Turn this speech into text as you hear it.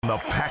The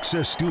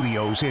Paxa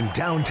Studios in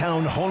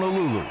downtown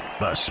Honolulu.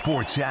 The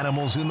Sports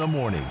Animals in the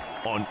Morning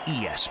on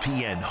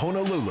ESPN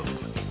Honolulu.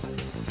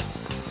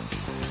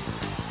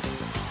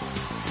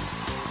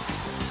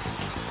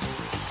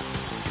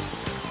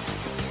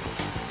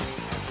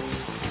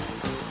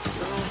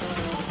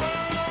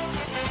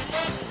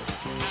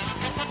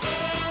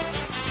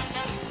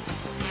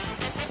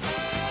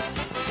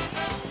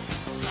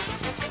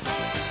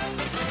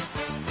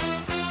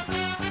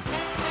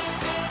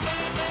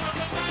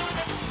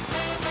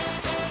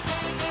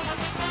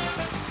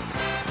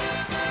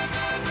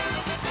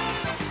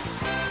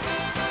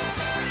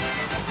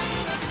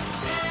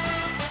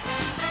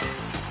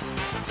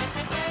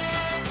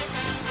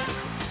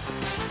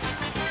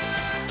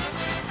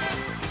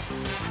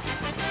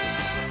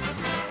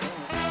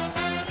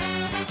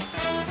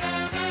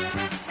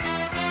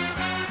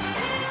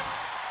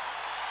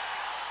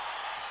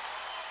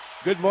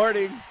 Good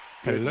morning.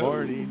 Good Hello.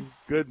 morning.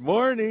 Good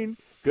morning.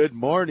 Good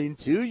morning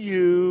to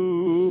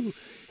you.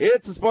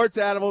 It's the Sports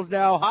Animals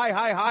now.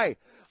 Hi.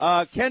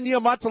 Ken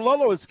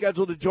Niumatalolo is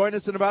scheduled to join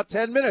us in about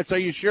 10 minutes. Are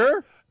you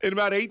sure? In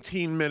about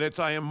 18 minutes,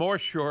 I am more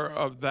sure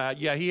of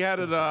that. Yeah, he had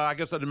I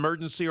guess, an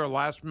emergency or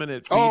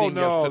last-minute meeting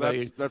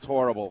yesterday. That's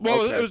horrible.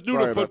 Well, okay. it was due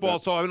Sorry to football,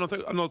 about so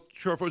I'm not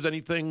sure if it was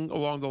anything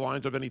along the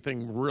lines of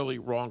anything really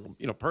wrong,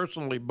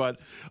 personally. But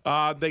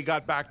they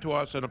got back to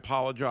us and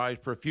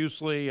apologized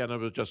profusely, and it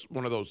was just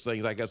one of those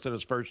things. I guess in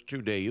his first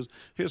 2 days,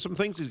 here's some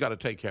things he's got to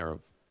take care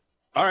of.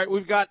 All right,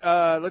 we've got,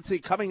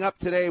 coming up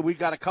today, we've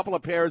got a couple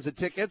of pairs of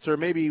tickets, or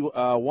maybe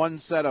one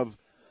set of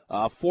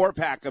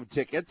 4-pack of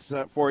tickets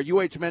for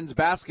UH men's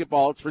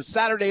basketball. It's for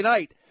Saturday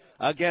night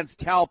against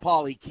Cal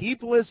Poly.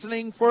 Keep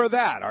listening for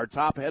that. Our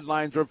top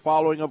headlines are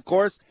following, of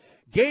course.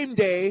 Game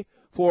day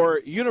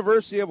for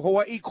University of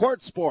Hawaii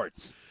court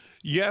sports.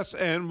 Yes,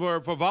 and for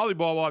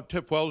volleyball, we'll have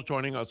Tiff Wells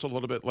joining us a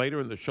little bit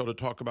later in the show to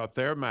talk about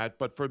their match.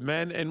 But for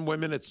men and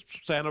women, it's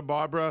Santa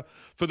Barbara.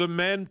 For the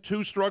men,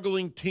 2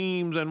 struggling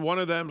teams, and one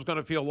of them is going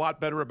to feel a lot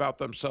better about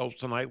themselves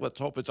tonight. Let's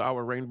hope it's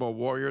our Rainbow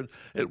Warriors.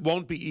 It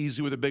won't be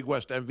easy with the Big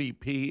West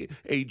MVP,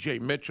 A.J.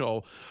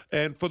 Mitchell.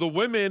 And for the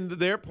women,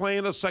 they're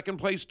playing a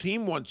second-place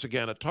team once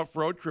again. A tough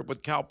road trip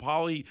with Cal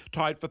Poly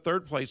tied for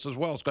 3rd place as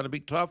well. It's going to be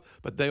tough,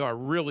 but they are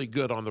really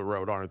good on the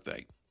road, aren't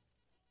they?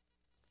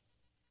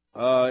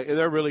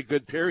 They're really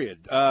good,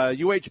 period.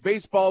 UH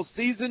baseball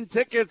season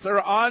tickets are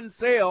on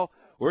sale.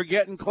 We're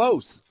getting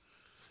close.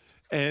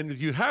 And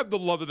if you have the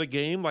love of the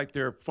game, like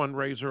their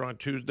fundraiser on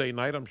Tuesday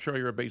night, I'm sure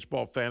you're a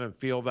baseball fan and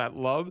feel that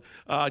love.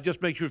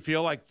 Just makes you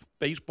feel like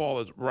baseball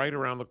is right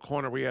around the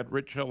corner. We had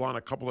Rich Hill on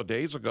a couple of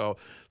days ago.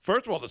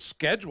 First of all, the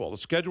schedule. The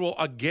schedule,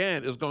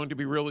 again, is going to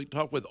be really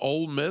tough with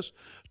Ole Miss,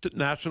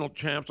 national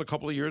champs a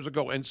couple of years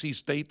ago, NC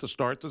State to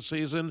start the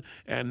season,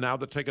 and now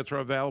the tickets are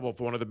available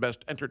for one of the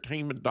best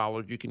entertainment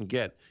dollars you can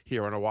get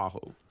here on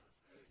Oahu.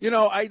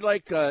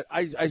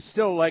 I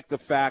still like the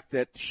fact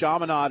that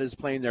Chaminade is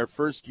playing their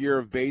first year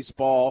of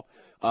baseball.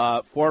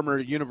 Former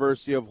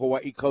University of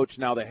Hawaii coach,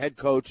 now the head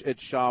coach at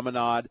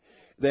Chaminade.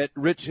 That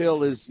Rich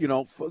Hill is,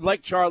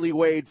 like Charlie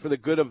Wade, for the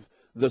good of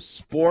the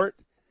sport,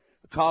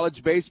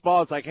 college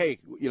baseball. It's like, hey,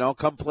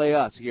 come play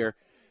us here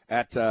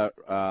at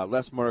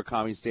Les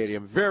Murakami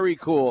Stadium. Very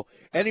cool.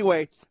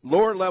 Anyway,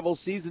 lower level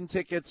season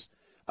tickets,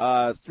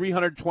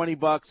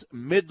 $320,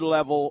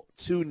 mid-level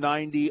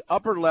 $290,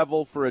 upper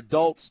level for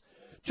adults,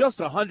 just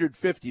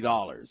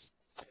 $150.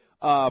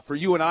 For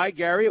you and I,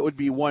 Gary, it would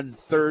be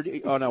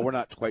 $130. Oh, no, we're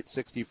not quite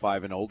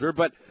 65 and older,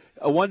 but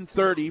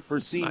 $130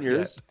 for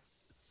seniors.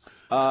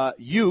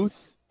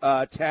 Youth,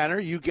 Tanner,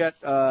 you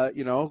get,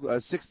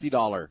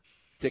 $60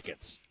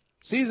 tickets,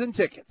 season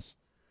tickets.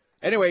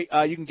 Anyway,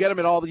 you can get them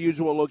at all the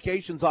usual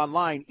locations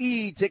online,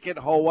 e-Ticket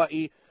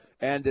Hawaii,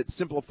 and at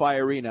Simplify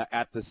Arena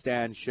at the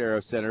Stan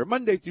Sheriff Center,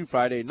 Monday through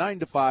Friday, 9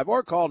 to 5,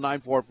 or call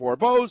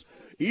 944-BOWS.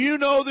 You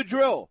know the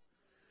drill.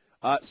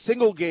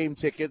 Single game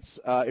tickets,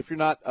 if you're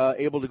not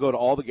able to go to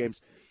all the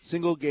games,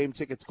 single game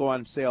tickets go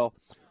on sale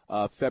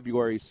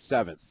February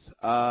 7th.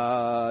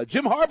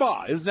 Jim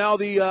Harbaugh is now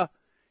the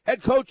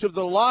head coach of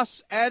the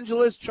Los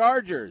Angeles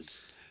Chargers.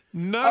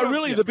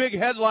 The big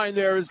headline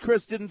there is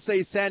Chris didn't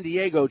say San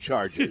Diego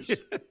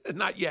Chargers.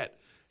 Not yet.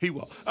 He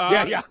will.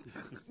 Yeah.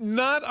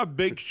 Not a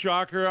big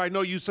shocker. I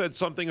know you said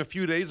something a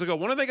few days ago.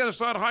 When are they going to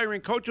start hiring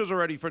coaches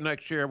already for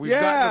next year? We've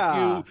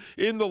gotten a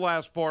few in the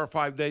last 4 or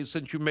 5 days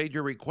since you made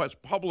your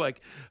request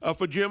public.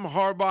 For Jim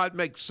Harbaugh, it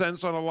makes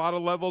sense on a lot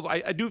of levels.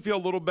 I do feel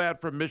a little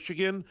bad for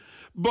Michigan,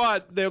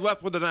 but they're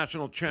left with a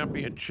national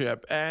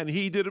championship, and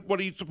he did what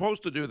he's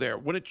supposed to do there,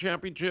 win a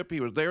championship. He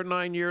was there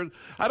 9 years.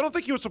 I don't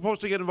think he was supposed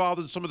to get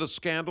involved in some of the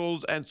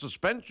scandals and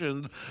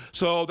suspensions,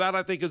 so that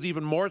I think is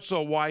even more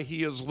so why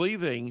he is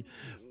leaving.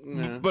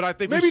 Yeah. But I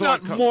think maybe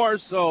not more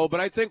so, but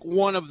I think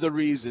one of the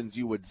reasons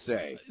you would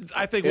say.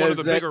 I think one of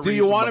the bigger reasons.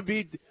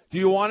 Do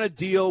you want to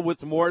deal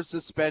with more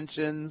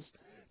suspensions?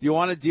 Do you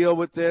want to deal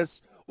with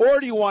this, or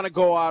do you want to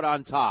go out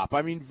on top?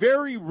 I mean,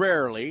 very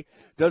rarely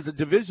does a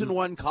Division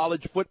I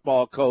college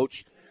football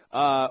coach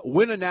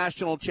win a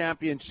national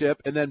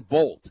championship and then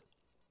bolt.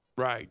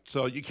 Right.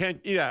 So you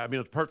can't, I mean,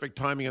 it's perfect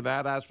timing in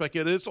that aspect.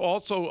 It is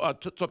also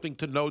something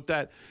to note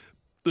that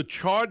the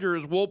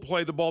Chargers will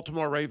play the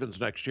Baltimore Ravens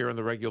next year in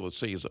the regular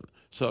season.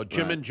 So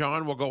Jim and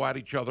John will go at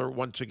each other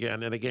once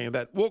again in a game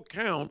that will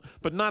count,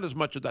 but not as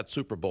much as that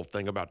Super Bowl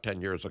thing about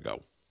 10 years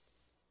ago.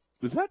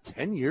 Was that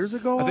 10 years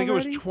ago I think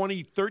already? it was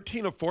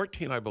 2013 or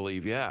 14, I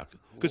believe, yeah.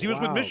 Because he was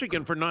with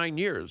Michigan for 9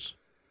 years.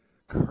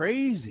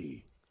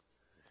 Crazy.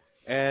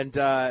 And,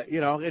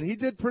 and he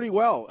did pretty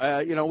well.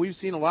 We've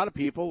seen a lot of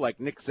people like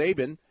Nick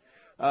Saban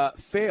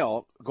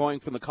fail going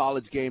from the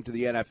college game to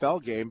the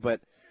NFL game.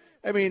 But,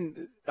 I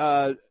mean,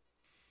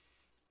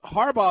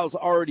 Harbaugh's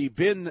already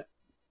been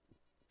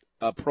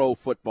a pro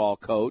football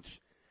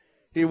coach.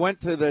 He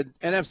went to the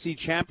NFC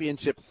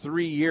Championship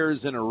 3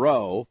 years in a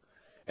row.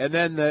 And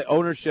then the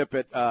ownership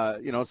at,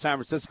 San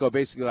Francisco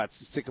basically got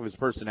sick of his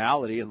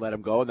personality and let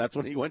him go. And that's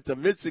when he went to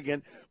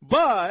Michigan.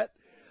 But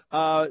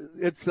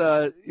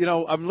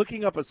I'm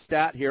looking up a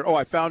stat here. Oh,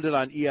 I found it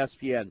on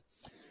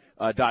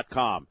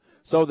ESPN.com.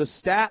 So the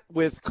stat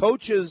with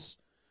coaches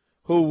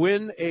who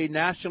win a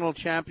national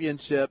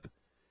championship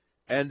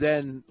and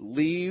then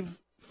leave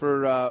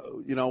for,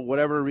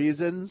 whatever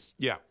reasons.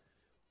 Yeah.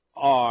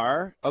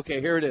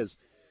 Here it is.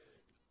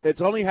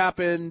 It's only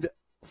happened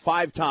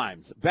 5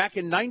 times. Back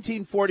in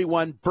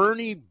 1941,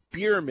 Bernie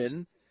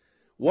Bierman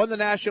won the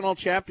national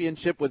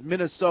championship with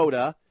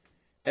Minnesota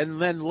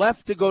and then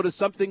left to go to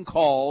something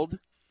called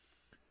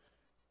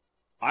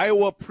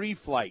Iowa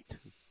Pre-Flight.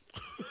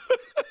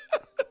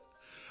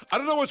 I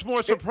don't know what's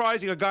more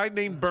surprising, a guy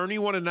named Bernie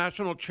won a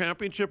national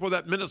championship or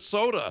that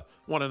Minnesota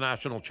won a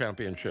national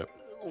championship.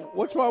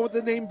 What's wrong with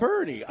the name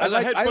Bernie? As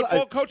a head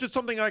football coach, it's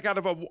something like out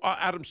of a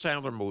Adam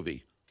Sandler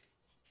movie.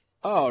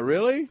 Oh,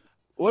 really?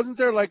 Wasn't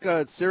there like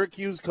a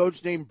Syracuse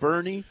coach named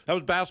Bernie? That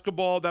was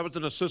basketball. That was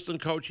an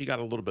assistant coach. He got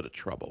a little bit of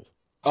trouble.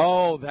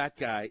 Oh, that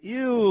guy.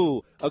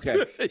 Ew.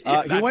 Okay.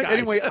 He went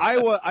anyway.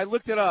 Iowa. I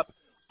looked it up.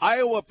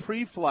 Iowa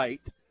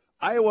Pre-Flight.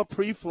 Iowa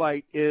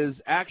Pre-Flight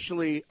is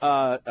actually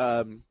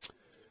an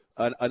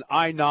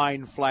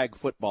I-9 flag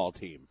football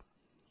team.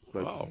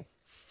 Wow.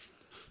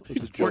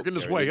 He's working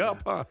his way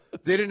up, huh?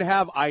 They didn't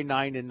have I-9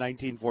 in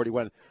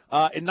 1941.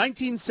 In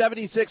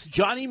 1976,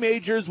 Johnny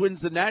Majors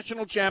wins the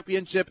national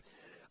championship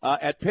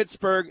at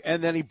Pittsburgh,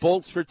 and then he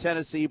bolts for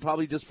Tennessee,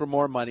 probably just for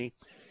more money.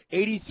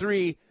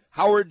 83,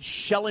 Howard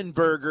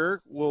Schellenberger,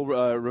 we'll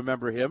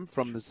remember him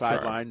from the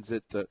sidelines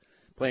at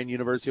playing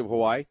University of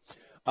Hawaii.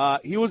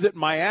 He was at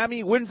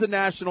Miami, wins the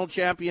national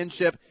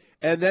championship,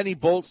 and then he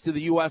bolts to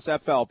the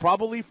USFL,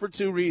 probably for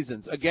 2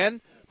 reasons.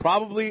 Again,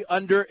 probably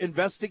under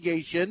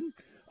investigation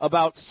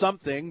about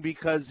something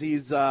because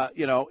he's,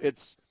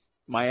 it's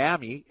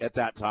Miami at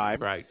that time.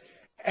 Right.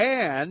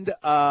 And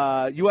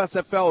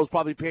USFL was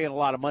probably paying a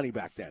lot of money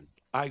back then.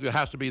 It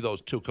has to be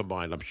those 2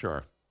 combined, I'm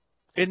sure.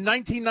 In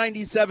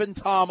 1997,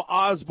 Tom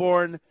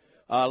Osborne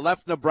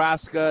left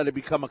Nebraska to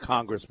become a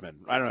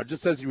congressman. I don't know. It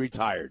just says he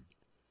retired.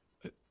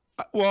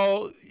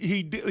 Well,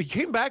 he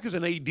came back as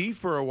an AD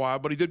for a while,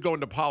 but he did go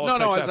into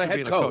politics as after a head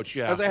being coach. a coach.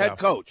 Yeah, as a head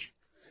coach.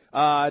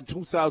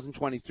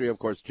 2023, of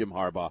course, Jim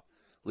Harbaugh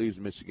leaves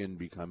Michigan,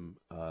 become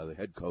the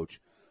head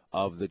coach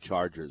of the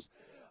Chargers.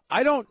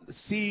 I don't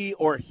see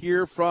or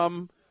hear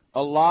from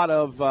a lot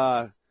of,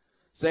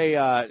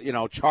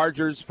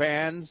 Chargers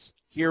fans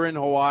here in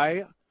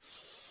Hawaii.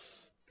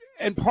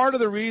 And part of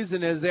the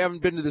reason is they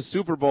haven't been to the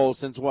Super Bowl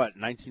since,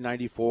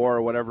 1994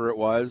 or whatever it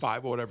was.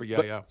 5 or whatever,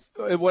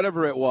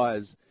 Whatever it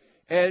was.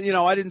 And,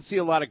 I didn't see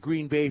a lot of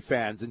Green Bay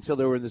fans until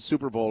they were in the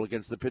Super Bowl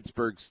against the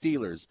Pittsburgh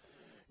Steelers.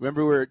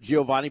 Remember where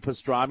Giovanni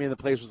Pastrami and the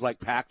place was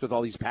packed with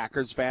all these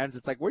Packers fans?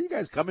 It's like, where are you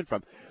guys coming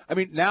from? I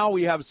mean, now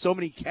we have so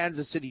many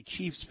Kansas City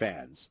Chiefs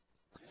fans.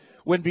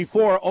 When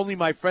before, only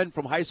my friend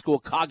from high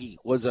school, Kagi,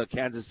 was a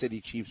Kansas City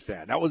Chiefs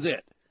fan. That was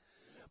it.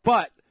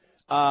 But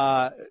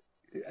I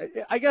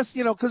guess,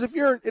 because if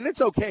you're – and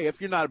it's okay if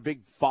you're not a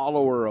big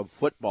follower of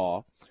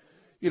football,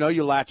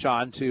 you latch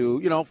on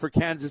to, for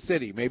Kansas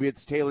City. Maybe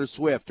it's Taylor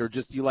Swift or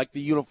just you like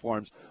the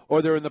uniforms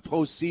or they're in the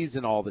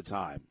postseason all the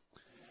time.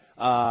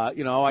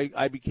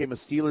 I became a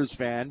Steelers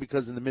fan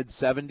because in the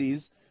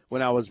mid-'70s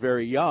when I was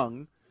very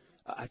young,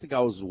 I think I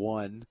was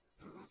 1.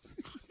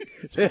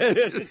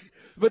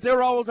 But they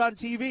were always on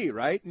TV,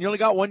 right? And you only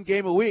got 1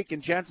 game a week,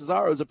 and chances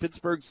are it was a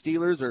Pittsburgh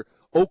Steelers or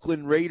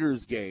Oakland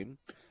Raiders game.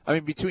 I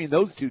mean, between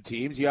those 2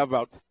 teams, you have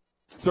about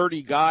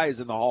 30 guys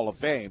in the Hall of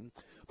Fame.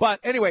 But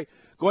anyway,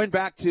 going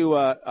back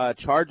to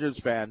Chargers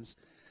fans,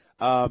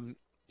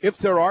 if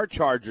there are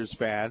Chargers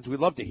fans, we'd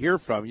love to hear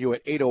from you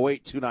at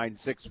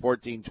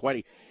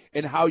 808-296-1420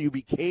 and how you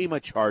became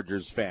a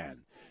Chargers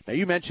fan. Now,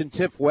 you mentioned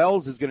Tiff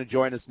Wells is going to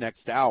join us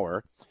next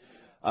hour,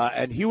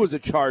 and he was a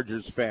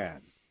Chargers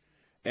fan,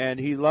 and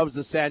he loves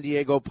the San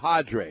Diego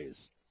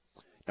Padres.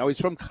 Now,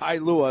 he's from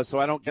Kailua, so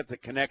I don't get the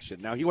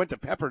connection. Now, he went to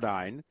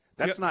Pepperdine.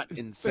 That's not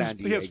in San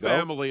Diego. He has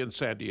family in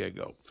San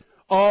Diego.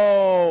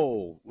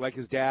 Oh, like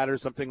his dad or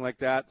something like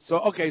that.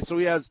 So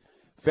he has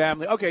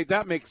family. Okay,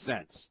 that makes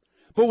sense.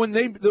 But when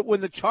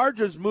the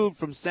Chargers moved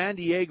from San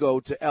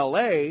Diego to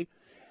L.A.,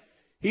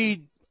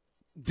 he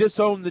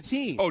disowned the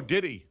team. Oh,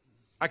 did he?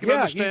 I can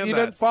understand he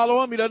that. didn't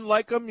follow him. He doesn't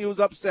like him. He was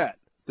upset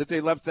that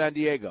they left San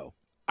Diego.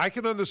 I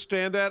can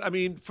understand that. I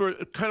mean, for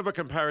kind of a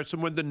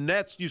comparison, when the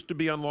Nets used to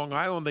be on Long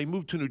Island, they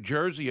moved to New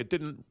Jersey. It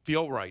didn't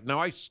feel right. Now,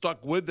 I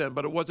stuck with them,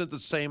 but it wasn't the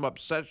same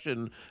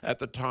obsession at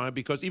the time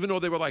because even though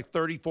they were like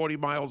 30, 40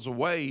 miles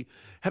away,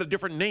 had a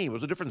different name. It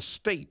was a different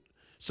state.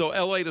 So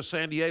L.A. to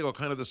San Diego,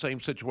 kind of the same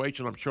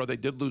situation. I'm sure they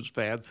did lose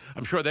fans.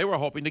 I'm sure they were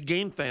hoping to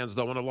gain fans,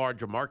 though, in a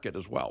larger market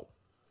as well.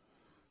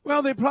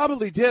 Well, they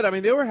probably did. I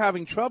mean, they were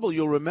having trouble,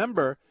 you'll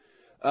remember,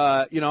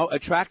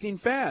 attracting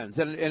fans.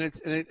 And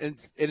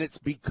it's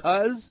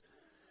because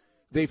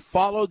they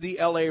followed the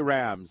L.A.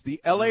 Rams. The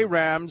L.A.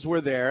 Rams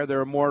were there. There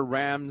are more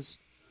Rams.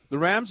 The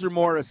Rams are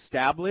more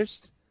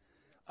established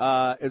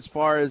as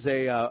far as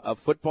a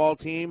football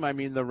team. I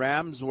mean, the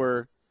Rams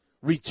were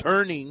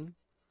returning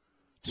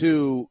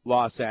to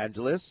Los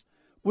Angeles.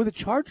 Were the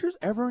Chargers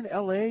ever in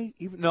L.A.?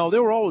 No, they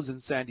were always in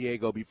San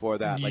Diego before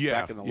that,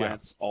 back in the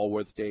Lance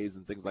Allworth days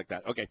and things like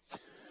that. Okay.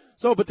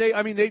 So, but they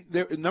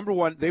number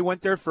one, they went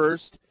there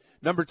first.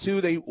 Number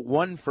two, they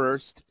won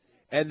first.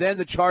 And then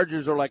the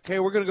Chargers are like, hey,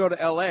 we're going to go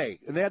to L.A.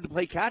 And they had to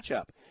play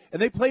catch-up.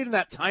 And they played in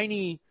that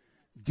tiny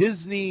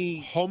Disney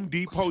Home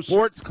Depot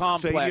sports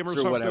complex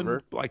or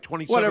whatever. Like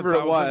 27,000. Whatever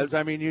it was.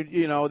 I mean,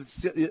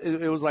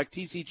 it was like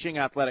T.C. Ching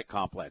Athletic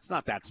Complex.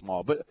 Not that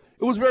small, but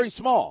it was very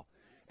small.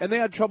 And they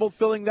had trouble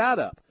filling that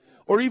up.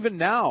 Or even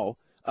now,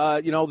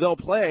 they'll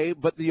play,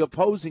 but the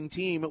opposing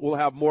team will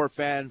have more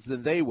fans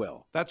than they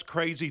will. That's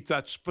crazy.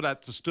 That's for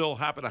that to still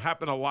happen. It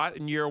happened a lot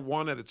in year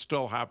one, and it's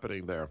still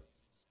happening there.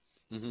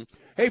 Mm-hmm.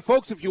 Hey,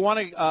 folks, if you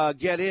want to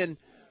get in,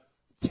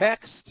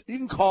 text. You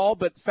can call,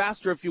 but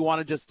faster if you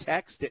want to just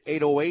text at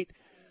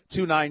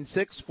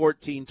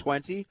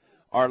 808-296-1420.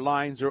 Our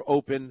lines are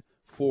open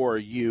for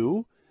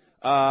you.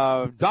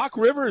 Doc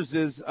Rivers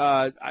is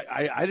I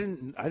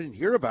didn't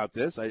hear about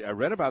this. I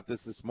read about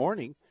this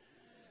morning,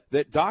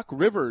 that Doc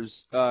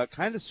Rivers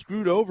kind of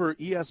screwed over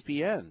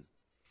ESPN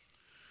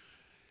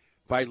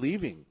by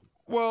leaving.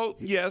 Well,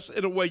 yes,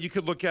 in a way you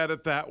could look at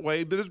it that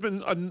way. But there's been,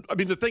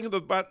 the thing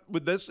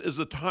with this is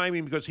the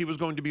timing, because he was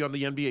going to be on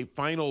the NBA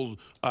Finals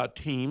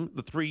team,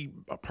 the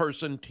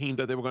three-person team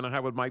that they were going to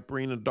have with Mike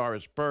Breen and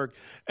Doris Burke.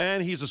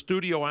 And he's a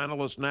studio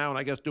analyst now, and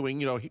I guess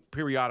doing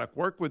periodic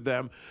work with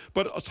them.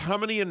 But how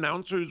many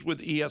announcers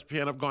with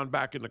ESPN have gone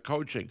back into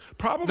coaching?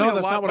 Probably no, a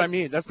that's lot. Not what I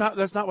mean. That's not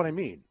what I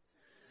mean.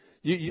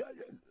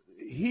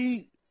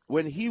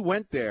 When he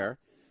went there.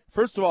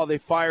 First of all, they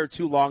fired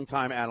two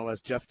longtime analysts,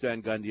 Jeff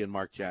Van Gundy and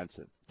Mark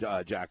Jackson.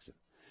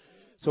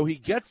 So he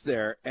gets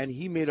there, and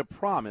he made a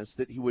promise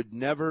that he would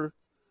never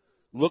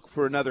look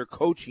for another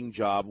coaching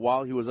job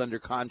while he was under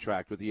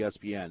contract with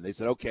ESPN. They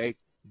said, okay,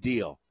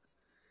 deal.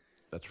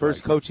 That's First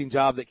right. coaching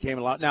job that came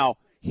along. Now,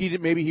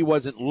 maybe he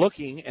wasn't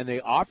looking, and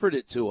they offered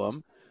it to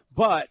him,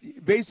 but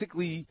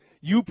basically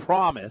you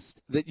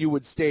promised that you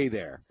would stay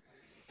there.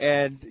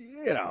 And,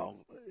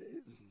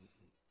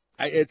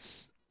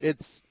 it's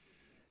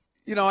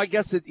I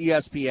guess at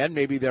ESPN,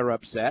 maybe they're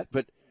upset,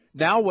 but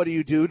now what do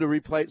you do to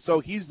replace? So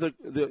he's the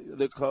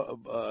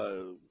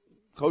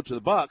coach of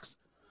the Bucks.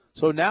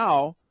 So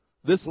now,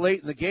 this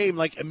late in the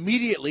game,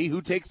 immediately, who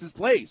takes his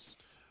place?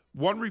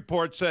 One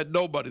report said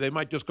nobody. They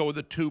might just go with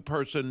a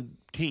two-person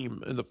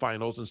team in the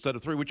finals instead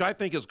of three, which I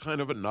think is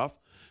kind of enough.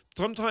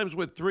 Sometimes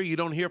with three, you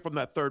don't hear from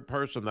that third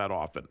person that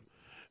often.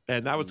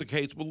 And that was the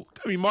case. Well,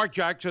 Mark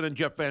Jackson and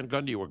Jeff Van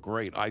Gundy were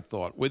great, I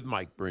thought, with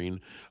Mike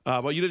Breen.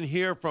 But you didn't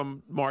hear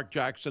from Mark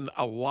Jackson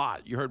a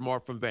lot. You heard more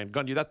from Van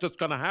Gundy. That's just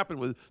going to happen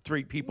with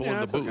three people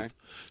in the booth. Okay.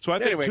 So I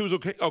think two's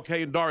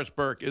okay, and Doris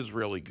Burke is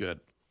really good.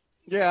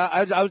 Yeah,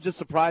 I was just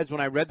surprised when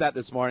I read that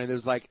this morning.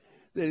 He's like,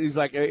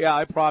 yeah,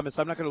 I promise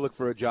I'm not going to look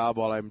for a job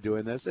while I'm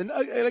doing this. And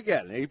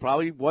again, he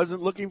probably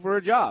wasn't looking for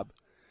a job.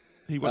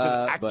 He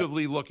wasn't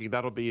actively looking.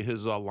 That'll be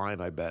his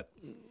line, I bet.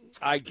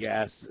 I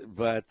guess.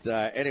 But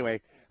anyway,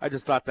 I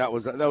just thought that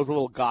was a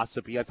little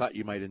gossipy. I thought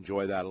you might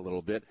enjoy that a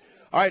little bit.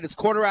 All right, it's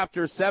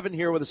 7:15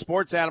 here with the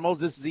Sports Animals.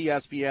 This is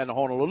ESPN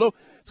Honolulu.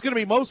 It's going to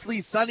be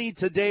mostly sunny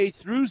today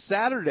through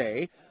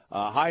Saturday.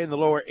 High in the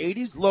lower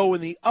 80s, low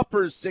in the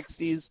upper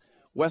 60s.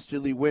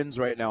 Westerly winds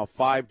right now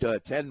 5 to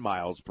 10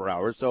 miles per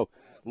hour. So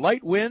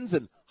light winds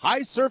and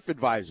high surf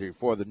advisory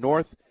for the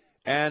north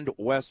and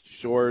west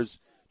shores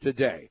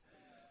today.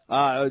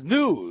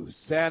 News: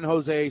 San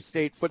Jose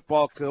State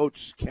football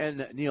coach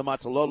Ken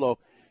Niumatalolo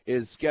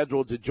is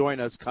scheduled to join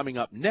us coming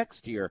up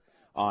next year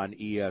on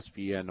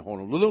ESPN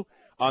Honolulu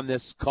on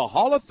this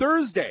Kahala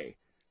Thursday.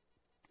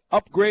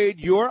 Upgrade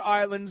your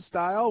island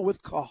style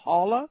with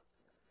Kahala,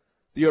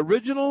 the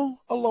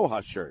original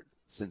Aloha shirt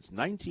since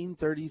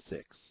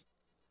 1936.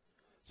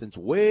 Since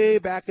way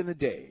back in the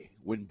day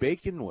when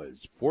bacon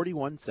was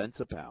 41 cents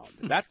a pound.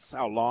 That's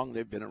how long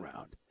they've been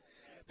around.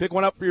 Pick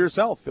one up for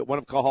yourself at one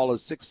of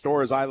Kahala's 6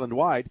 stores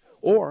island-wide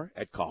or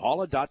at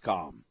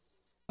kahala.com.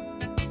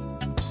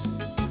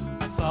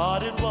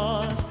 Thought it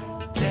was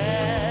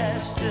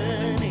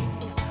destiny.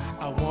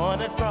 I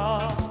wanted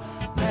prosperity,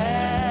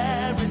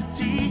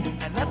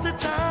 and at the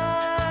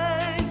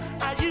time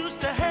I used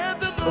to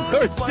have the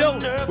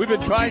We've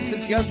been trying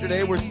since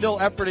yesterday. We're still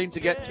efforting to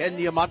get Ken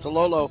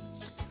Niumatalolo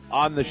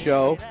on the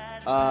show.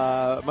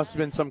 Must have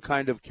been some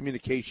kind of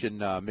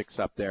communication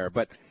mix-up there.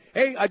 But,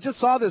 hey, I just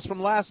saw this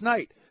from last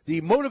night.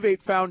 The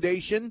Motivate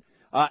Foundation,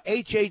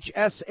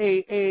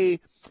 HHSAA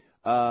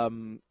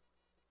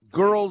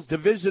Girls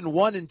Division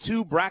 1 and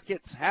 2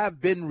 brackets have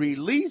been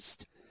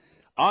released.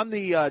 On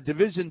the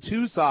Division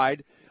 2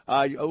 side,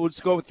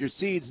 let's go with your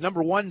seeds.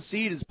 Number 1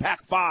 seed is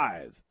Pac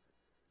 5.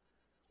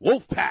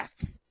 Wolfpack.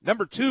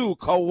 Number 2,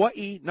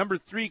 Kauai. Number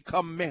 3,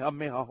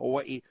 Kamehameha,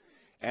 Hawaii.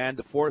 And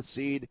the 4th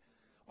seed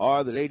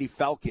are the Lady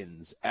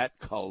Falcons at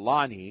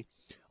Kalani.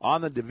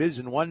 On the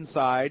Division 1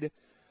 side,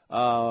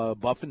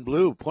 Buff and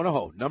Blue,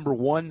 Punahou, number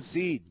 1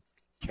 seed.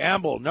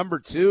 Campbell, number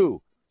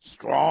 2,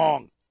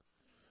 strong.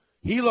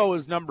 Hilo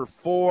is number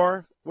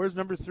 4. Where's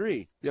number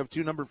 3? You have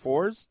 2 number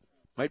 4s?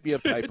 Might be a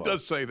typo. It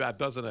does say that,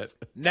 doesn't it?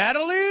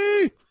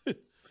 Natalie!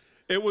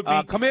 It would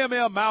be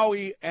Kamehameha,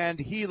 Maui, and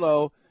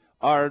Hilo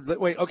are –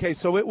 wait, okay,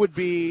 so it would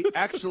be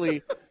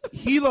actually –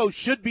 Hilo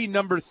should be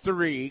number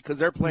 3 because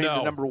they're playing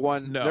the number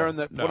 1. They're on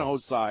the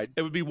Punahou side.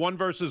 It would be 1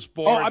 versus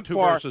 4 and 2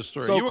 versus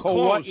 3. So you were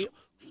close.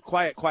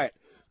 Quiet.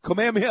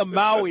 Kamehameha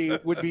Maui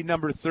would be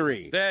number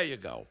 3. There you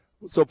go.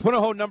 So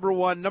Punahou number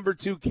 1, number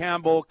 2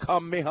 Campbell,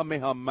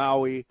 Kamehameha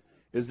Maui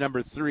is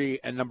number 3,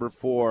 and number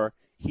 4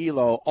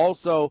 Hilo.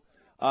 Also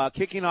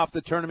kicking off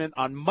the tournament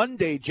on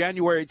Monday,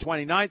 January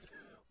 29th,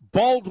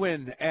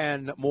 Baldwin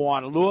and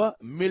Moanalua,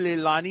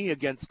 Mililani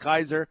against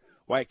Kaiser,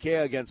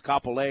 Waikea against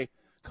Kapolei,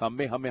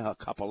 Kamehameha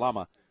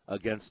Kapalama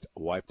against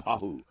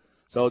Waipahu.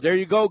 So there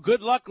you go.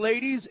 Good luck,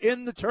 ladies,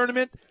 in the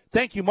tournament.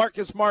 Thank you,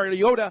 Marcus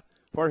Mariota,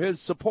 for his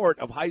support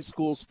of high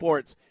school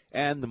sports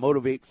and the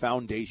Motivate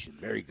Foundation.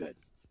 Very good.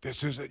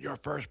 This isn't your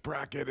first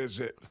bracket, is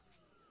it?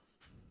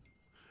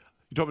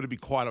 You told me to be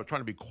quiet. I was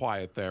trying to be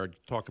quiet there and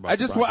talk about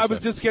I was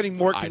just getting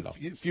more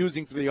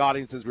confusing for the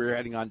audience as we were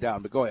heading on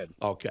down, but go ahead.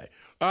 Okay.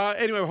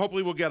 Anyway,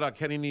 hopefully we'll get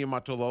Ken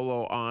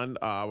Niumatalolo on.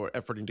 We're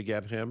efforting to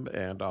get him,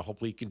 and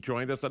hopefully he can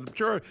join us. And I'm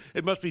sure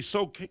it must be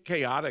so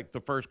chaotic the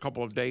first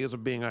couple of days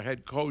of being a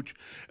head coach,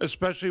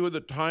 especially with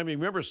the timing.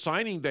 Remember,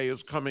 signing day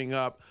is coming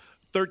up.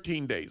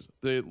 13 days.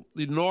 The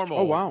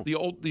normal, the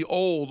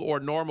old or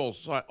normal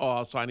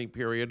signing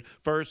period,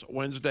 first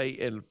Wednesday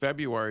in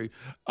February.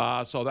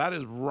 So that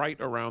is right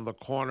around the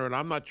corner. And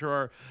I'm not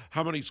sure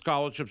how many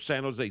scholarships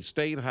San Jose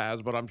State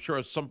has, but I'm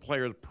sure some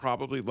players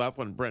probably left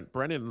when Brent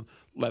Brennan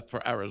left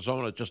for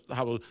Arizona, just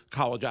how the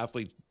college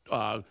athletes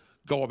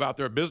go about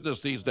their business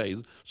these days.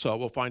 So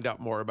we'll find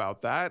out more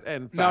about that.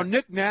 And now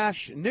Nick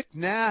Nash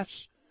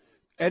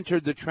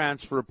entered the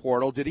transfer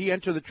portal. Did he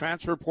enter the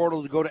transfer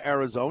portal to go to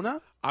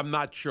Arizona? I'm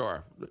not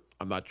sure.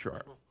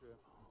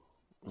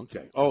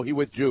 Okay. Oh, he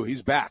withdrew.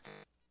 He's back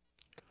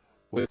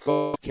with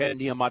Coach Ken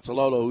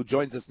Niumatalolo, who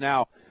joins us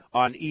now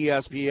on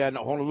ESPN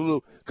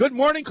Honolulu. Good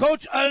morning,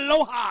 Coach.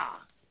 Aloha.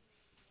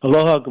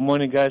 Aloha. Good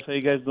morning, guys. How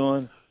you guys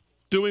doing?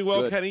 Doing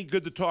well, good. Kenny.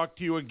 Good to talk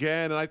to you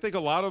again. And I think a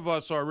lot of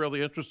us are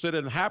really interested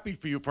and happy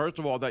for you, first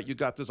of all, that you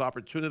got this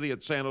opportunity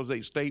at San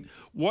Jose State.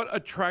 What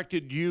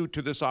attracted you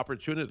to this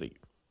opportunity?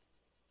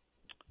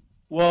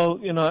 Well,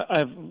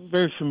 I'm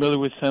very familiar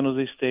with San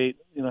Jose State,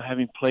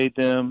 having played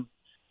them,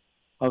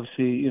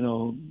 obviously,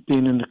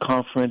 being in the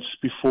conference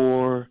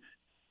before,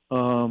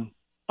 on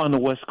the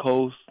West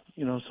Coast,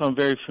 so I'm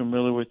very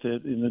familiar with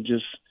it.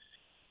 Just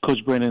Coach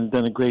Brennan has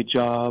done a great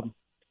job.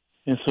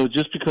 And so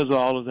just because of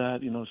all of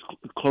that,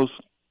 it's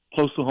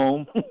close to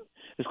home,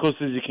 as close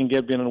as you can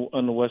get being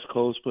on the West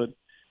Coast. But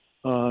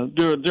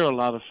there are a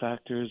lot of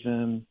factors,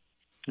 and,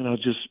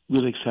 just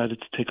really excited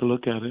to take a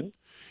look at it.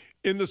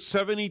 In the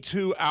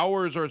 72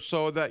 hours or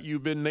so that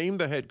you've been named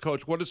the head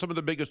coach, what are some of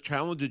the biggest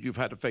challenges you've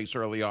had to face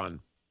early on?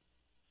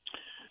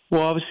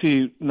 Well,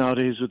 obviously,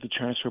 nowadays with the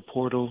transfer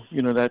portal,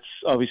 that's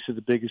obviously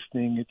the biggest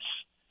thing.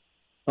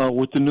 It's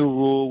with the new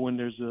rule, when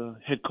there's a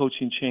head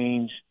coaching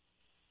change,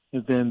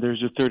 and then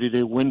there's a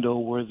 30-day window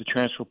where the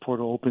transfer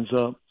portal opens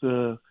up.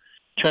 The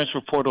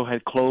transfer portal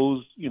had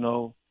closed,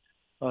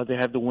 they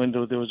had the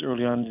window that was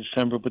early on in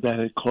December, but that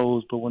had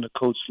closed. But when the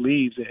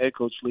head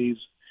coach leaves,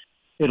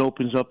 it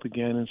opens up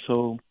again. And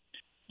so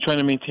trying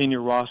to maintain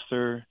your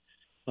roster,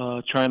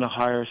 trying to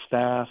hire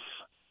staff,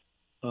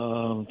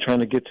 trying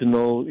to get to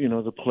know,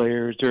 the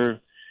players. There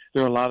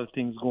are a lot of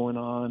things going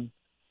on.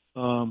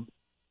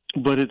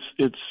 But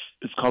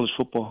it's college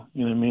football.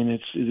 You know what I mean?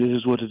 It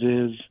is what it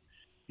is.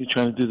 You're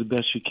trying to do the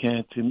best you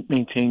can to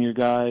maintain your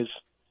guys.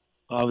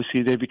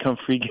 Obviously, they become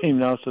free game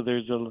now, so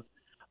there's a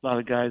lot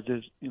of guys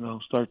that,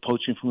 start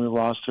poaching from your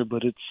roster,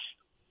 but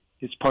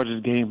it's part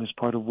of the game. It's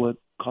part of what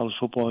college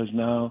football is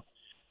now.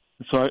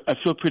 So I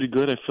feel pretty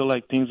good. I feel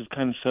like things have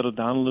kind of settled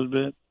down a little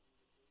bit.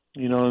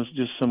 It's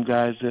just some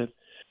guys that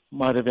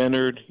might have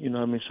entered.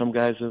 Some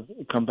guys have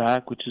come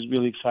back, which is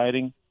really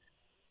exciting.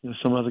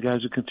 Some other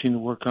guys will continue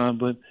to work on.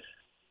 But,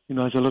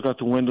 as I look out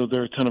the window,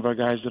 there are a ton of our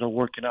guys that are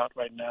working out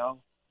right now,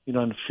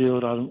 on the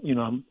field.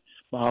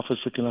 My office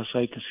looking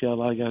outside, you can see a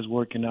lot of guys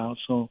working out.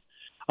 So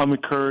I'm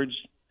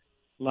encouraged.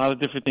 A lot of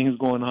different things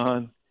going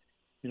on.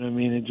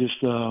 It just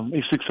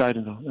it's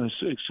exciting, though.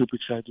 It's super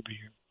excited to be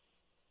here.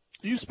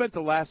 You spent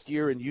the last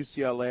year in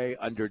UCLA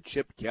under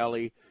Chip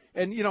Kelly.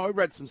 And, I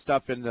read some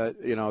stuff in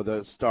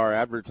the Star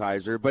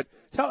Advertiser, but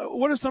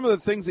what are some of the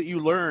things that you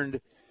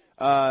learned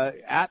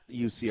at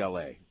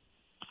UCLA?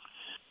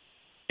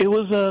 It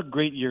was a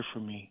great year for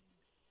me.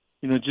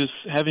 Just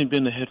having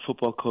been the head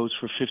football coach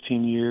for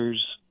 15 years,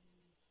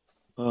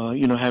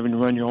 having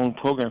run your own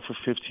program for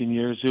 15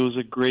 years, it was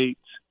a great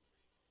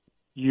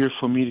year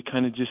for me to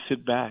kind of just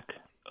sit back.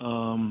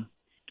 And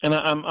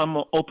I'm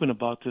open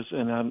about this,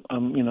 and I'm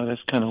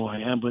that's kind of who I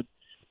am. But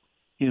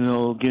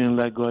getting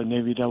let go at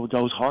Navy, that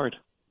was hard.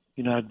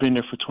 I'd been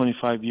there for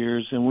 25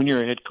 years, and when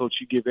you're a head coach,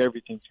 you give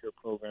everything to your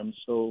program.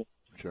 So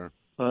sure,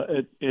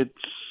 it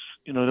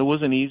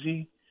wasn't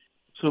easy.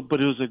 So,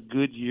 but it was a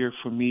good year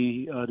for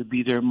me to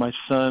be there. My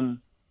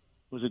son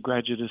was a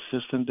graduate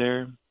assistant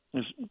there.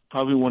 It's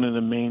probably one of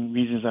the main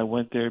reasons I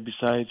went there.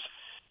 Besides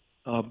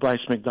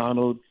Bryce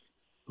McDonald,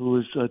 who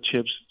was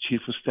Chip's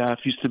chief of staff,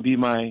 used to be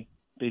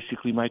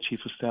basically my chief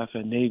of staff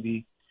at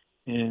Navy,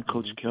 and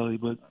Coach Kelly.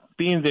 But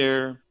being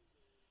there,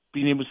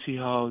 being able to see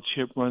how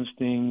Chip runs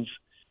things,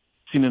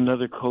 seeing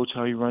another coach,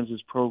 how he runs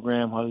his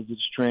program, how they do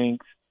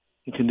strength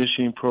and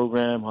conditioning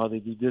program, how they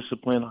do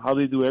discipline, how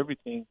they do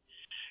everything.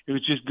 It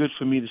was just good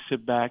for me to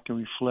sit back and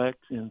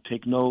reflect and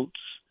take notes,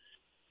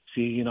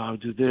 see, I'll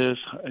do this.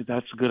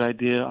 That's a good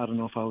idea. I don't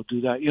know if I would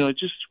do that.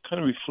 Just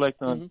kind of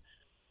reflect on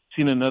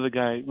seeing another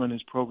guy run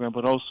his program,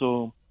 but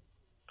also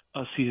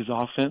see his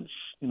offense.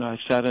 I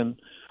sat in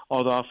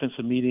all the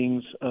offensive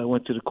meetings. I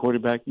went to the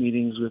quarterback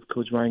meetings with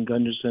Coach Ryan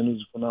Gunderson,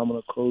 who's a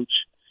phenomenal coach.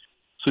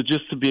 So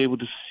just to be able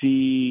to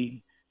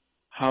see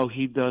how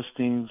he does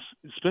things,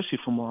 especially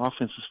from an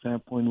offensive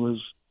standpoint,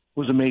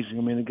 was amazing.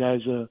 I mean, the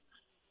guy's a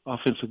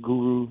offensive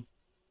guru.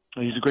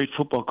 He's a great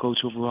football coach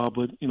overall,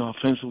 but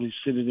offensively,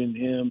 sitting in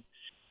him,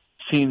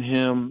 seeing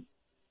him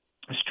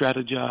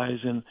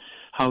strategize and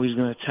how he's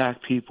going to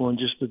attack people and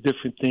just the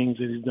different things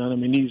that he's done. I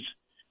mean,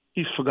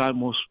 he's forgotten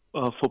more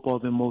football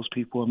than most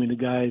people. I mean, the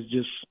guy is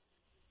just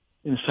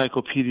an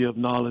encyclopedia of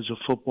knowledge of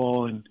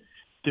football and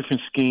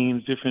different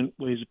schemes, different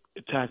ways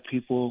to attack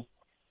people.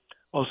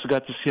 Also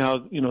got to see how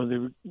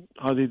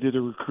they did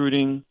the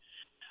recruiting,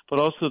 but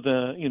also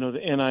the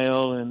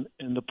NIL and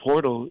the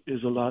portal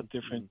is a lot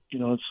different.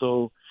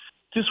 So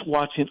just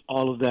watching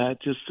all of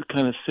that, just to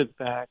kind of sit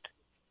back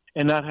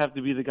and not have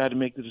to be the guy to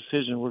make the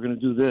decision. We're going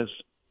to do this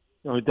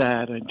or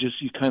that, and just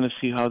you kind of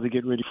see how they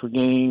get ready for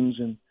games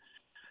and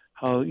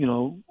how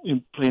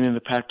playing in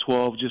the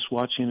Pac-12, just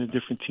watching the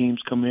different teams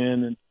come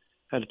in, and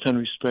had a ton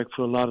of respect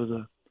for a lot of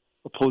the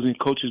opposing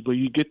coaches. But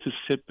you get to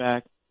sit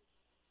back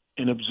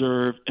and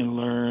observe and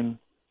learn.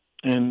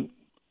 And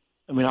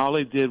I mean, all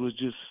I did was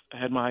I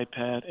had my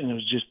iPad and it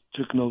was just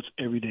took notes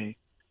every day.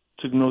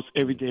 Took notes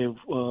every day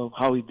of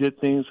how he did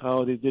things,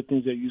 how they did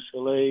things at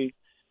UCLA,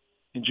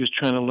 and just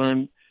trying to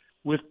learn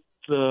with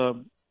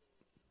the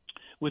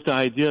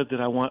idea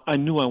that I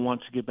knew I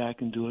wanted to get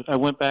back and do it. I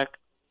went back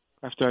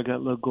after I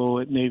got let go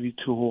at Navy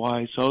to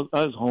Hawaii, so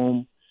I was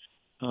home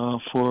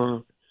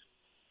for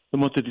the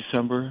month of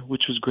December,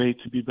 which was great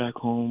to be back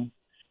home.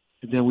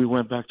 And then we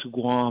went back to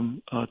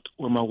Guam,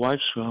 where my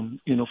wife's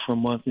from, for a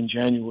month in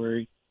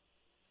January.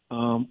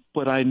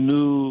 But I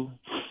knew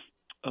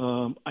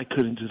I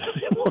couldn't do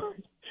that anymore.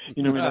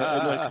 I mean,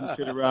 I couldn't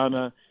sit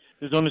around.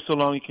 There's only so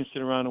long you can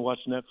sit around and watch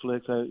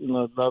Netflix. I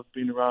love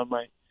being around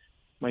my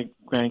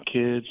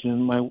grandkids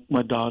and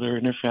my daughter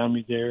and her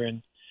family there,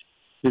 and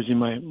visiting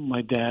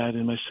my dad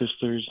and my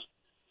sisters.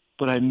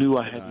 But I knew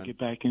I had to get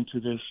back into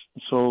this.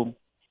 So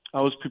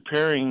I was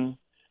preparing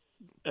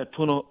at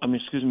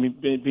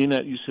being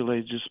at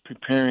UCLA, just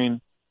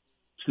preparing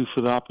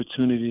for the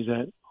opportunity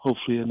that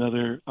hopefully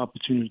another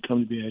opportunity to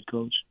come to be a head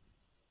coach.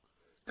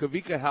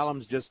 Kavika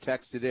Hallam's just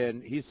texted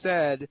in. He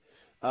said,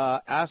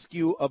 ask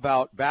you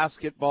about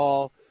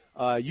basketball.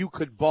 You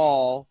could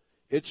ball.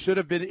 It should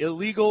have been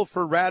illegal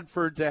for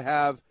Radford to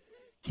have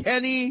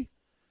Kenny.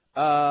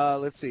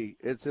 Let's see.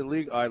 It's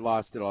illegal. I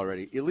lost it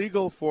already.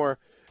 Illegal for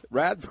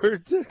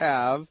Radford to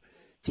have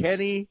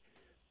Kenny,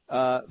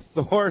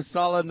 Thor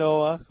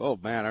Salanoa. Oh,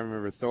 man, I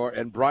remember Thor.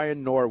 And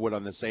Brian Norwood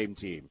on the same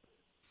team.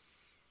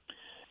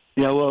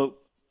 Yeah, well,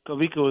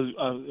 Kavika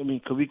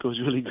was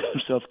really good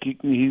himself.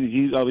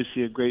 He's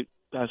obviously a great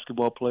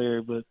basketball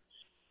player, but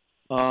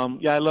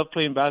I love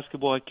playing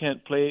basketball. I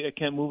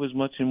can't move as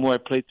much anymore. I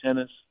play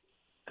tennis.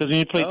 Because when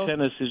you play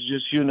tennis, it's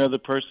just you and another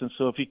person.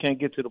 So if you can't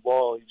get to the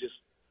ball, I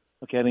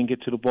didn't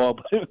get to the ball.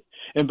 But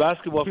in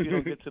basketball, if you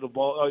don't get to the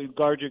ball, you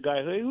guard your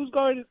guy. Hey, whose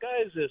guy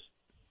is this?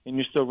 And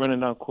you're still running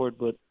down court.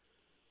 But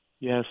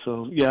I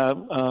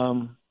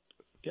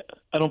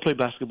don't play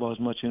basketball as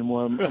much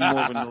anymore. I'm more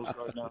of a nose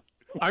guard now.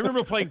 I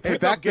remember playing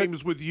pickup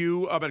games with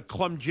you at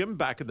Clum Gym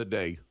back in the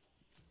day.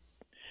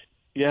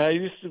 Yeah, I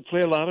used to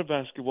play a lot of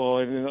basketball,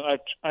 and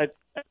I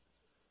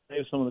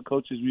some of the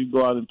coaches we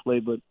go out and play,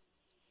 but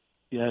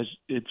yeah,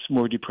 it's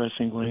more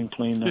depressing going and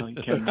playing now. You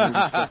can't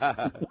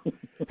move.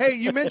 Hey,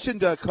 you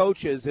mentioned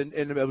coaches, and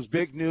it was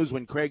big news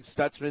when Craig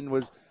Stutzman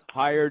was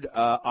hired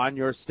on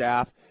your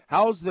staff.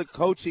 How's the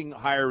coaching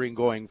hiring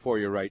going for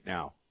you right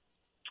now?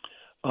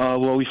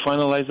 Well, we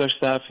finalized our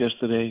staff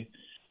yesterday,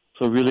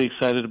 so really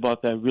excited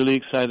about that. Really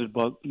excited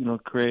about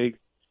Craig.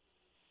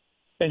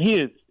 And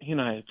he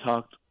and I had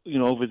talked,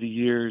 over the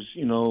years,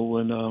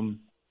 when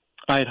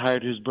I had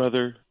hired his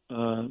brother,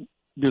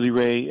 Billy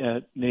Ray,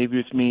 at Navy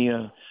with me.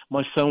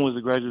 My son was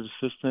a graduate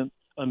assistant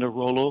under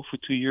Rollo for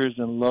 2 years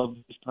and loved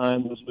his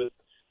time. Was with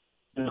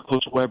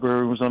Coach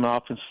Weber, was on the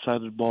offensive side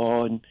of the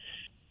ball, and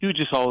he would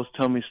just always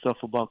tell me stuff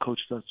about Coach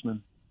Stutzman.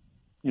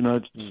 When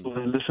I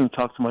listen and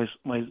talk to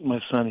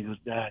my son, he goes,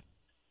 "Dad,"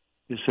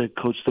 he said,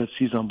 "Coach Stutz,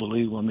 he's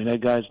unbelievable. I mean,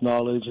 that guy's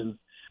knowledge and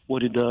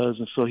what he does."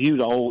 And so he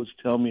would always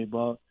tell me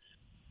about,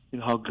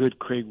 how good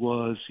Craig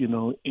was,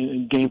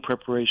 in game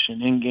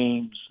preparation, in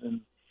games.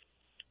 And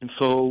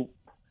so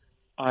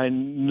I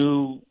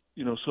knew,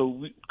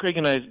 Craig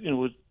and I,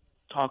 would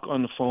talk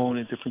on the phone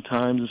at different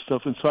times and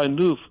stuff. And so I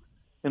knew if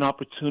an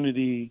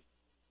opportunity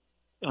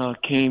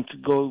came to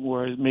go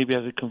where maybe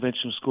at a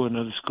conventional school,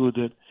 another school,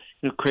 that,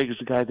 Craig is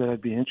the guy that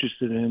I'd be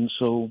interested in.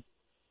 So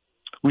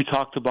we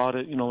talked about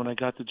it. When I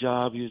got the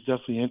job, he was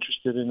definitely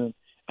interested in it.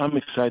 I'm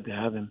excited to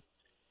have him.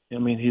 I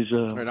mean, he's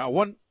a... Right now,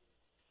 one...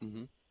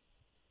 Mm-hmm.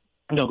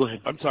 No, go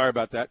ahead. I'm sorry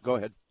about that. Go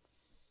ahead.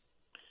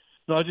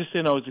 No, I was just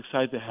saying I was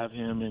excited to have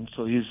him, and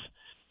so he's,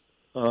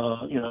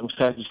 I'm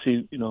excited to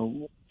see,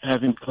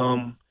 have him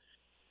come.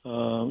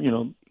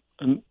 And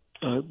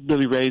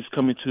Billy Ray's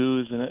coming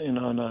too, as an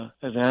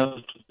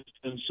analyst,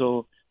 and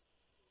so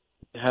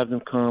to have them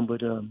come.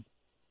 But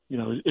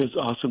it's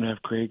awesome to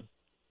have Craig.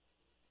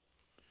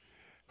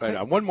 Right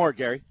on. One more,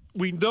 Gary.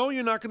 We know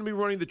you're not going to be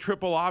running the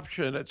triple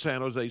option at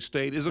San Jose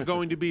State. Is it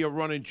going to be a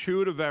run and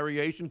shoot, a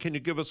variation? Can you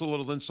give us a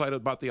little insight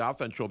about the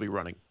offense you'll be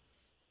running?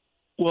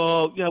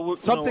 Well, yeah.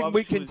 Something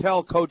we can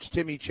tell Coach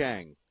Timmy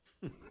Chang.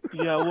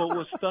 Yeah, well,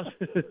 with Stutz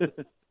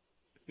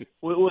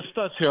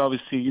here,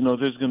 obviously,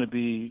 there's going to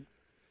be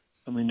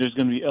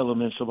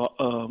elements of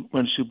run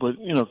and shoot, but,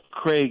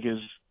 Craig is,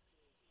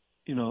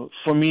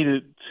 for me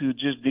to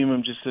just deem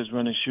him just as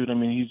run and shoot, I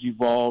mean, he's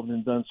evolved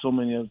and done so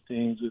many other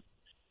things with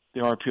the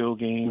RPO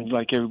game,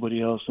 like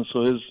everybody else, and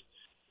so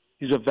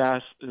his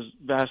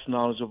vast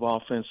knowledge of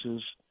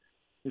offenses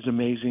is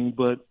amazing.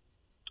 But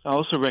I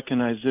also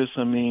recognize this.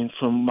 I mean,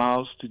 from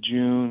Miles to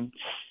June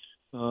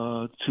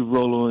to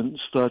Rollo and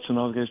Stutz and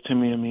all the guys,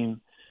 Timmy. I mean,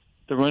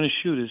 the run and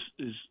shoot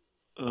is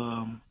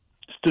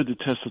stood the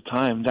test of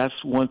time. That's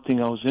one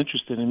thing I was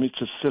interested in. It's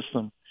a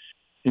system,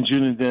 and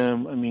June and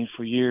them. I mean,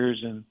 for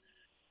years, and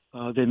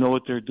they know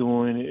what they're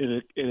doing.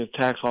 It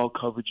attacks all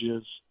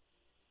coverages.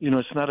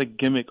 It's not a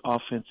gimmick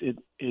offense.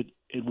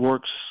 It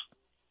works.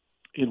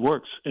 It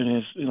works, and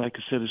it's, like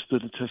I said, it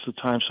stood the test of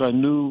time. So I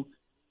knew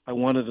I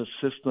wanted a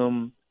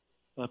system,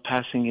 a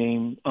passing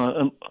game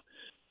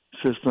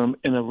system,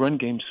 and a run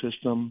game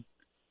system,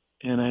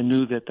 and I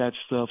knew that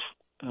stuff.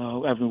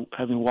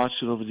 Having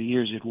watched it over the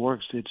years, it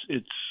works.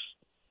 It's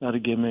not a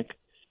gimmick,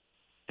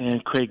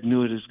 and Craig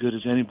knew it as good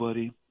as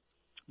anybody.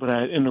 But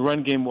in the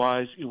run game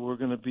wise, we're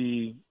going to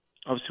be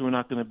obviously we're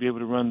not going to be able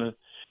to run the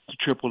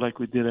triple like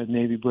we did at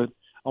Navy, but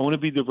I want to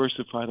be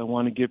diversified. I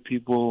want to give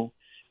people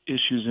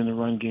issues in the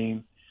run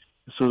game.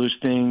 So there's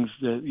things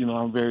that,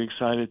 I'm very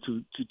excited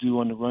to do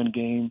on the run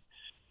game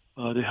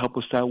to help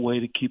us that way,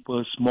 to keep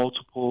us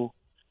multiple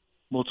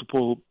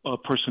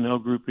personnel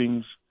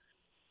groupings,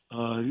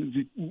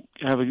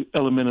 have an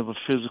element of a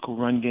physical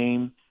run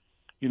game.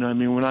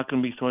 We're not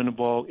going to be throwing the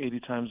ball 80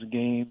 times a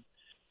game,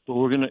 but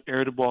we're going to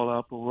air the ball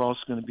out, but we're also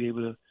going to be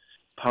able to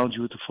pound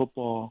you with the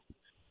football.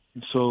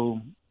 And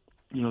so,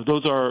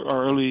 those are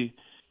our early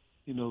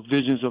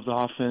visions of the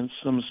offense,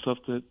 some of the stuff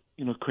that,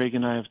 Craig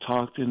and I have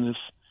talked in this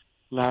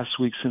last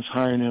week since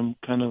hiring him,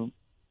 kind of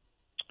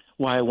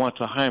why I want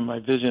to hire him, my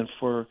vision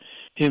for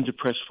him to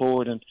press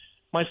forward. And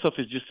my stuff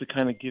is just to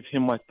kind of give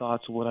him my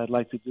thoughts of what I'd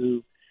like to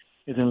do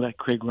and then let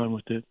Craig run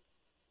with it,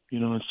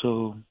 and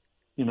so,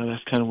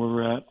 that's kind of where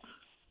we're at.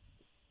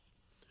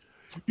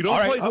 You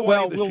don't play Hawaii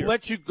well, this we'll year.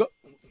 let you go.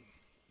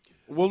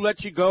 We'll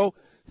let you go.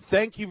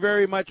 Thank you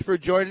very much for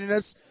joining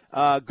us.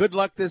 Good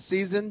luck this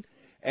season.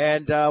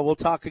 And we'll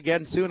talk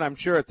again soon, I'm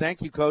sure.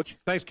 Thank you, Coach.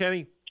 Thanks,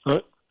 Kenny.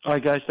 All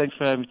right, guys. Thanks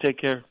for having me. Take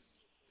care.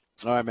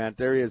 All right, man.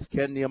 There he is,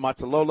 Ken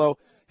Niumatalolo,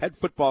 head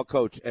football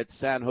coach at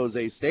San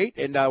Jose State.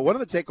 And one of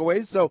the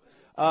takeaways, so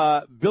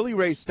Billy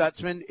Ray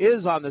Stutzman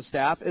is on the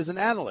staff as an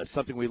analyst,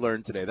 something we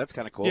learned today. That's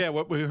kind of cool. Yeah,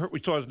 we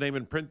saw his name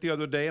in print the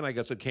other day, and I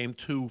guess it came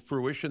to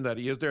fruition that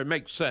he is there. It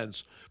makes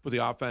sense with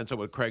the offense, and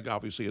with Craig,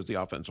 obviously, as the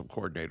offensive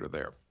coordinator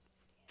there.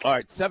 All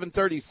right,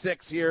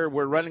 7:36 here.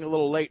 We're running a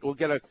little late. We'll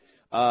get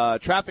a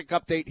traffic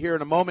update here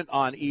in a moment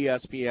on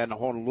ESPN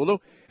Honolulu.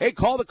 Hey,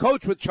 Call the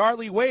Coach with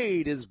Charlie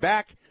Wade is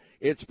back.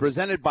 It's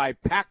presented by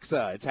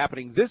Paxa. It's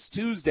happening this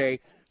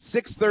Tuesday,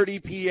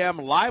 6:30 p.m.,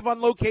 live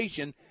on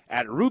location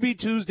at Ruby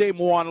Tuesday,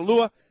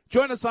 Moanalua.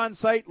 Join us on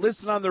site,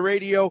 listen on the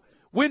radio,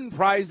 win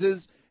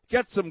prizes,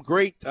 get some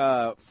great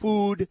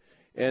food,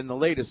 and the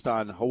latest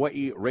on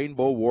Hawaii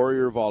Rainbow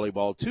Warrior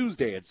Volleyball,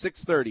 Tuesday at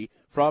 6:30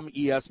 from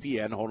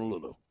ESPN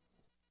Honolulu.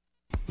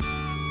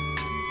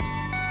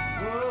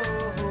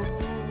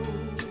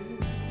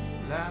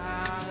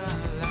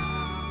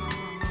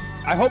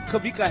 I hope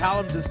Kavika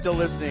Hallams is still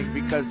listening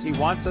because he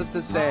wants us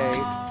to say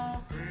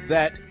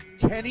that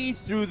Kenny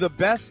threw the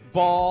best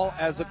ball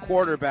as a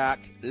quarterback,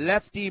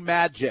 lefty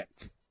magic.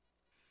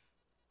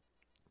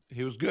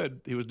 He was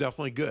good. He was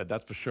definitely good,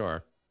 that's for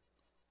sure.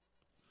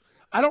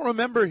 I don't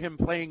remember him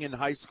playing in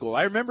high school.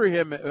 I remember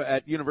him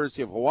at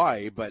University of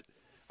Hawaii, but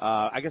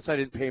I guess I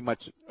didn't pay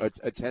much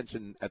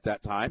attention at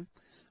that time.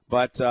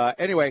 But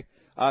anyway,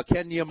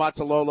 Ken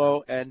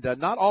Niumatalolo, and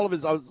not all of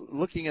his – I was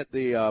looking at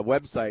the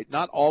website.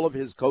 Not all of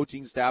his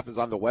coaching staff is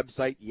on the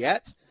website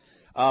yet,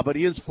 but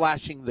he is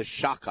flashing the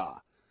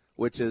shaka,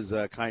 which is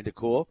kind of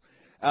cool.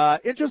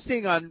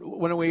 Interesting on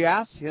when we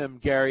asked him,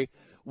 Gary,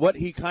 what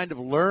he kind of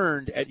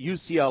learned at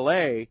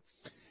UCLA,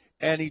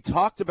 and he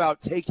talked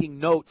about taking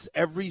notes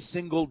every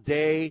single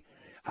day.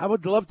 I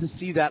would love to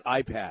see that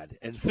iPad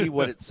and see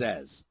what it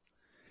says.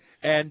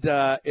 And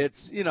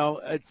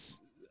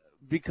it's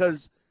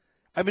because,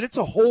 I mean, it's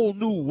a whole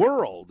new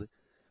world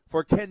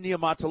for Ken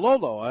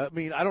Niumatalolo. I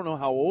mean, I don't know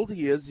how old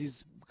he is.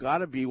 He's got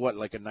to be,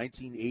 like a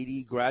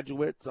 1980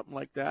 graduate, something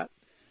like that.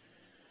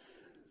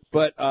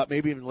 But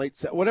maybe even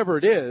late, whatever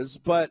it is.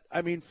 But,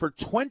 I mean, for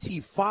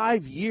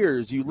 25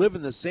 years, you live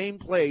in the same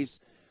place,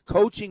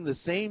 coaching the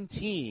same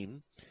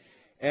team,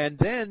 and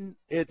then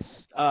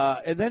it's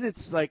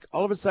like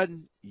all of a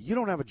sudden you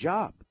don't have a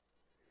job.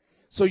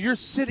 So you're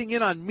sitting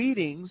in on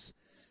meetings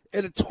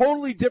in a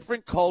totally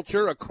different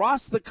culture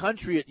across the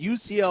country at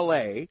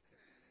UCLA,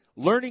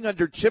 learning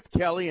under Chip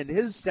Kelly and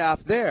his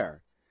staff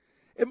there.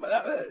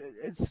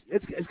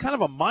 It's kind of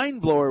a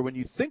mind blower when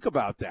you think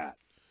about that.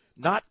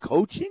 Not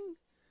coaching.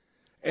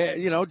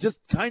 Just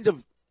kind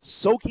of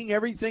soaking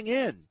everything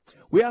in.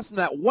 We asked him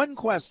that one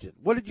question.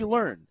 What did you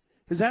learn?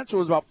 His answer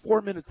was about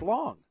 4 minutes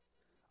long.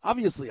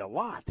 Obviously a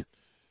lot.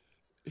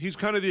 He's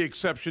kind of the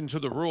exception to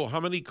the rule. How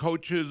many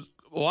coaches –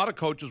 a lot of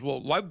coaches will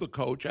love the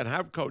coach and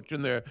have coached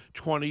in their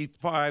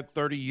 25,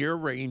 30-year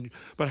range,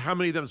 but how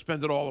many of them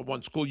spend it all at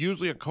one school?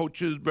 Usually a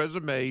coach's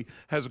resume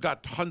has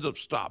got tons of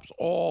stops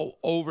all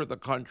over the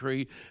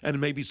country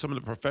and maybe some of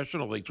the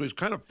professional leagues. So he's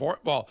kind of,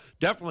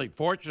 definitely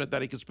fortunate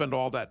that he could spend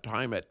all that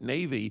time at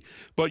Navy.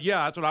 But,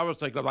 yeah, that's what I was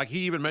thinking of. Like, he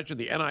even mentioned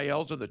the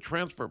NILs and the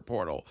transfer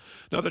portal.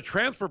 Now, the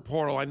transfer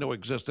portal I know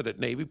existed at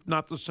Navy,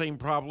 not the same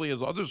probably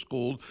as other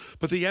schools,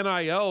 but the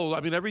NIL, I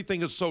mean,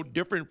 everything is so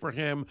different for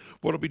him,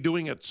 what he'll be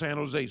doing at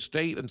San Jose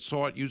State and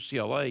saw at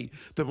UCLA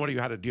than what he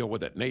had to deal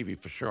with at Navy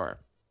for sure.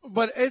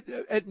 But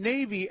at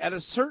Navy, at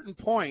a certain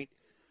point,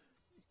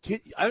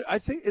 I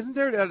think, isn't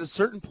there at a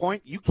certain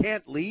point you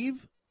can't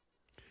leave?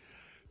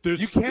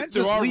 You can't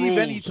just leave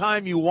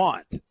anytime you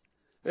want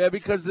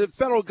because the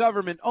federal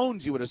government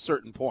owns you at a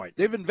certain point.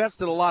 They've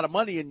invested a lot of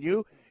money in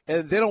you,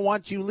 and they don't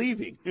want you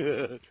leaving.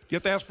 You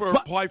have to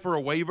apply for a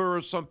waiver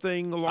or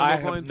something along those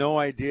lines? I have no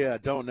idea.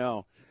 Don't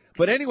know.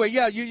 But anyway,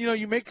 yeah,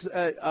 you make.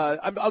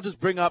 I'll just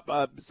bring up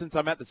since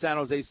I'm at the San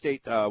Jose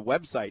State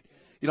website.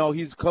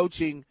 He's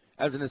coaching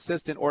as an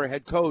assistant or a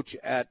head coach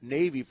at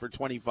Navy for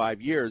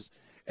 25 years,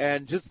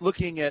 and just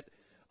looking at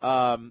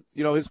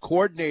his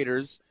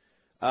coordinators,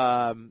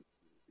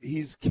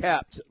 he's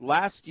kept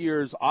last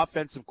year's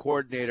offensive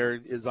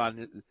coordinator is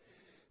on.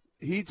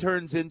 He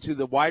turns into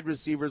the wide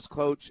receivers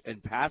coach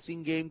and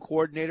passing game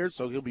coordinator,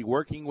 so he'll be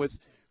working with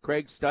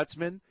Craig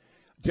Stutzman.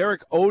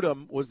 Derek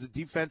Odom was the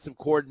defensive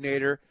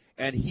coordinator,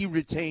 and he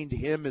retained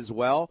him as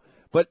well.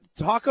 But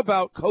talk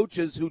about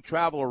coaches who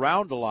travel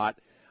around a lot.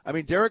 I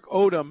mean, Derek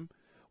Odom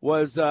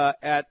was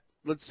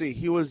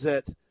he was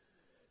at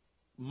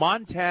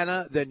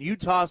Montana, then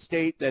Utah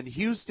State, then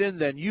Houston,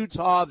 then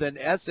Utah, then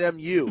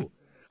SMU.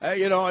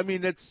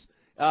 It's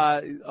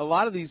a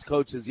lot of these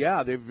coaches,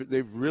 yeah,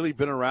 they've really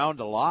been around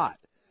a lot.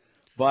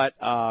 But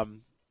I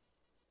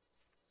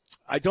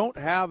don't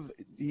have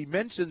 – he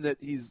mentioned that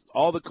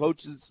all the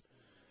coaches –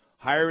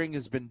 hiring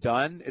has been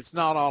done. It's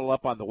not all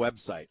up on the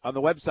website. On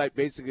the website,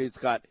 basically, it's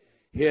got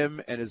him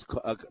and his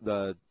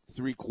the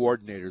three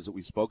coordinators that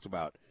we spoke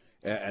about,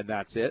 and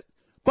that's it.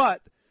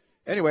 But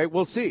anyway,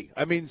 we'll see.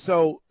 I mean,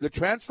 so the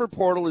transfer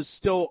portal is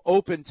still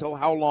open till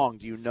how long?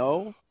 Do you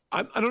know?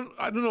 I don't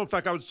know. In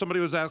fact, somebody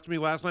was asking me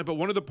last night, but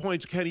one of the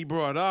points Kenny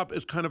brought up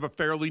is kind of a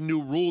fairly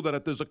new rule that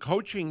if there's a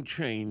coaching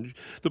change,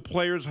 the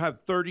players have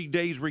 30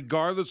 days,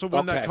 regardless of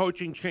when that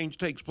coaching change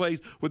takes place,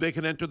 where they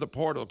can enter the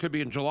portal. It could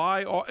be in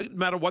July, or no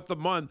matter what the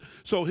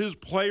month. So his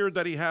player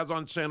that he has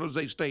on San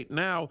Jose State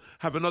now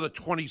have another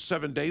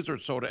 27 days or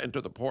so to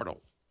enter the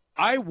portal.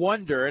 I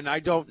wonder, and I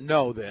don't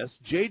know this,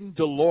 Jaden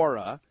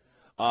DeLora,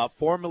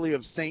 formerly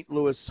of St.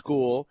 Louis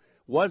School,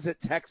 was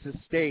at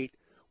Texas State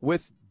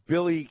with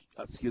Craig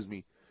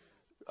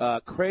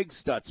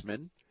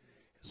Stutzman.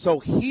 So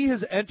he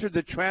has entered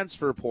the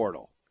transfer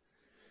portal.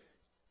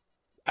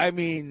 I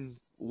mean,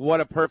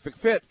 what a perfect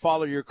fit.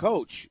 Follow your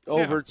coach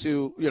over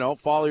to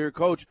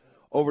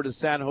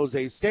San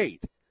Jose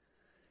State.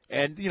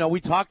 And, we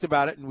talked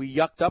about it and we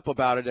yucked up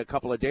about it a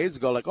couple of days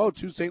ago, like,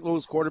 2 St.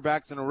 Louis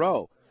quarterbacks in a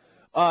row.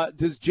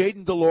 Does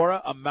Jaden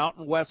DeLora a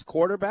Mountain West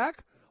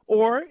quarterback?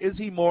 Or is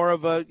he more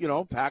of a,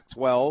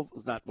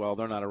 Pac-12?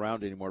 They're not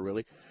around anymore,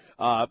 really.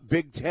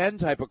 Big Ten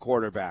type of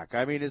quarterback.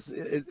 I mean, is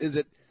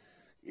it?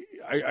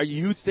 Are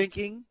you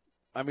thinking?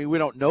 I mean, we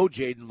don't know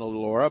Jaden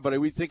DeLora, but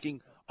are we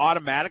thinking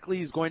automatically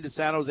he's going to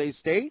San Jose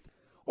State,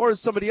 or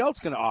is somebody else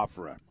going to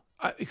offer him?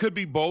 It could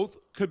be both.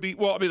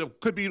 It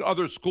could be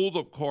other schools,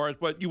 of course,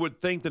 but you would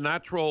think the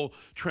natural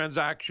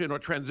transaction or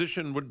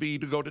transition would be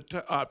to go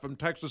to from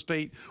Texas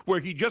State, where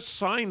he just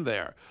signed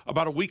there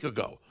about a week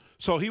ago.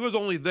 So he was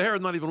only there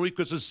not even a week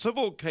because his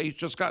civil case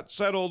just got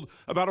settled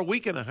about a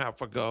week and a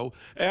half ago.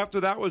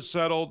 After that was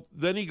settled,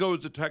 then he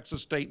goes to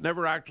Texas State.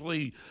 Never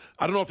actually,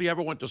 I don't know if he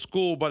ever went to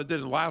school, but it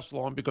didn't last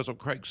long because of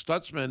Craig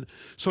Stutzman.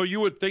 So you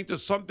would think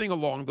there's something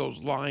along those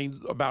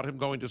lines about him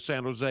going to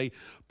San Jose.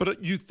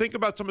 But you think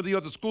about some of the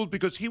other schools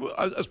because he,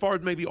 as far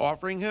as maybe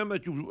offering him,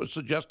 that you were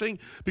suggesting,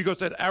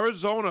 because at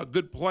Arizona,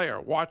 good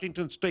player.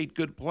 Washington State,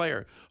 good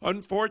player.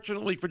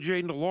 Unfortunately for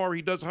Jaden DeLore,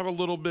 he does have a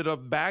little bit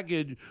of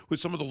baggage with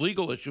some of the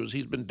legal issues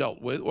he's been dealt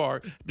with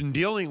or been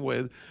dealing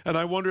with, and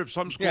I wonder if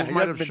some schools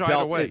might have shied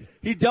away.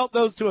 He dealt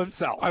those to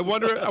himself. I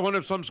wonder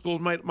if some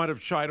schools might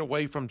have shied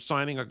away from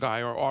signing a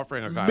guy or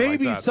offering a guy.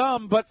 Maybe like that.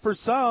 some, but for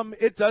some,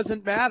 it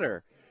doesn't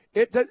matter.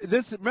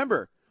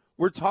 Remember,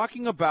 we're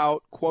talking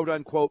about quote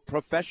unquote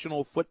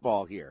professional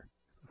football here.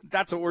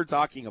 That's what we're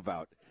talking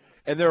about,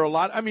 and there are a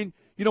lot. I mean,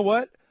 you know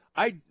what?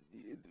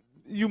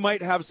 You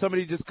might have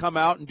somebody just come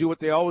out and do what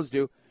they always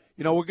do.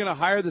 You know, we're going to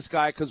hire this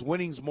guy because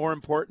winning's more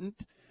important,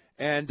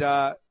 and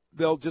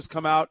they'll just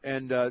come out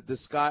and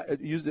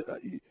use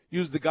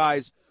the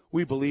guys.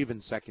 We believe in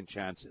second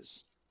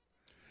chances,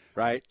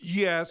 right?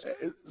 Yes.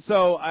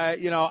 So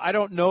I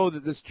don't know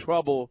that this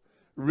trouble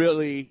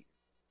really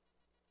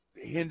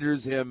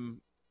hinders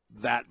him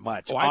that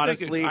much.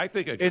 Honestly, I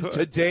think it in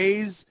could.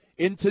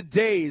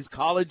 today's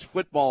college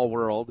football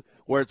world,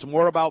 where it's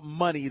more about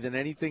money than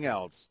anything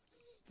else.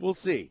 We'll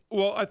see.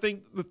 Well, I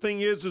think the thing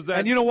is that,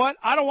 and you know what?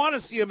 I don't want to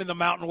see him in the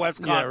Mountain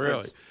West Conference. Yeah,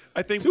 really.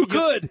 I think too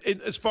good.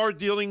 As far as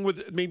dealing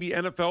with maybe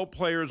NFL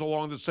players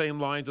along the same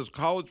lines as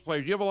college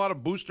players, you have a lot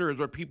of boosters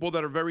or people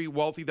that are very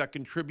wealthy that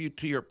contribute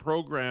to your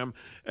program.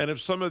 And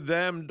if some of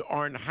them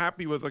aren't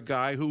happy with a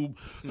guy who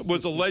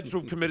was alleged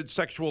to have committed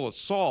sexual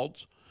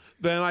assault,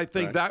 then I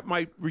think that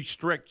might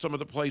restrict some of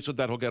the places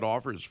that he'll get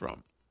offers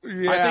from.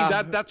 Yeah. I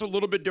think that's a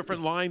little bit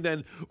different line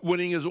than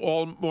winning is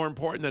all more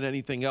important than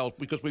anything else,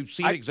 because we've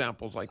seen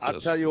examples like this. I'll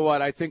tell you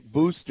what, I think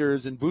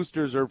boosters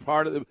are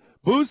part of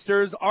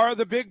boosters are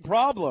the big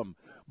problem.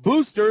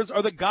 Boosters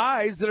are the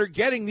guys that are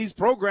getting these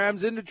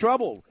programs into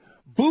trouble.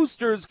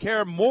 Boosters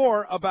care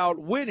more about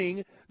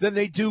winning than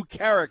they do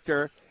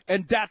character,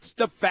 and that's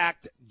the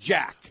fact,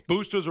 Jack.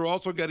 Boosters are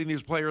also getting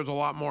these players a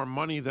lot more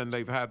money than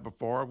they've had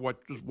before, which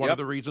is one of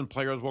the reasons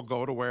players will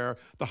go to where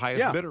the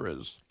highest bidder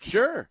is.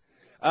 Sure.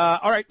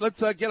 All right,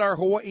 let's get our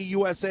Hawaii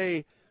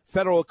USA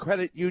Federal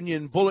Credit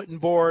Union bulletin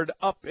board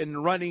up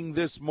and running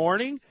this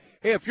morning.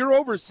 Hey, if you're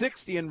over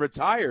 60 and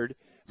retired,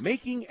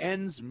 making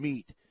ends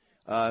meet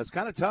is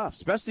kind of tough,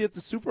 especially at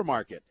the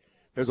supermarket.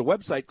 There's a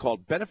website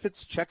called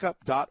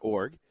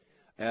benefitscheckup.org.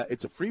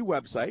 It's a free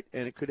website,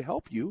 and it could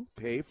help you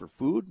pay for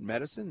food,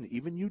 medicine, and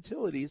even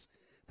utilities.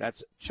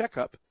 That's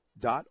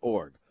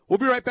checkup.org. We'll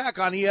be right back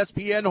on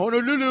ESPN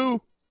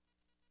Honolulu.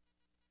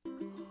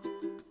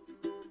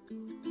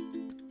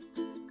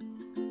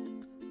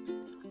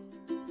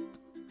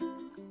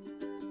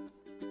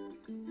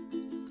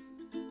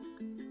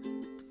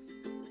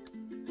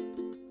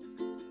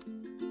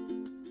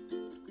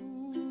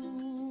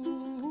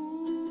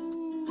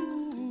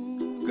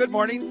 Good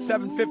morning,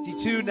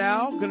 7:52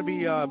 now. Going to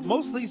be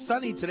mostly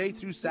sunny today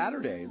through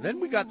Saturday.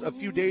 Then we got a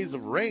few days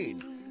of rain.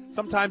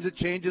 Sometimes it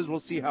changes. We'll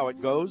see how it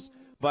goes.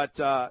 But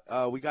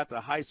we got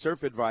the high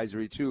surf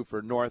advisory, too,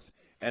 for North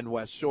and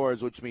West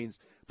Shores, which means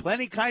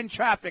plenty kind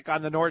traffic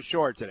on the North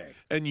Shore today.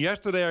 And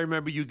yesterday I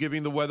remember you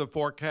giving the weather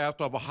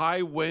forecast of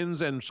high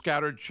winds and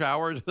scattered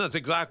showers. That's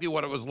exactly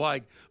what it was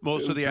like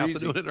most of the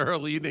afternoon and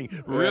early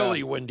evening.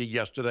 Really windy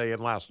yesterday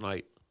and last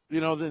night. You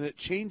know, then it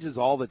changes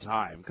all the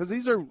time because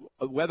these are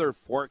weather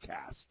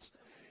forecasts.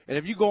 And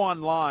if you go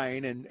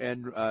online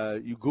and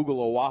you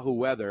Google Oahu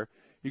weather,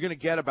 you're going to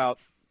get about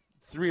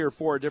 3 or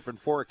 4 different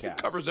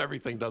forecasts. It covers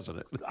everything, doesn't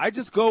it? I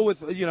just go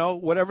with,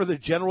 whatever the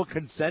general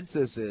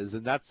consensus is.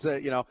 And that's,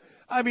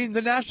 I mean,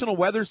 the National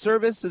Weather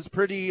Service is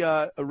pretty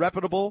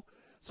reputable.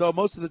 So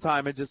most of the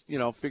time I just,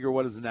 figure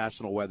what does the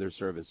National Weather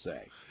Service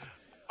say?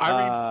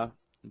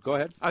 Go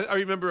ahead. I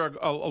remember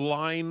a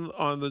line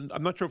on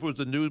I'm not sure if it was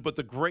the news, but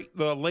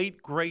the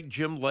late great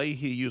Jim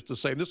Leahy used to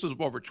say, and this is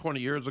over 20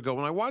 years ago,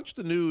 when I watch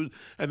the news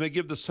and they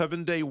give the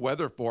 7-day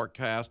weather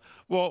forecast,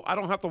 well, I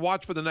don't have to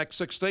watch for the next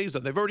 6 days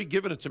then. They've already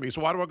given it to me,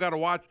 so why do I got to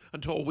watch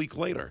until a week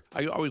later?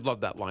 I always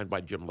loved that line by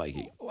Jim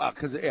Leahy. Well,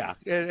 because, and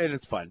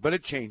it's fun, but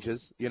it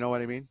changes, you know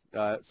what I mean?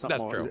 That's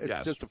true,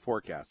 It's just a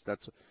forecast.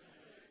 That's,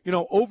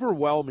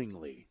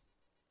 overwhelmingly,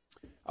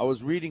 I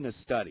was reading a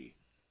study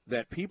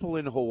that people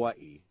in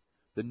Hawaii,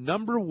 the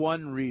number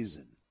one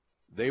reason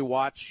they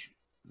watch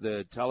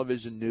the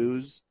television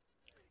news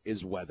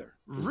is weather.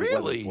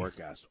 Really? The weather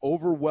forecast.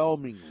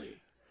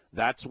 Overwhelmingly,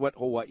 that's what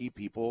Hawaii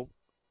people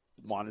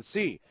want to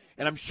see.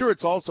 And I'm sure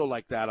it's also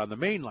like that on the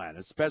mainland,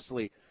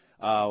 especially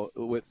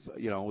with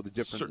the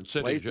different certain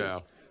cities, places. yeah.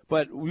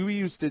 But we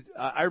used to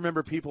I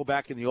remember people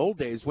back in the old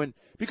days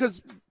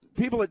because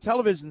people at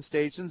television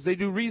stations, they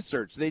do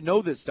research. They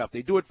know this stuff.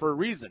 They do it for a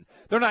reason.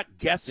 They're not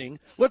guessing.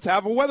 Let's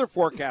have a weather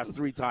forecast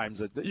 3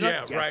 times.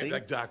 Yeah, right,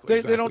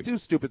 exactly. They don't do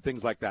stupid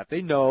things like that.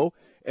 They know,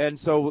 and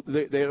so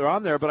they're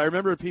on there. But I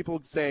remember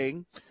people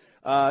saying,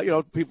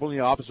 people in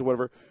the office or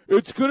whatever,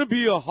 it's going to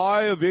be a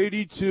high of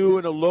 82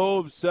 and a low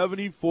of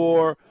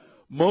 74.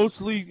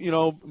 Mostly,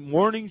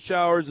 morning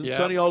showers and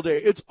sunny all day.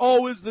 It's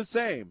always the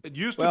same. It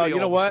used to be. Well, you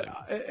know what?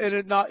 And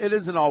it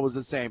isn't always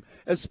the same,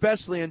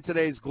 especially in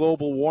today's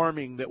global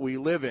warming that we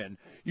live in.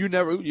 You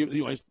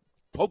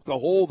poke the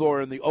hole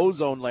door in the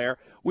ozone layer.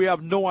 We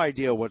have no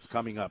idea what's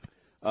coming up.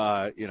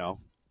 But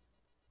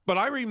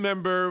I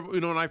remember,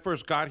 when I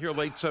first got here,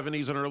 late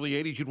 70s and early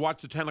 80s, you'd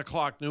watch the 10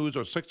 o'clock news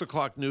or 6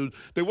 o'clock news.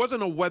 There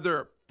wasn't a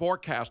weather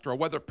forecaster, a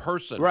weather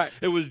person. Right.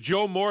 It was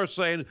Joe Moore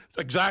saying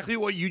exactly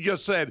what you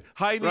just said.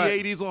 High in the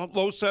 80s,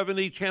 low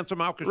 70s, chance of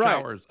Malka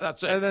showers.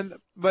 That's it. And then,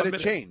 but it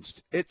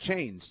changed. It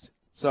changed.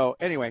 So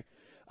anyway,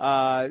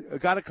 I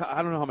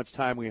don't know how much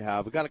time we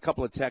have. We got a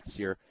couple of texts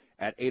here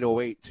at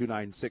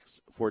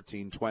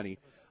 808-296-1420.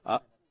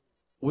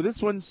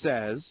 This one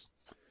says,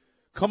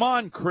 "Come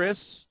on,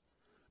 Chris.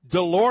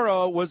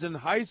 DeLauro was in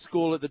high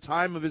school at the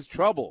time of his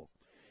trouble.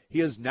 He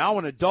is now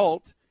an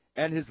adult,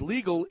 and his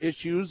legal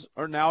issues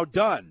are now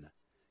done.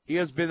 He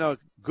has been a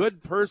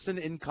good person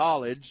in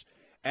college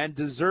and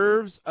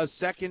deserves a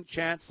second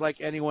chance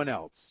like anyone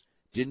else.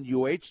 Didn't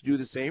UH do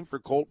the same for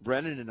Colt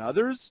Brennan and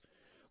others?"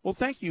 Well,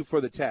 thank you for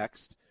the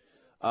text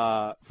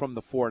from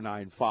the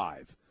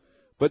 495.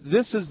 But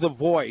this is the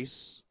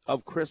voice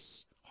of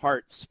Chris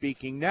Hart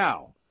speaking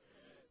now.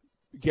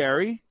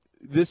 Gary,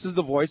 this is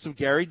the voice of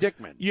Gary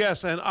Dickman.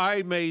 Yes, and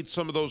I made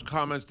some of those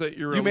comments that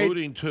you're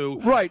alluding to.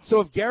 Right,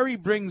 so if Gary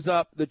brings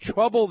up the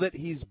trouble that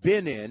he's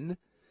been in,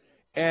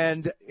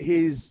 and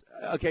he's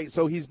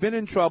been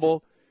in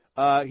trouble.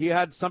 He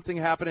had something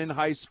happen in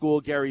high school.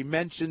 Gary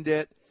mentioned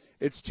it.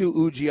 It's too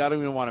oogy. I don't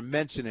even want to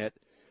mention it.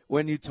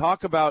 When you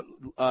talk about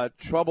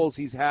troubles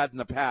he's had in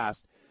the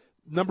past,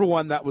 number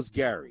one, that was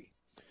Gary.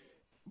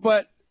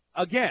 But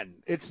again,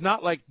 it's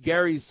not like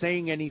Gary's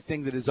saying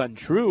anything that is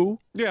untrue.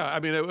 Yeah, I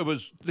mean, it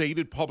was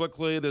stated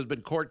publicly. There's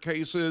been court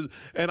cases.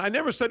 And I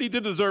never said he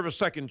didn't deserve a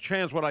second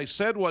chance. What I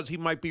said was he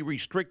might be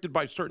restricted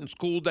by certain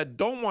schools that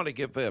don't want to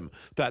give him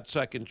that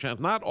second chance.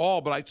 Not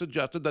all, but I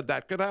suggested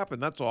that could happen.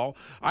 That's all.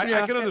 I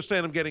can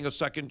understand him getting a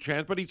second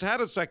chance, but he's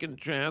had a second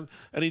chance,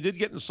 and he did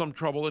get in some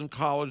trouble in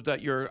college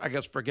that you're, I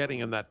guess, forgetting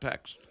in that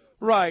text.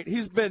 Right.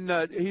 He's been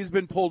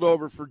pulled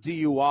over for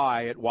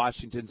DUI at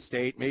Washington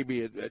State.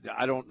 Maybe,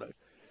 I don't know.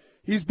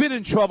 He's been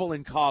in trouble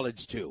in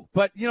college, too.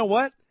 But you know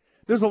what?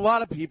 There's a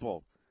lot of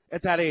people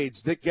at that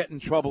age that get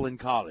in trouble in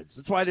college.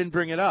 That's why I didn't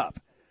bring it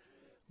up.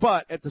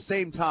 But at the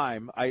same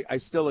time, I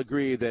still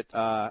agree that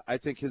I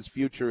think his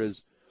future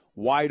is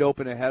wide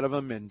open ahead of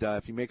him. And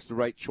if he makes the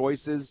right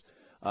choices,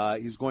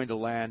 he's going to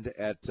land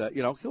at,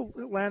 he'll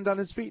land on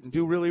his feet and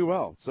do really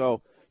well.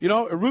 So,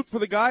 a root for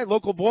the guy,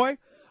 local boy.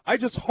 I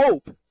just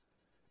hope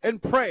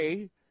and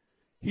pray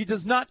he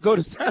does not go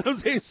to San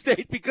Jose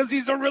State because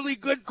he's a really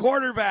good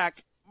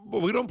quarterback.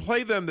 But we don't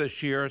play them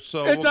this year,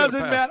 so it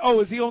doesn't matter.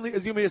 Oh, is he only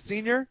a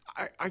senior?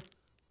 I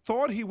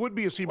thought he would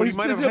be a senior, Well, but he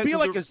might have. He'll be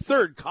like his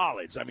third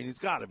college. I mean, he's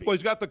got to be. Well,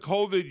 he's got the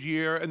COVID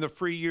year and the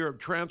free year of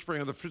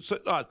transferring, or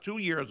the 2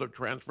 years of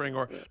transferring,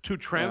 or 2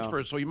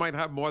 transfers. So he might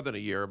have more than a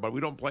year, but we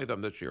don't play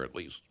them this year at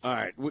least. All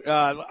right,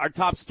 our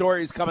top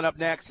story is coming up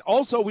next.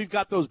 Also, we've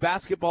got those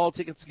basketball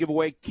tickets to give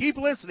away. Keep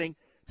listening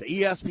to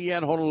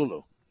ESPN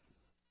Honolulu.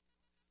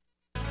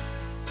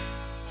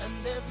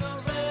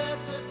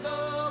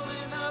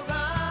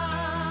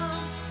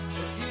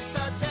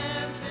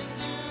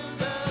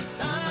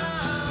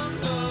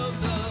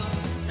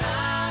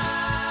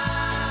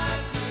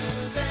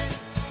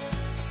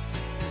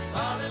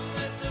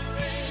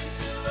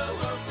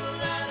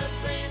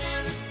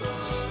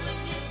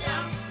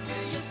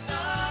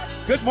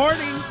 Good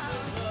morning.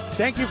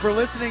 Thank you for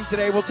listening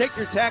today. We'll take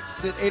your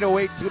text at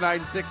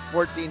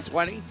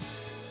 808-296-1420.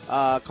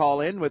 Call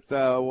in with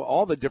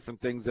all the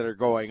different things that are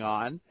going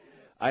on.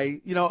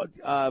 We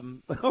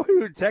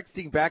were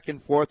texting back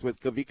and forth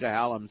with Kavika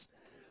Hallams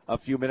a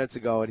few minutes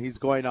ago, and he's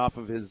going off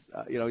of his,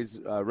 he's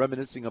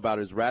reminiscing about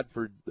his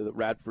Radford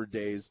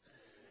days.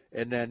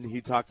 And then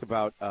he talked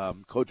about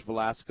Coach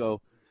Velasco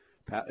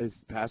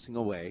is passing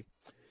away.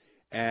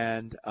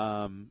 And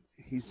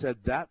he said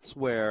that's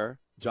where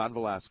John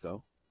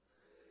Velasco,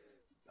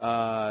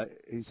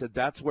 he said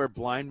that's where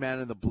Blind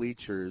Man in the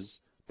Bleachers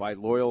by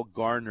Loyal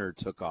Garner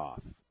took off.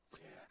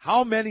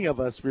 How many of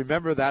us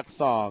remember that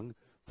song,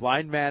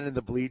 Blind Man in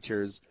the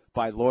Bleachers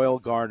by Loyal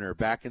Garner,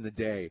 back in the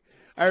day?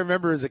 I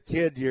remember as a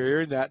kid you're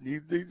hearing that, and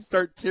you'd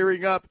start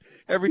tearing up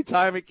every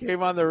time it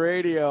came on the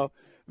radio.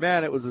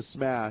 Man, it was a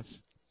smash.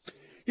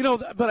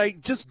 But I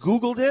just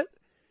Googled it,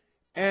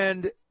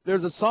 and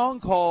there's a song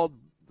called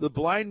The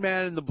Blind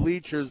Man in the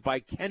Bleachers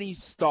by Kenny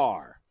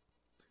Starr.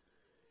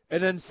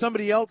 And then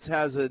somebody else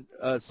has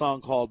a song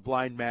called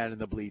Blind Man in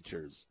the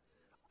Bleachers.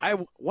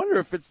 I wonder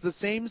if it's the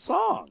same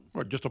song.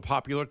 Or just a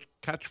popular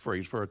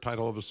catchphrase for a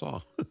title of a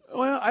song.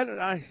 Well, I don't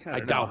know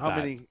doubt how that.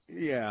 many.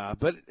 Yeah,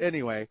 but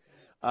anyway,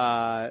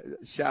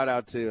 Shout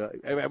out to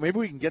maybe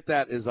we can get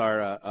that as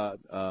our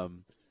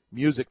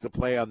music to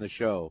play on the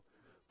show.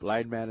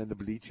 Blind Man in the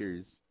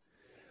Bleachers.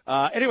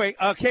 Anyway,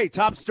 okay,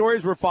 top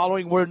stories we're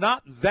following. We're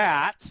not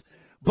that,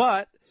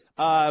 but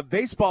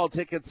baseball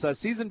tickets,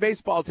 season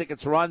baseball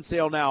tickets are on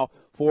sale now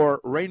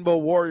for Rainbow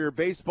Warrior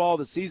Baseball.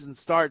 The season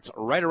starts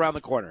right around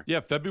the corner.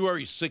 Yeah,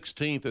 February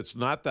 16th. It's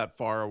not that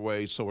far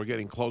away, so we're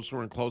getting closer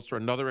and closer.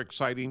 Another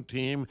exciting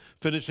team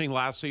finishing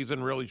last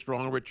season really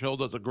strong. Rich Hill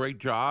does a great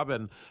job,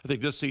 and I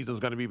think this season is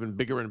going to be even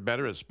bigger and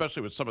better,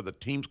 especially with some of the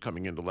teams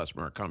coming into Les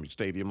Murakami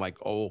Stadium, like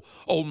Ole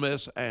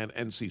Miss and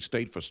NC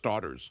State for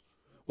starters.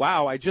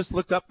 Wow, I just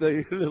looked up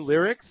the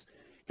lyrics.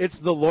 It's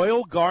the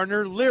Loyal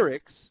Garner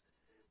lyrics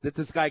that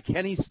this guy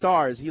Kenny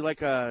Starr, is he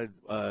like I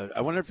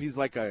wonder if he's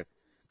like a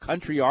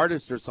country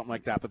artist or something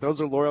like that, but those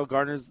are Loyal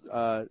Garner's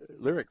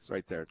lyrics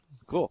right there.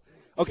 Cool.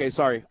 Okay,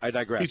 sorry, I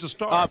digress. He's a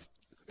star.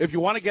 If you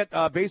want to get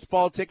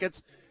baseball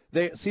tickets,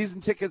 season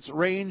tickets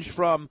range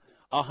from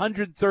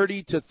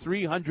 $130 to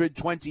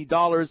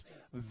 $320.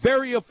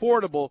 Very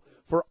affordable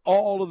for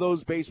all of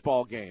those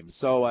baseball games.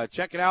 So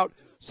check it out.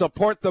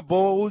 Support the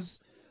Bows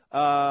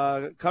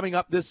coming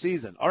up this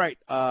season. All right,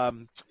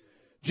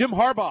 Jim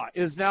Harbaugh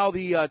is now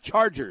the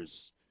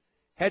Chargers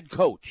head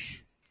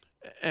coach.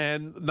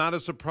 And not a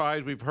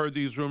surprise. We've heard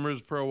these rumors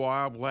for a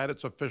while. I'm glad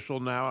it's official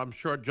now. I'm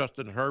sure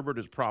Justin Herbert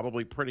is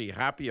probably pretty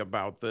happy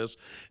about this.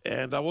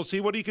 And we'll see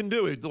what he can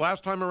do. The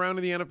last time around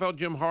in the NFL,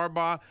 Jim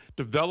Harbaugh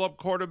developed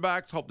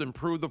quarterbacks, helped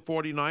improve the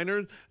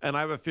 49ers, and I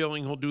have a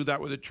feeling he'll do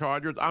that with the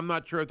Chargers. I'm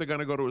not sure if they're going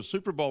to go to a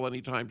Super Bowl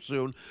anytime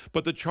soon,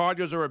 but the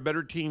Chargers are a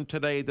better team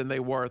today than they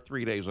were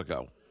 3 days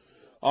ago.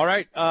 All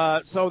right,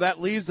 so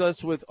that leaves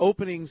us with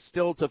openings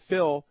still to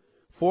fill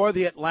for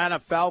the Atlanta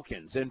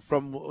Falcons. And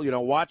from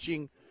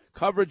watching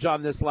coverage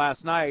on this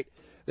last night,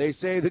 they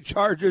say the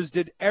Chargers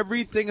did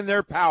everything in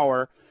their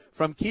power,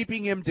 from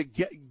keeping him to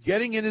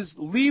getting in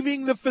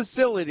leaving the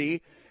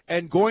facility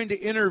and going to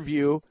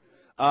interview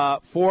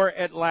for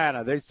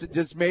Atlanta. They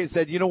just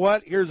said, you know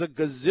what? Here's $1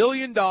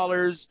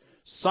 gazillion.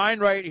 Sign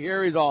right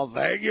here. He's all,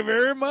 thank you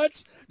very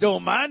much.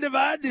 Don't mind if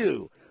I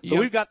do. So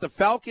we've got the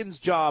Falcons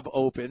job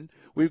open.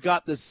 We've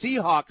got the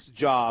Seahawks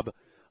job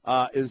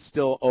is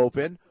still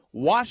open.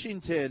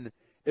 Washington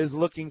is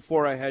looking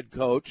for a head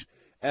coach,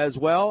 as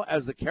well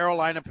as the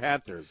Carolina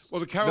Panthers.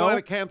 Well, the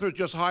Carolina Panthers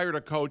just hired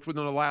a coach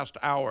within the last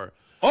hour.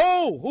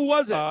 Oh, who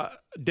was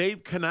it?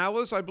 Dave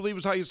Canales, I believe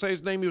is how you say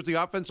his name. He was the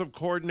offensive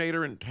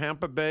coordinator in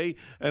Tampa Bay,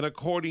 and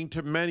according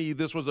to many,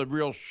 this was a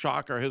real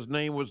shocker. His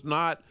name was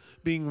not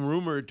being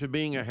rumored to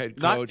being a head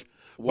coach.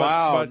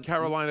 Wow. But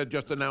Carolina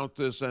just announced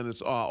this, and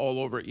it's all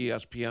over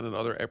ESPN and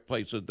other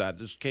places that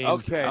this came.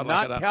 Okay,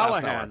 not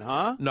Callahan,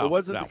 huh? No. It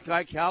wasn't the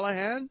guy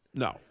Callahan?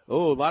 No.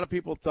 Oh, a lot of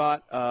people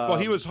thought. Well,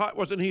 he was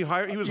wasn't he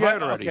hired? He was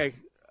hired already. Okay,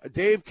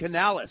 Dave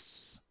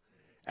Canales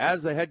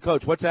as the head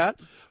coach. What's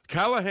that?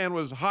 Callahan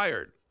was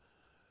hired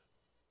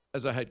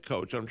as a head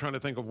coach. I'm trying to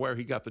think of where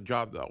he got the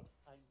job, though.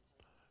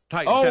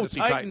 Titans.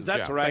 Titans.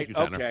 That's yeah. right. You,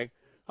 okay.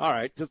 All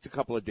right. Just a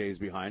couple of days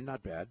behind.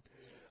 Not bad.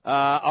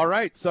 All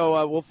right.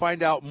 So we'll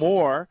find out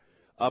more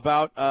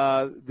about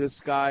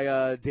this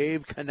guy,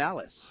 Dave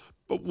Canales.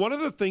 But one of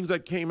the things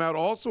that came out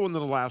also in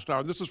the last hour,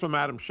 and this is from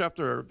Adam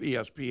Schefter of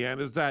ESPN,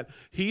 is that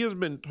he has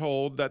been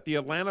told that the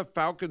Atlanta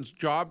Falcons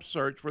job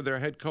search for their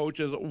head coach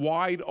is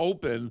wide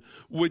open,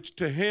 which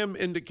to him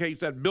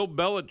indicates that Bill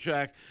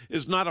Belichick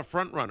is not a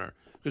front runner,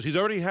 because he's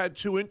already had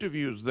 2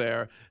 interviews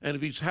there. And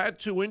if he's had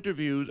 2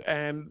 interviews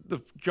and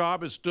the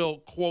job is still,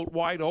 quote,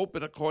 wide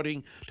open,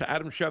 according to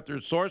Adam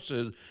Schefter's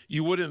sources,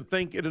 you wouldn't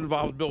think it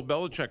involves Bill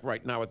Belichick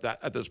right now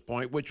at this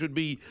point, which would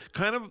be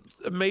kind of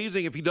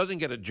amazing if he doesn't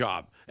get a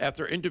job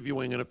after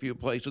interviewing in a few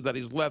places, that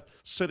he's left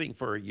sitting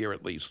for a year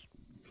at least.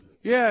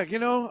 Yeah,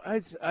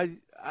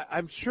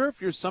 I'm sure if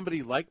you're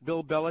somebody like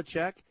Bill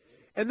Belichick,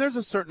 and there's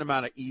a certain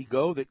amount of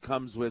ego that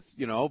comes with,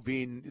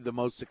 being the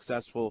most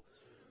successful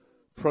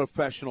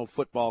professional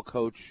football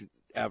coach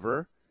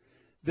ever,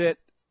 and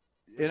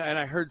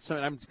I heard some,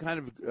 I'm kind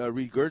of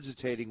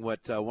regurgitating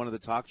what one of the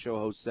talk show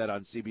hosts said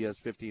on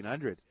CBS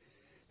 1500.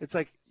 It's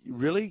like,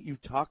 really? You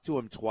talked to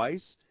him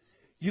twice?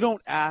 You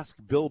don't ask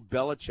Bill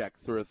Belichick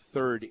for a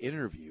 3rd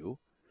interview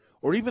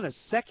or even a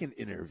 2nd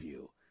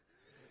interview.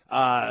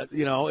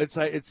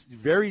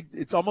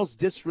 It's almost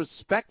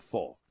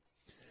disrespectful.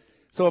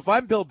 So if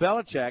I'm Bill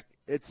Belichick,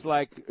 it's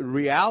like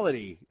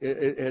reality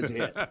has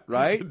hit,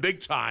 right?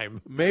 Big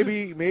time.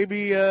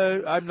 Maybe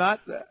I'm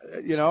not,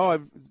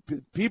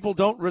 people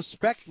don't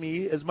respect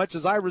me as much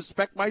as I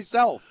respect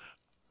myself.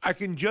 I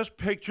can just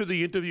picture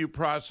the interview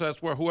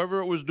process where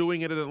whoever was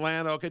doing it in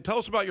Atlanta, okay, tell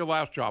us about your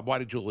last job. Why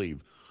did you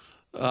leave?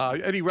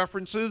 Any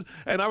references?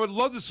 And I would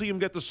love to see him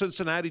get the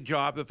Cincinnati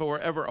job if it were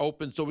ever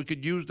open, so we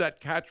could use that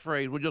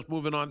catchphrase. We're just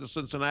moving on to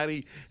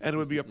Cincinnati, and it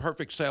would be a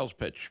perfect sales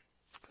pitch.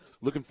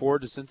 Looking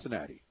forward to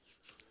Cincinnati.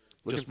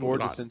 So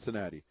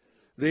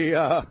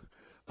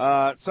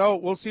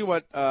we'll see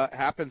what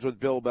happens with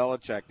Bill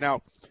Belichick.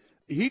 Now,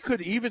 he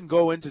could even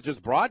go into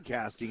just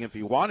broadcasting if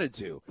he wanted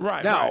to.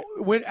 Right. Now,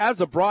 as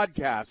a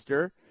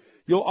broadcaster,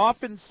 you'll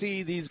often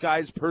see these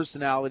guys'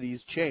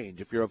 personalities change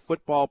if you're a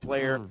football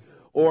player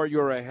or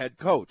you're a head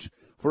coach.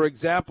 For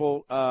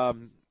example,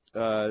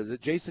 is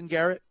it Jason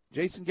Garrett?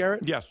 Jason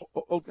Garrett? Yes.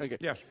 Okay.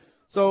 Yes.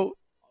 So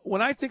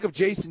when I think of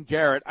Jason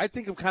Garrett, I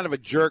think of kind of a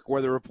jerk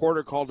where the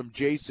reporter called him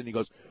Jason. He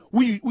goes,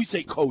 we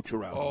say coach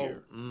around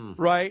here,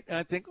 right? And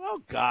I think,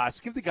 oh,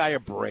 gosh, give the guy a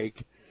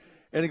break.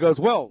 And he goes,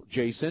 well,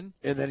 Jason,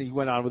 and then he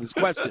went on with his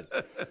question.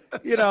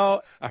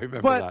 I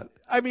remember that.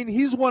 I mean,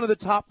 he's one of the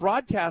top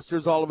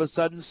broadcasters all of a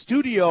sudden,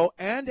 studio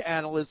and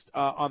analyst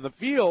on the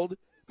field,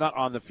 not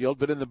on the field,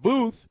 but in the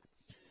booth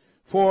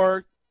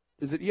for,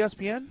 is it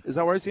ESPN? Is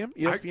that where I see him?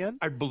 ESPN?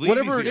 I believe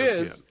whatever it ESPN.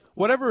 is,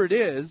 whatever it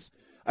is,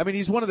 I mean,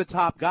 he's one of the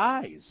top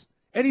guys,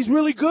 and he's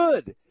really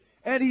good,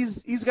 and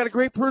he's got a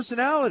great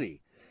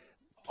personality.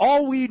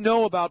 All we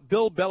know about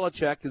Bill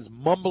Belichick is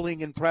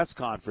mumbling in press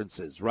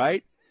conferences,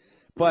 right?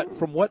 But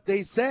from what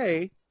they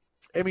say,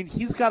 I mean,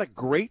 he's got a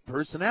great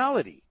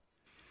personality.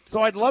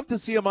 So I'd love to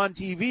see him on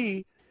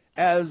TV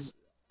as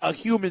a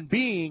human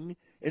being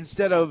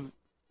instead of,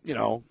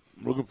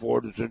 looking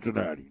forward to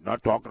Cincinnati,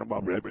 not talking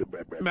about blah, blah,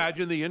 blah, blah.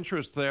 Imagine the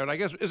interest there. And I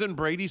guess, isn't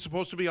Brady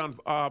supposed to be on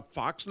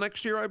Fox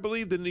next year, I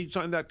believe? Didn't he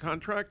sign that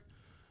contract?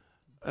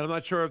 And I'm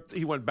not sure if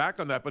he went back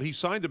on that, but he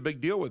signed a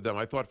big deal with them,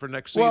 I thought, for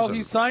next season. Well,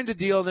 he signed a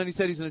deal, and then he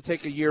said he's going to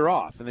take a year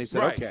off. And they said,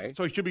 right. okay.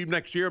 So he should be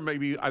next year.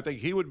 Maybe I think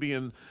he would be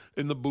in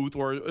the booth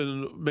or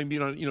maybe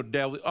on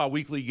daily,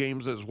 weekly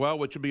games as well,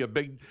 which would be a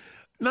big –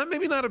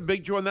 maybe not a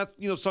big draw, and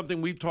that's something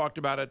we've talked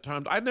about at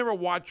times. I never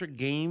watch a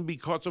game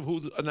because of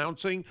who's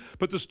announcing,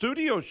 but the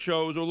studio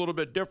shows are a little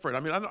bit different.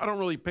 I mean, I don't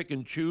really pick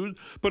and choose,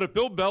 but if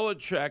Bill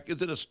Belichick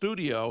is in a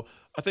studio,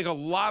 I think a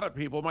lot of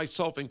people,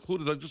 myself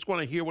included, I just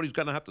want to hear what he's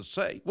going to have to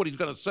say,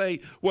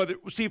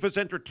 see if it's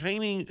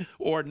entertaining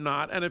or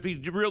not, and if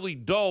he's really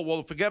dull,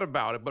 well, forget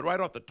about it. But right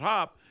off the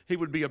top, he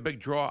would be a big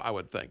draw, I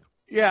would think.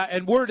 Yeah,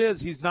 and word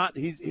is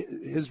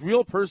his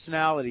real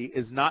personality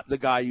is not the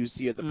guy you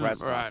see at the press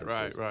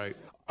conferences. Right.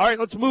 All right,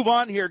 let's move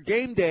on here.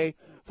 Game day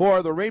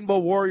for the Rainbow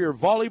Warrior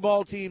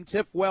volleyball team.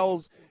 Tiff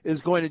Wells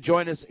is going to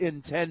join us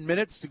in 10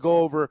 minutes to go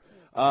over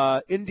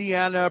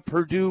Indiana,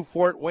 Purdue,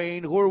 Fort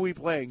Wayne. Who are we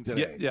playing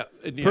today? Yeah,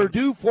 Indiana.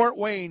 Purdue, Fort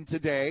Wayne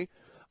today.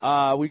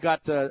 We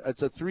got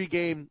it's a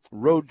 3-game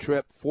road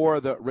trip for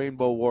the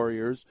Rainbow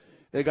Warriors.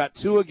 They got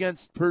 2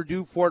 against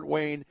Purdue, Fort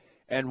Wayne,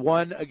 and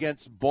 1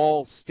 against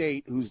Ball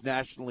State, who's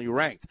nationally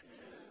ranked.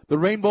 The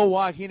Rainbow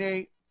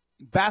Wahine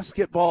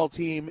basketball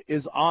team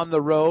is on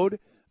the road.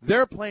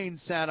 They're playing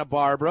Santa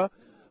Barbara,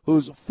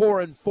 who's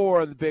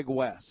 4-4 in the Big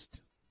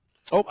West.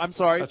 Oh, I'm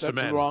sorry, that's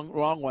the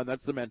wrong one.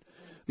 That's the men.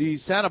 The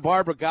Santa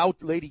Barbara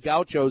Lady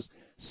Gauchos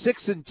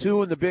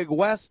 6-2 in the Big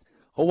West.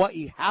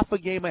 Hawaii half a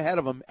game ahead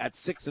of them at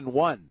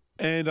 6-1.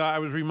 And I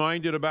was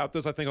reminded about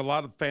this. I think a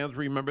lot of fans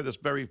remember this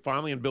very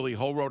fondly, and Billy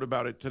Hull wrote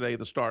about it today,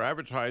 the Star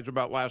Advertiser,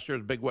 about last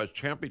year's Big West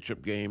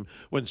Championship game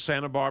when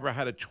Santa Barbara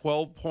had a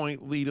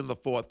 12-point lead in the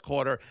fourth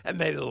quarter, and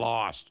they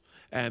lost.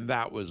 And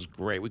that was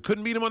great. We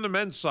couldn't beat them on the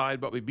men's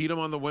side, but we beat them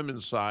on the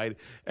women's side.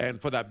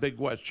 And for that Big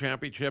West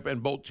Championship,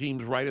 and both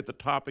teams right at the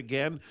top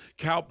again.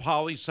 Cal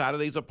Poly,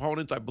 Saturday's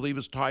opponents, I believe,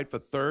 is tied for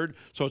 3rd.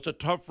 So it's a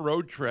tough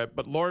road trip.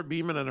 But Laura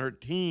Beeman and her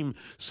team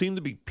seem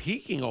to be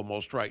peaking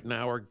almost right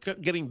now, or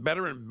getting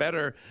better and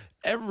better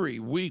every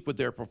week with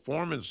their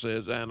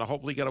performances, and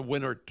hopefully get a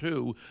win or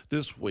 2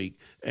 this week,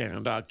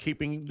 and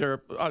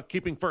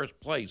keeping first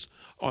place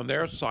on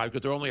their side,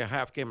 because they're only a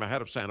half game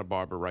ahead of Santa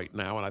Barbara right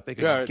now, and I think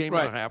a game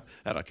and a half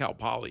at a Cal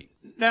Poly.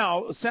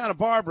 Now, Santa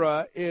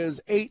Barbara is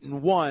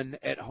 8-1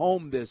 at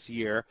home this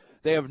year.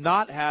 They have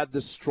not had the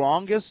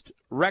strongest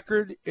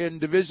record in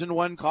Division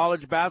I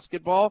college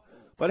basketball,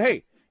 but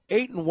hey,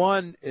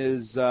 8-1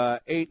 is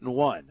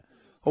 8-1.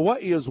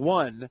 Hawaii has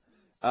won.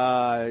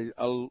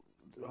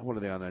 What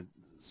are they on?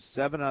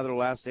 7 out of their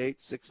last 8,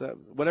 6, 7,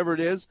 whatever it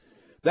is.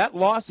 That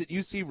loss at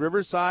UC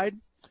Riverside,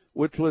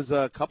 which was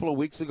almost a couple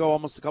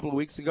of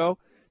weeks ago,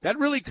 that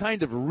really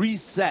kind of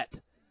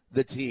reset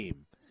the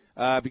team.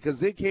 Because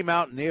they came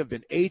out and they have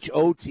been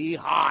HOT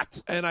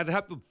hot. And I'd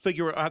have to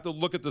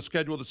look at the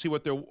schedule to see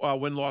what their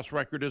win-loss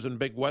record is in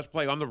Big West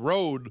play on the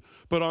road.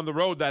 But on the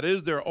road, that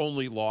is their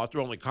only loss, their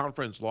only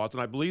conference loss.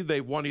 And I believe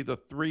they've won either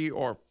 3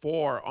 or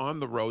 4 on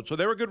the road. So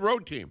they're a good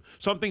road team.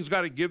 Something's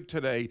got to give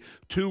today.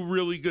 2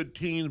 really good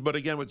teams. But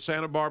again, with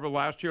Santa Barbara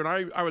last year,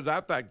 and I was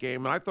at that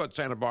game, and I thought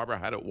Santa Barbara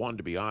had it won,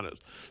 to be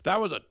honest.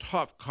 That was a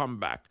tough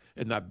comeback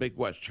in that Big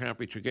West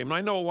Championship game. And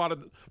I know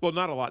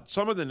not a lot,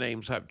 some of the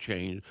names have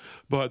changed,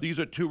 but these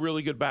are 2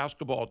 really good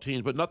basketball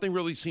teams, but nothing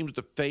really seems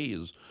to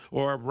phase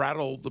or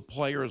rattle the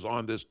players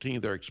on this team.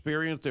 They're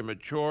experienced, they're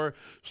mature,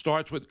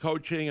 starts with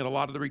coaching, and a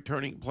lot of the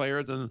returning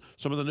players and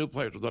some of the new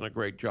players have done a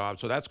great job.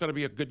 So that's going to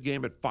be a good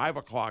game at 5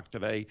 o'clock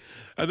today.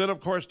 And then, of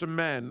course, the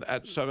men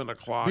at 7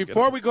 o'clock.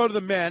 Before we go to the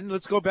men,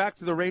 let's go back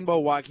to the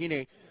Rainbow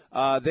Wahine.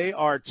 They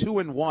are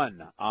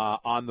 2-1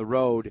 on the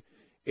road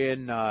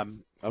in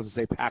I was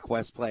going to say Pac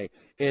West play,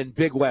 in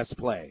Big West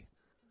play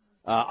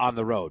on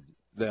the road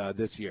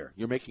this year.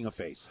 You're making a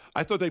face.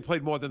 I thought they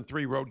played more than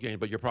 3 road games,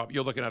 but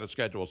you're looking at a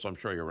schedule, so I'm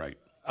sure you're right.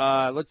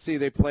 Let's see.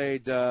 They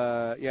played,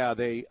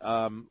 they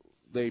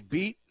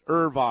beat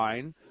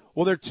Irvine.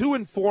 Well, they're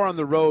 2-4 on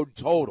the road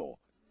total.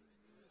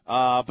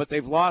 But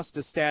they've lost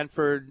to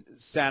Stanford,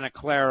 Santa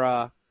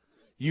Clara,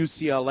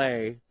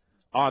 UCLA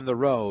on the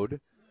road.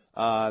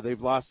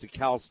 They've lost to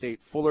Cal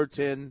State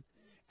Fullerton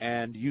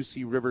and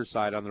UC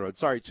Riverside on the road.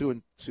 Sorry,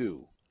 2-2.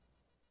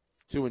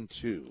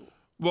 2-2.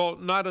 Well,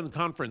 not in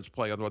conference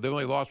play on the road. They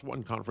only lost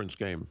one conference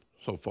game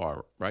so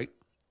far, right?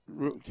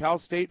 Cal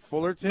State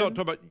Fullerton? No,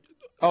 talk about.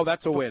 Oh,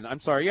 that's a win. I'm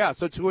sorry. Yeah,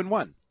 so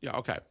 2-1. Yeah,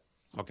 okay.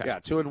 Yeah,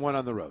 2-1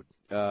 on the road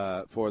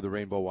for the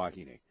Rainbow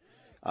Wahine.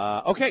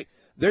 Okay,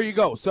 there you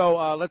go.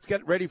 So let's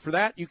get ready for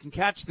that. You can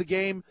catch the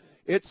game.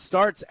 It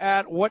starts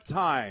at what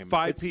time?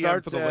 5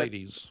 p.m. for the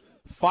ladies.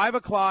 5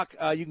 o'clock.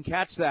 You can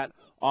catch that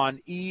on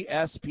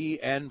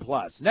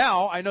ESPN+.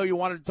 Now, I know you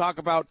wanted to talk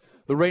about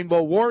the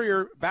Rainbow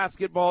Warrior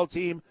basketball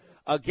team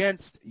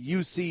against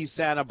UC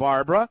Santa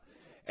Barbara.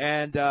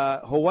 And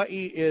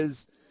Hawaii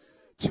is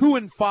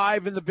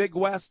 2-5 in the Big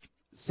West.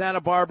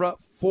 Santa Barbara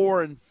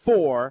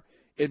 4-4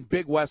 in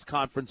Big West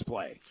Conference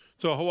play.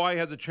 So Hawaii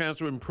had the chance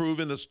to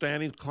improve in the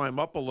standings, climb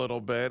up a little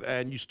bit,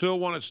 and you still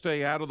want to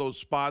stay out of those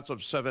spots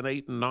of 7,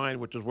 8, and 9,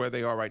 which is where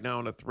they are right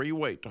now in a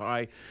three-way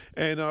tie.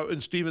 And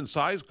in Stephen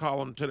Tsai's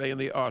column today in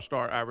the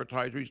Star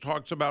Advertiser, he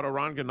talks about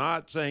Oran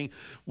Ganat saying,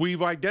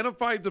 we've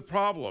identified the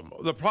problem.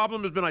 The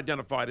problem has been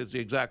identified, is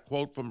the exact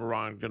quote from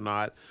Oran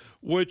Ganat,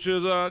 which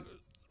is a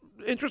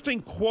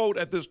interesting quote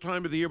at this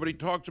time of the year, but he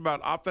talks about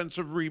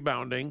offensive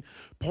rebounding,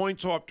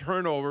 points off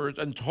turnovers,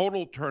 and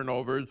total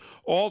turnovers.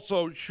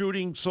 Also,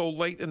 shooting so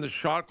late in the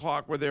shot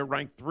clock where they're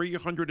ranked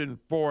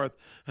 304th,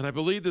 and I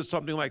believe there's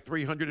something like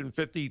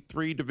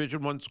 353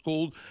 Division I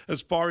schools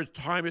as far as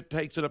time it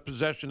takes in a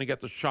possession to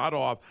get the shot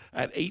off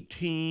at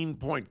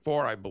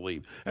 18.4, I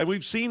believe. And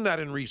we've seen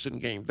that in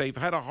recent games. They've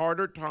had a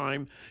harder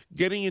time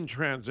getting in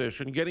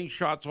transition, getting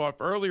shots off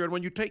earlier. And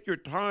when you take your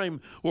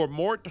time or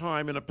more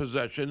time in a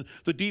possession,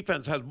 the defense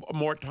has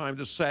more time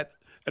to set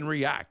and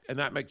react, and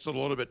that makes it a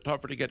little bit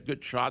tougher to get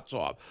good shots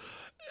off.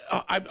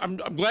 I'm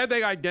glad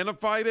they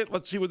identified it.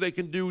 Let's see what they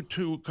can do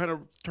to kind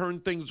of turn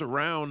things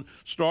around,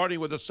 starting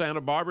with a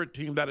Santa Barbara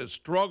team that has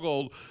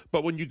struggled.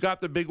 But when you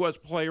got the Big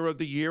West Player of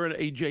the Year in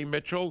A.J.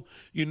 Mitchell,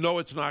 you know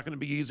it's not going to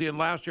be easy. And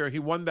last year, he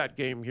won that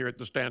game here at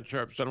the Stan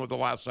Sheriff Center with the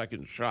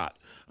last-second shot.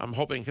 I'm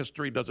hoping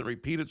history doesn't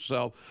repeat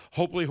itself.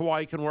 Hopefully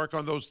Hawaii can work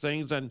on those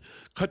things and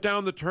cut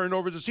down the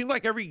turnovers. It seems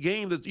like every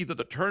game there's either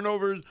the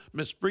turnovers,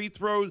 missed free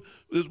throws.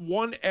 There's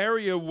one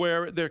area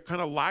where they're kind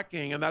of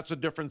lacking, and that's a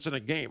difference in a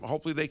game.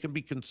 Hopefully they can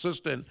be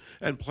consistent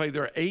and play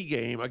their A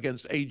game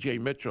against A.J.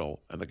 Mitchell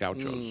and the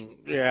Gauchos.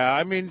 Yeah,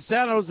 I mean,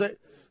 Santa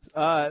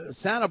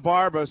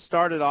Barbara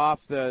started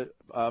off the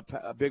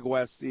Big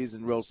West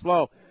season real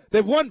slow.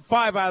 They've won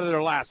 5 out of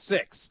their last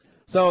 6.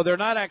 So they're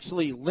not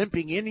actually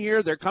limping in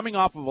here. They're coming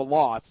off of a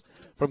loss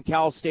from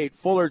Cal State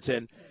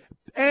Fullerton.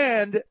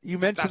 And you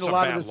mentioned a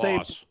lot of the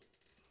same.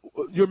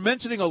 You're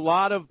mentioning a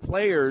lot of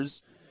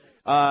players,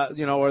 are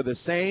the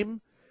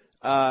same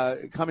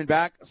coming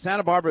back.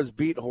 Santa Barbara's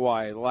beat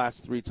Hawaii the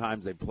last 3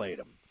 times they played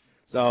them.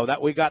 So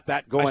that we got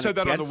that going. I said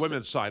that on the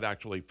women's side,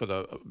 actually, for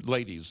the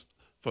ladies.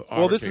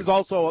 Well, this is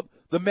also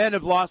the men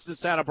have lost to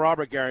Santa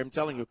Barbara, Gary. I'm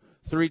telling you,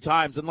 3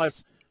 times,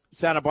 unless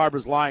Santa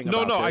Barbara's lying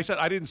about this. I said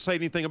I didn't say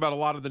anything about a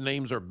lot of the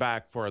names are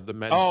back for the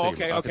men's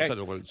team. Okay.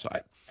 The women's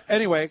side.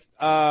 Anyway,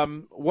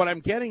 what I'm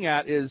getting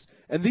at is,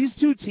 and these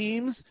 2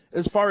 teams,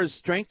 as far as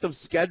strength of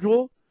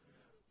schedule,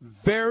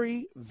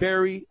 very,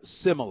 very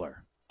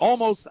similar,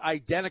 almost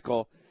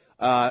identical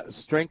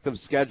strength of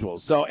schedule.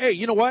 So, hey,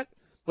 you know what?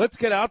 Let's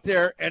get out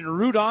there and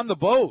root on the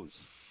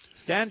Bows.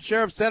 Stan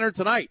Sheriff Center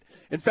tonight.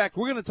 In fact,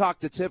 we're going to talk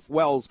to Tiff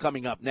Wells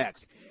coming up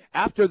next.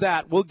 After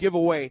that, we'll give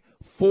away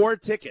 4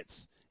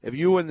 tickets. If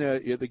you and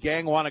the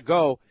gang want to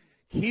go,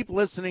 keep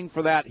listening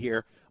for that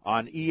here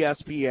on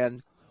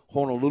ESPN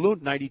Honolulu,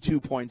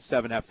 92.7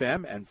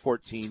 FM and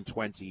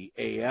 1420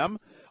 AM.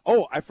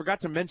 Oh, I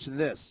forgot to mention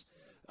this.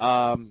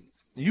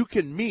 You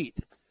can meet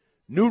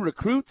new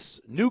recruits,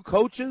 new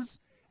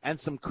coaches, and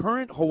some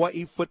current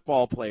Hawaii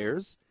football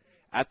players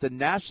at the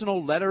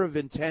National Letter of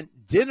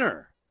Intent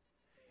Dinner.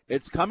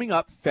 It's coming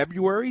up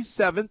February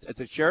 7th at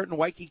the Sheraton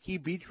Waikiki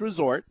Beach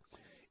Resort.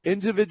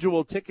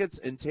 Individual tickets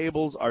and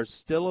tables are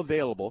still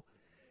available.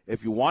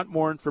 If you want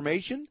more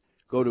information,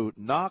 go to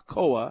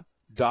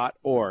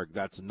nakoa.org.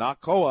 That's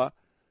nakoa.org.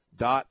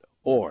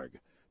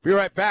 Be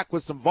right back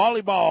with some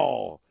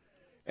volleyball.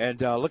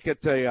 And look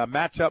at the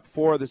matchup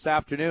for this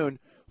afternoon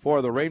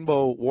for the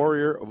Rainbow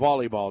Warrior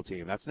volleyball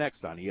team. That's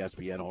next on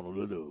ESPN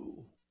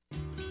Honolulu.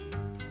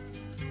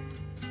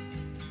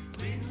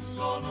 Wind's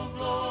gonna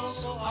blow,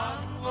 so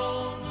I'm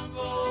gonna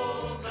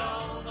go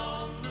down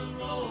on the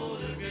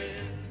road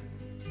again.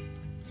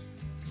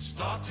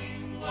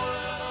 Starting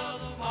where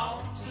the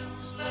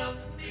mountains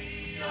left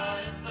me,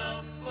 I end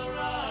up where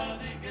I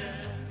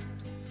began.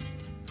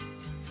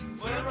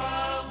 Where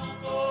I will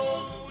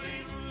go, the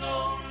wind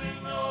only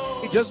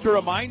knows. Just a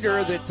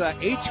reminder that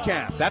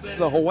HCAMP, that's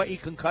the Hawaii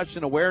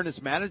Concussion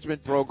Awareness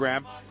Management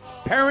Program.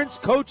 Parents,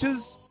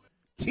 coaches,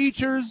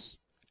 teachers,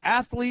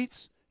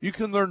 athletes, you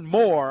can learn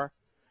more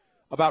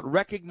about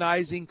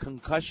recognizing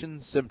concussion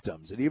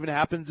symptoms. It even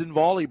happens in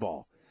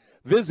volleyball.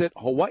 Visit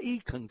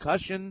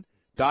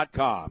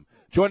HawaiiConcussion.com.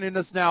 Joining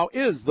us now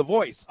is the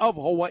voice of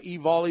Hawaii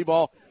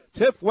volleyball,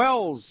 Tiff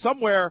Wells,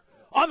 somewhere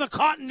on the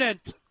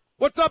continent.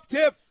 What's up,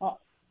 Tiff?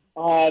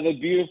 The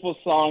beautiful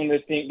song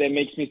that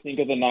makes me think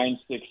of the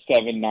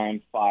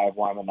 96795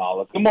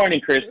 Waimanalo. Good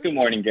morning, Chris. Good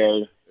morning,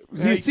 Gary.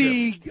 You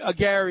see,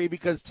 Gary,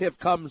 because Tiff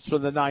comes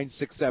from the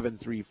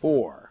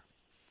 96734.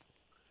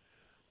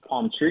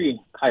 Palm tree,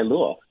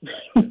 Kailua.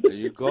 There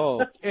you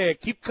go. Hey,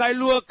 keep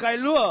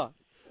Kailua.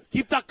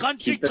 Keep the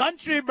country,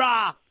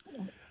 brah.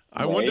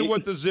 I wonder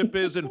what the zip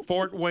is in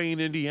Fort Wayne,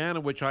 Indiana,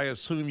 which I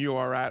assume you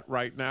are at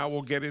right now.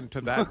 We'll get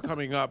into that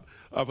coming up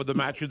for the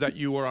matches that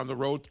you were on the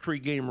road,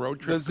 3-game road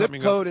trip. The zip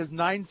code is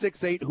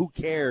 968. Who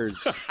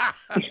cares?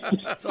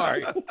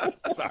 Sorry.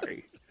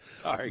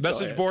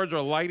 Message boards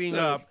are lighting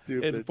up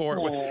in Fort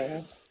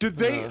Wayne. Did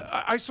they?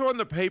 I saw in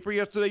the paper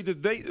yesterday.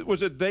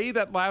 Was it they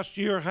that last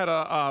year had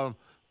a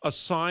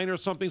sign or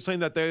something saying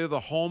that they're the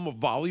home of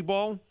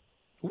volleyball?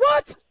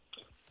 What?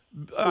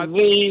 I'm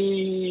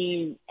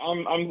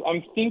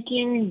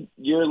thinking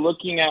you're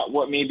looking at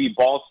what maybe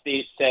Ball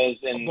State says,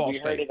 and we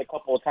heard it a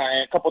couple of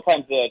times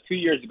 2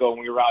 years ago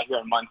when we were out here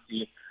in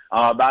Muncie,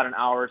 about an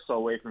hour or so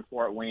away from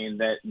Fort Wayne,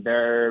 that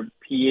their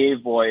PA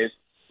voice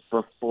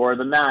before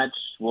the match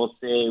will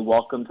say,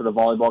 "Welcome to the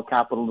volleyball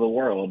capital of the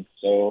world."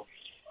 So,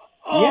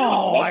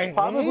 that's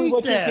probably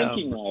what you're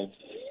thinking of.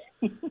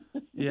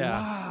 Yeah.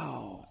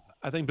 Wow.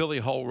 I think Billy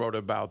Hull wrote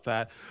about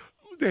that.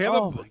 They have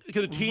a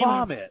team.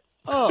 Vomit.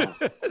 Oh,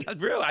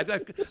 really?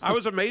 I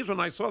was amazed when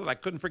I saw that. I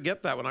couldn't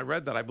forget that when I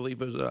read that. I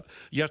believe it was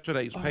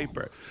yesterday's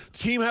paper. The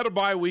team had a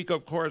bye week,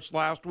 of course,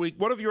 last week.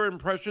 What have your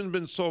impressions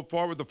been so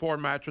far with the 4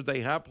 matches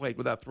they have played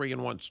with that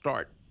 3-1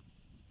 start?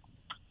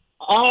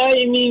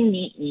 I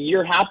mean,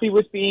 you're happy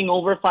with being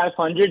over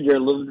 500. You're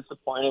a little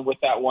disappointed with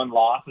that one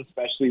loss,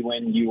 especially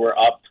when you were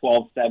up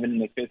 12-7 in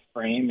the 5th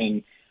frame,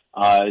 and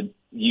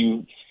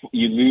you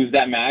lose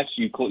that match.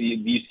 You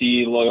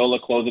see Loyola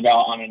close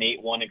about on an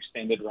 8-1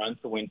 extended run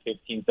to win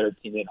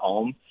 15-13 at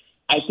home.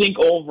 I think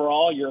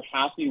overall you're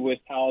happy with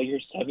how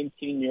your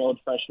 17-year-old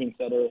freshman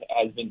setter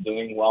has been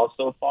doing well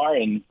so far,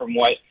 and from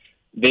what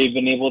they've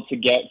been able to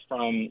get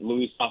from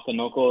Luis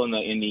Sakanoko in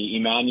the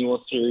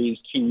Emmanuel series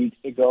 2 weeks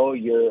ago.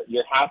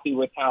 You're happy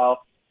with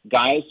how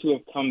guys who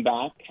have come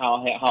back,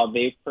 how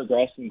they've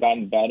progressed and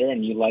gotten better,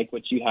 and you like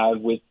what you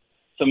have with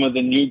some of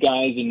the new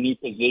guys in new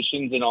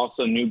positions and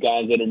also new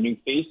guys that are new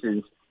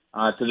faces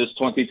to this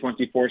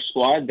 2024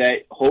 squad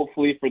that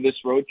hopefully for this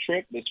road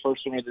trip, this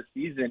first one of the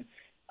season,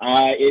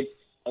 it's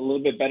a little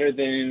bit better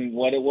than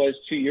what it was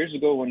 2 years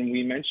ago when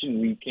we mentioned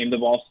we came to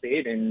Ball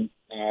State and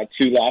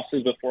 2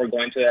 losses before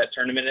going to that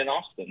tournament in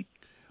Austin.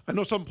 I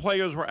know some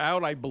players were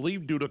out, I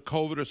believe, due to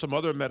COVID or some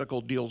other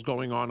medical deals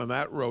going on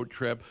that road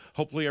trip.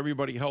 Hopefully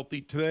everybody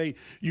healthy today.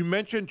 You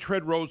mentioned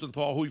Tread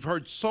Rosenthal, who we've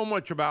heard so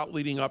much about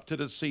leading up to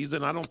this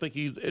season. I don't think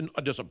he's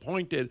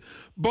disappointed,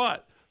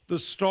 but the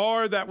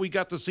star that we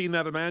got to see in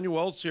that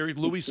Emmanuel series,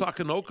 Louis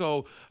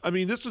Sakanoko, I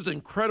mean, this is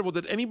incredible.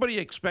 Did anybody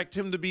expect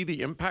him to be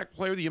the impact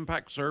player, the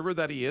impact server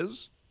that he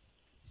is?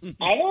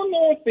 I don't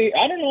know if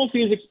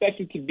he was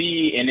expected to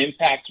be an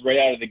impact right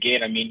out of the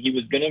gate. I mean, he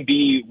was going to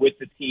be with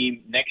the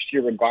team next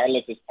year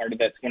regardless as part of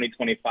that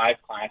 2025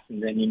 class.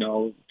 And then,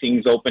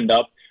 things opened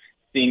up,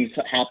 things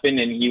happened,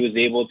 and he was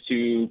able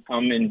to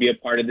come and be a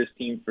part of this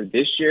team for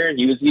this year.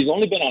 He's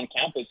only been on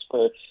campus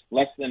for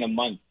less than a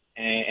month.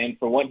 And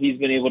for what he's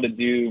been able to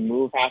do,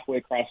 move halfway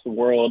across the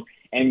world.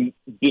 And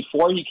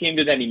before he came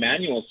to that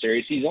Emmanuel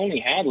series, he's only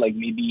had like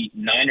maybe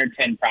 9 or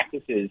 10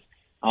 practices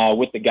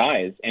with the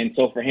guys. And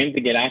so for him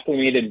to get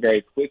acclimated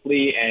very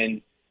quickly,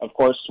 and of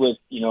course with,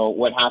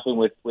 what happened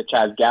with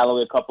Chaz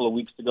Galloway a couple of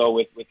weeks ago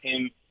with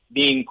him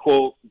being,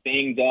 quote,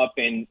 banged up,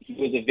 and he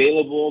was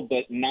available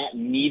but not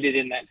needed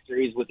in that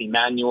series with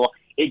Emmanuel,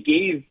 it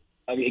gave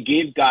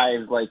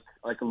guys like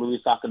a Louis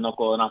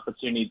Sakanoko an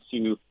opportunity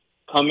to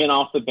come in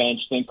off the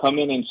bench, then come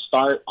in and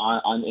start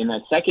on in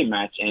that second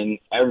match, and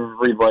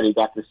everybody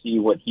got to see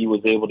what he was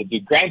able to do.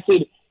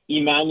 Granted,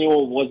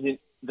 Emmanuel wasn't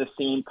the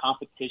same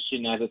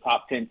competition as a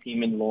top 10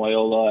 team in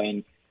Loyola,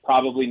 and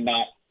probably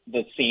not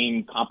the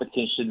same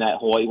competition that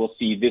Hawaii will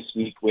see this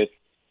week with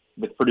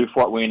Purdue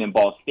Fort Wayne and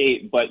Ball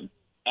State. But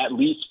at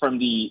least from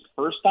the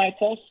first eye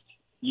test,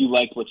 you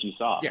liked what you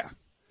saw. Yeah.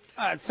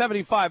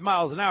 75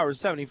 miles an hour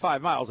is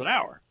 75 miles an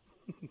hour.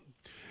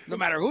 No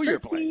matter who you're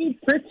playing.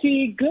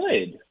 Pretty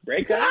good,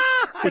 right, guys?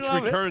 Which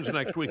returns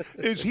next week.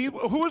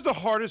 Who is the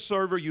hardest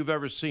server you've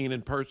ever seen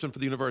in person for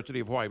the University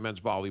of Hawaii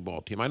men's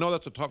volleyball team? I know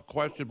that's a tough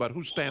question, but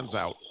who stands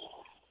out?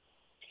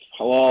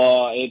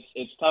 Well,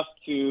 it's tough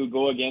to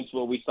go against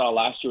what we saw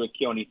last year with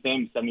Keone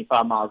Sims,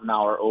 75 miles an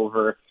hour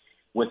over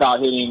without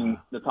hitting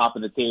the top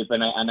of the tape.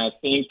 And I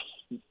think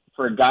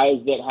for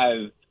guys that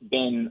have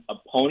been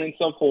opponents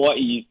of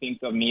Hawaii, you think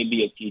of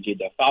maybe a TJ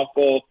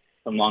DeFalco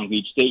from Long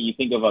Beach State. You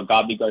think of a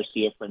Gabi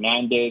Garcia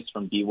Fernandez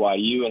from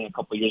BYU, and a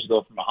couple of years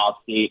ago from Ohio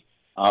State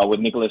with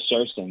Nicholas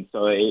Sherson.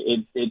 So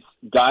it's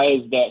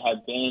guys that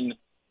have been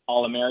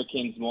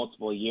All-Americans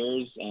multiple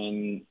years,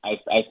 and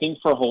I think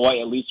for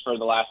Hawaii, at least for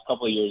the last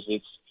couple of years,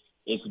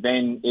 it's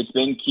been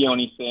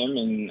Keone Sim,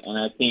 and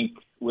I think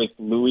with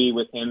Louis,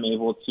 with him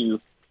able to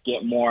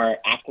get more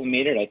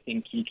acclimated, I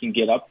think he can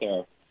get up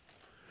there.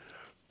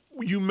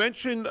 You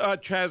mentioned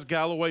Chaz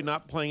Galloway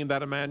not playing in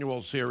that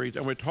Emmanuel series,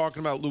 and we're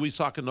talking about Louis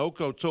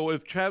Sakanoko. So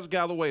if Chaz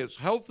Galloway is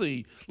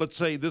healthy, let's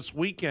say this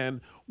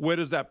weekend, where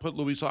does that put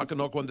Louis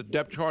Sakanoko on the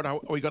depth chart? Are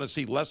we going to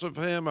see less of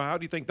him? Or how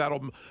do you think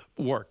that'll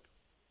work?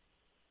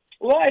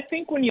 Well, I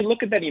think when you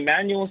look at that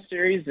Emmanuel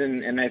series,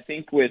 and I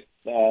think with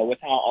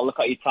how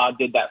Alakaʻita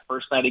did that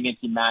first night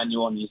against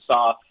Emmanuel, and you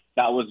saw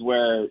that was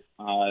where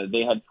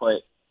they had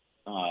put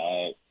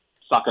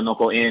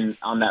Sakanoko in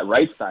on that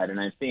right side, and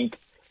I think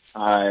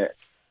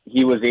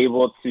he was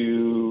able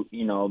to,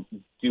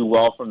 do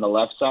well from the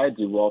left side,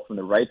 do well from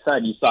the right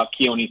side. You saw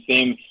Keone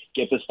Sim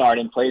get the start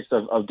in place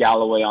of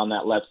Galloway on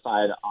that left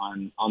side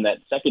on that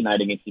second night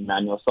against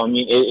Emmanuel. So, I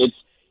mean,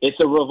 it's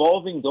a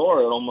revolving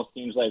door. It almost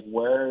seems like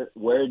where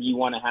do you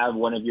want to have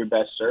one of your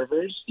best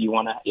servers? Do you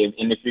want to,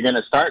 and if you're going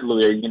to start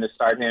Louis, are you going to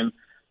start him,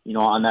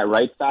 on that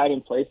right side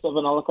in place of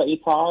an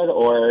Alakaʻita?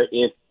 Or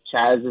if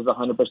Chaz is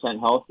 100%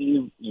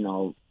 healthy,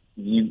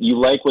 you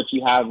like what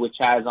you have with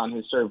Chaz on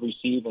his serve,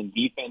 receive, and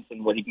defense,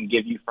 and what he can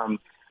give you from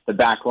the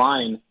back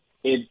line.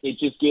 It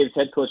just gives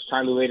head coach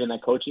Charlie Wade and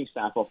that coaching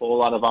staff a whole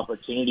lot of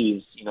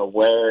opportunities,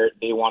 where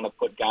they want to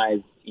put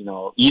guys,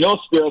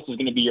 Spiros is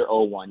going to be your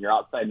 0-1, your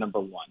outside number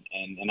 1.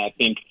 And I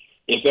think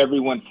if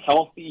everyone's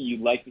healthy,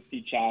 you'd like to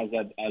see Chaz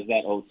as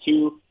that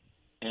 0-2,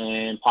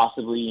 and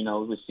possibly,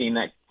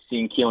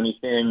 seeing Keone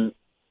Sim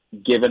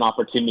given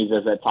opportunities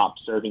as that top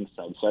serving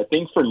sub. So I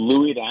think for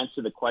Louis, to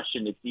answer the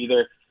question, it's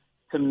either,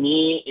 to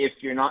me, if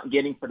you're not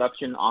getting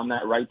production on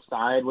that right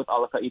side with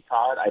Alakaʻita,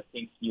 I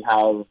think you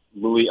have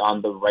Louis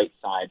on the right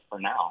side for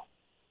now.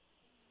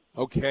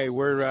 Okay,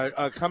 we're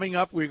coming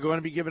up. We're going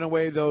to be giving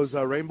away those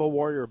Rainbow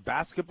Warrior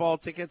basketball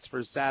tickets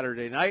for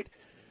Saturday night.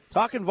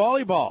 Talking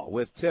volleyball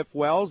with Tiff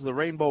Wells. The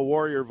Rainbow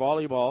Warrior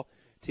volleyball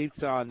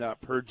takes on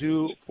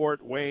Purdue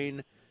Fort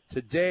Wayne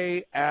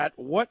today at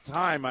what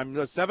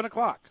time? 7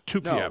 o'clock.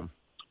 2 p.m. No,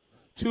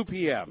 2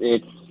 p.m.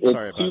 It's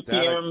Sorry about 2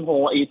 p.m.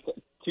 Hawaii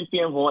 2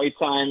 p.m. Hawaii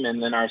time,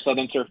 and then our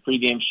Southern Turf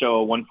pregame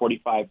show,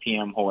 1:45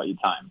 p.m. Hawaii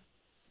time.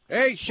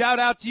 Hey, shout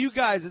out to you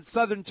guys at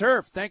Southern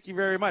Turf. Thank you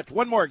very much.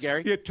 One more,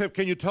 Gary. Yeah, Tiff,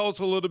 can you tell us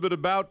a little bit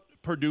about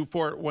Purdue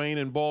Fort Wayne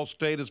and Ball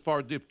State as far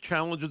as the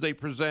challenges they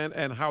present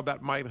and how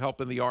that might help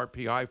in the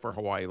RPI for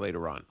Hawaii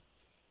later on?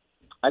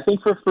 I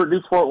think for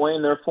Purdue Fort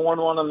Wayne, they're 4-1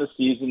 on the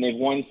season. They've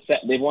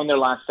won their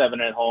last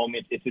 7 at home.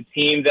 It's a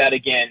team that,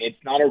 again,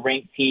 it's not a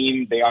ranked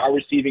team. They are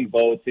receiving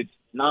votes. It's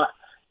not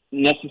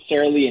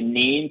necessarily a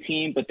name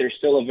team, but they're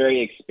still a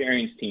very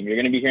experienced team. You're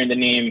going to be hearing the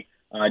name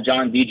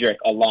John Diedrich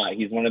a lot.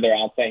 He's one of their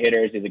outside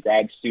hitters. He's a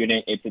grad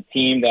student. It's a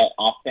team that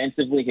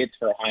offensively hits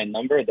for a high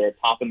number. They're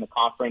top in the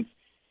conference,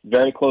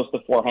 very close to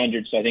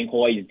 400. So I think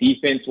Hawaii's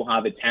defense will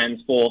have its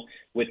hands full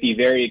with the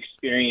very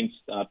experienced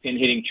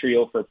pin-hitting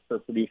trio for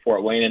Purdue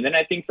Fort Wayne. And then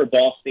I think for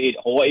Ball State,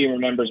 Hawaii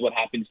remembers what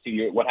happened 2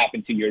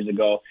 years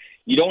ago.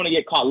 You don't want to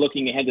get caught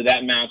looking ahead to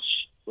that match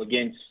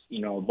against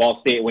Ball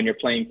State when you're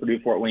playing Purdue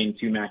Fort Wayne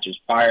 2 matches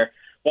prior.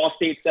 Ball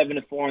State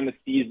 7-4 in the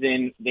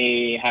season.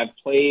 They have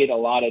played a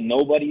lot of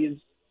nobodies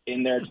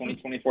in their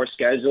 2024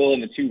 schedule,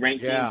 and the 2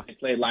 ranked teams they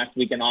played last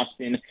week in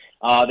Austin,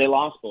 they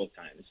lost both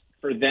times.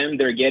 For them,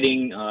 they're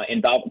getting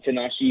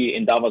Tanashi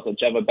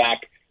Indava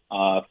back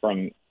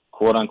from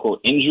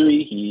quote-unquote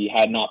injury. He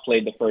had not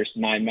played the first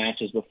 9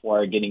 matches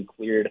before getting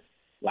cleared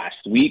last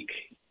week.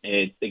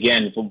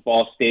 Again, for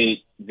Ball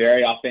State,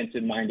 very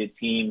offensive-minded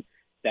team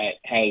that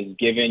has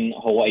given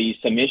Hawaii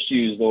some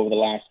issues over the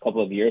last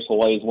couple of years.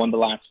 Hawaii has won the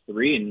last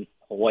 3, and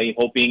Hawaii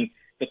hoping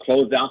to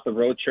close out the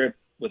road trip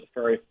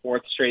for a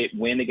 4th straight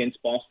win against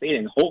Ball State,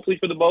 and hopefully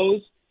for the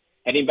Bows,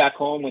 heading back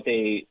home with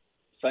a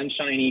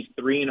sunshiny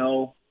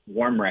 3-0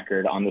 warm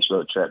record on this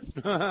road trip.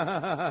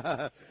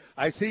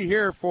 I see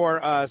here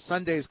for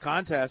Sunday's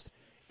contest,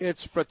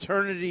 it's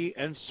Fraternity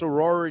and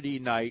Sorority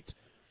Night,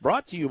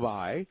 brought to you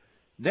by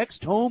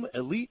Next Home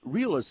Elite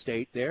Real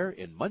Estate there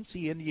in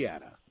Muncie,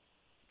 Indiana.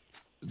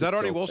 Is that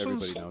Artie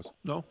Wilson's? Everybody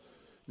knows.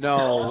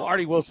 No,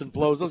 Artie Wilson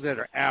blows. Those guys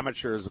are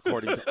amateurs,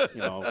 according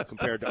to,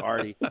 compared to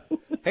Artie.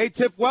 Hey,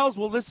 Tiff Wells,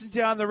 we'll listen to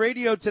you on the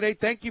radio today.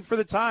 Thank you for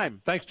the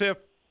time. Thanks, Tiff.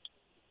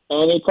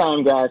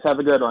 Anytime, guys. Have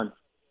a good one.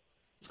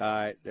 All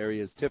right, there he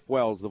is, Tiff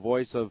Wells, the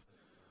voice of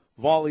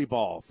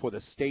volleyball for the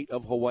state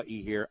of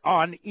Hawaii here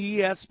on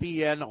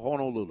ESPN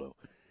Honolulu.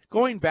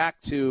 Going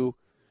back to,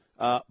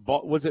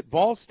 was it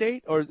Ball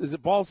State, or is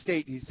it Ball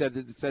State? He said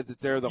that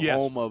they're the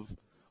home of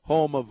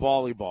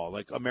volleyball,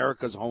 like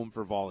America's home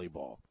for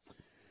volleyball.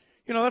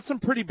 That's some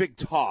pretty big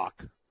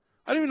talk.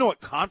 I don't even know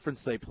what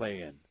conference they play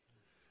in.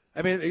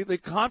 I mean, the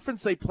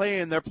conference they play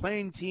in, they're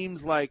playing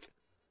teams like,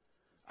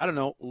 I don't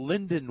know,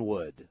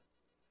 Lindenwood,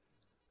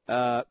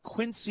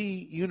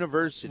 Quincy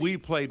University. We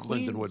played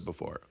Lindenwood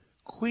before.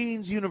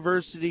 Queen's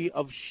University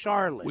of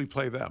Charlotte. We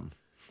play them.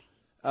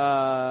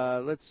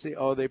 Let's see.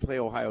 Oh, they play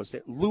Ohio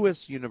State.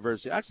 Lewis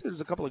University. Actually,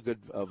 there's a couple of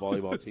good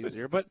volleyball teams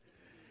here. But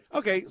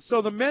Okay,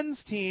 so the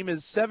men's team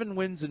is 7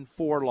 wins and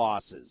 4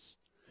 losses.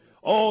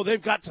 Oh,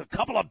 they've got a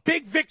couple of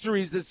big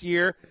victories this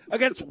year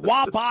against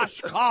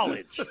Wabash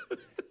College,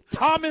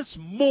 Thomas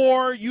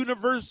More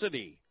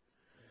University,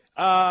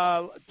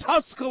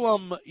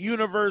 Tusculum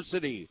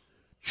University,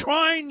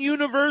 Trine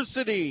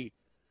University.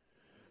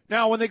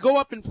 Now, when they go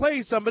up and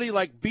play somebody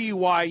like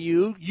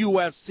BYU,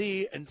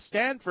 USC, and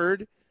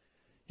Stanford,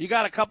 you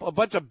got a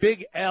bunch of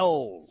big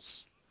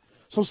L's.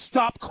 So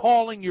stop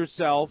calling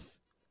yourself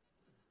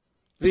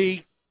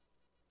the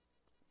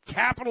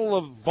capital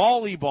of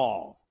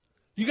volleyball.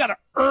 You got to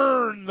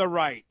earn the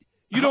right.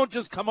 You don't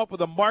just come up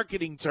with a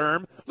marketing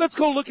term. Let's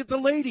go look at the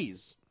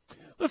ladies.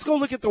 Let's go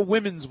look at the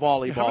women's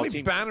volleyball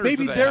team.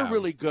 Maybe they're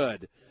really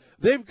good.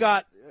 They've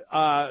got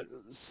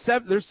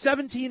they're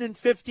 17 and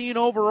 15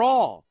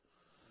 overall.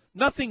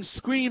 Nothing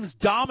screams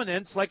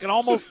dominance like an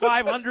almost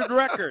 500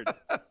 record.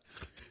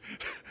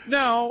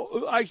 Now,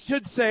 I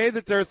should say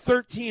that they're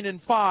 13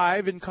 and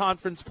 5 in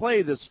conference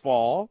play this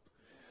fall.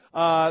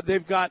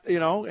 They've got,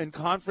 in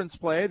conference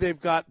play, they've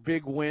got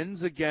big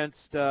wins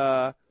against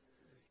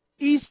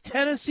East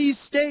Tennessee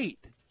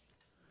State.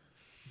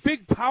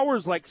 Big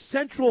powers like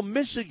Central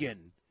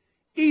Michigan,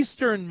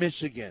 Eastern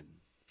Michigan,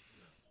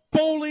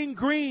 Bowling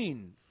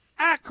Green,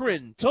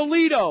 Akron,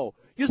 Toledo.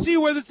 You see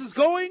where this is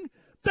going?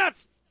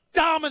 That's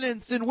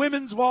dominance in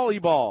women's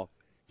volleyball.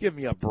 Give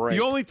me a break.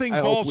 The only thing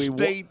Ball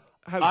State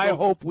has I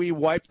hope we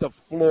wipe the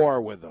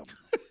floor with them.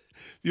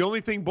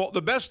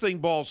 The best thing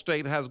Ball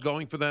State has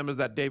going for them is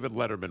that David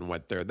Letterman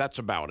went there. That's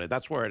about it.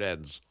 That's where it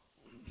ends.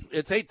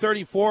 It's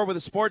 8:34 with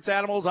the Sports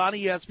Animals on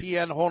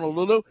ESPN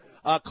Honolulu.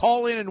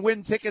 Call in and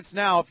win tickets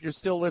now if you're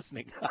still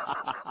listening.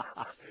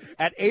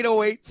 At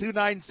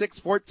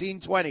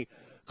 808-296-1420.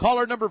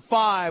 Caller number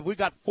 5. We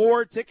got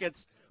 4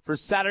 tickets for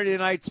Saturday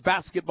night's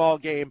basketball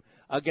game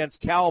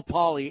against Cal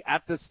Poly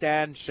at the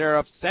Stan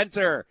Sheriff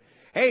Center.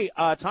 Hey,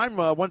 time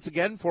once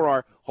again for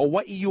our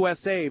Hawaii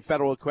USA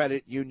Federal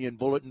Credit Union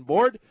Bulletin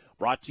Board,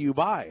 brought to you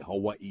by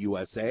Hawaii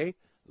USA.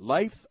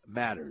 Life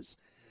matters.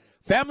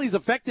 Families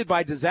affected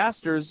by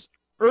disasters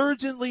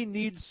urgently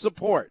need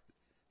support,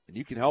 and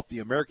you can help the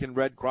American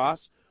Red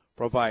Cross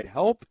provide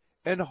help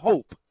and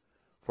hope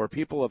for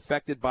people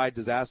affected by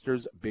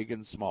disasters big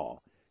and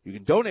small. You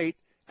can donate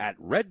at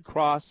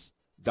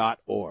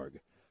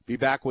redcross.org. Be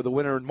back with a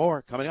winner and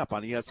more coming up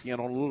on ESPN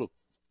Honolulu.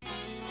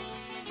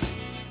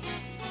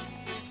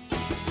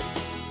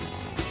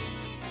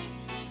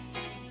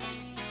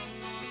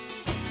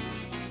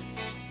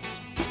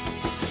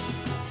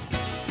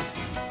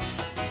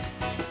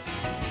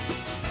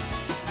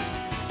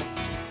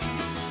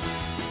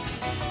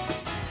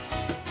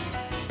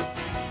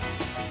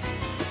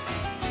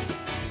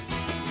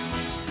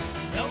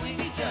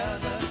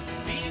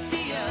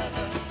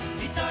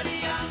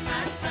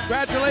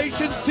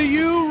 Congratulations to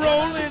you,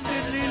 Roland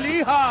and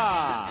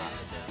Liliha.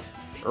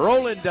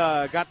 Roland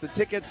got the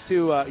tickets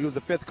to, he was the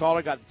 5th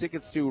caller, got the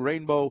tickets to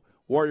Rainbow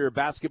Warrior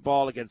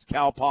basketball against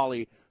Cal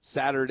Poly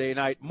Saturday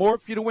night. More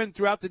for you to win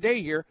throughout the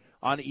day here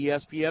on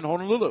ESPN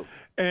Honolulu.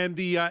 And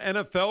the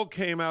NFL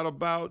came out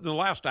about in the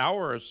last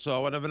hour or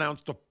so and have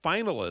announced a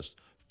finalist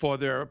for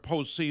their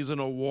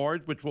postseason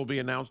awards, which will be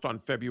announced on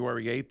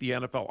February 8th, the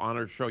NFL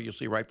Honors Show you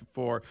see right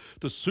before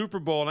the Super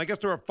Bowl. And I guess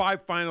there are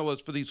 5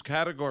 finalists for these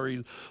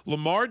categories.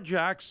 Lamar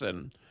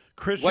Jackson,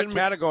 Christian... What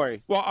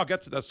category? Well, I'll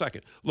get to that in a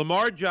second.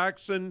 Lamar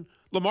Jackson,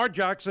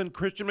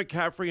 Christian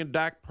McCaffrey, and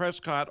Dak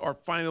Prescott are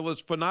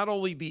finalists for not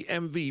only the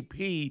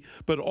MVP,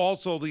 but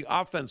also the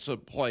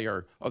Offensive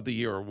Player of the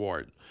Year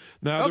award.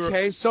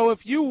 Now, so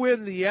if you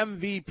win the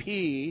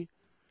MVP,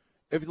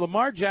 if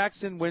Lamar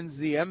Jackson wins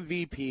the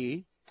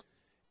MVP...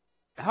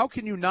 how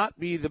can you not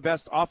be the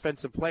best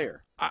offensive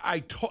player?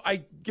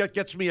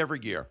 Gets me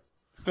every year.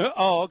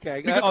 Oh,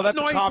 okay. Because, that's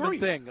a common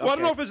thing. Okay. Well, I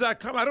don't know if it's that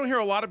common. I don't hear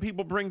a lot of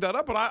people bring that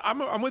up, but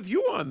I'm with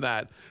you on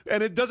that.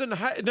 And it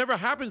it never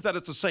happens that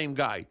it's the same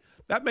guy.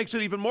 That makes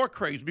it even more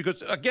crazy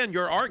because, again,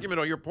 your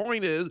argument or your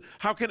point is,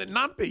 how can it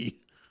not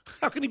be?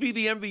 How can he be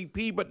the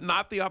MVP but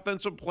not the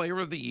Offensive Player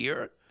of the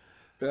Year?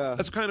 Yeah.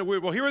 That's kind of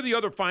weird. Well, here are the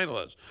other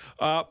finalists.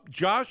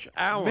 Josh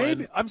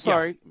Allen.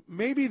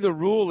 Maybe the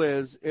rule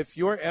is if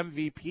you're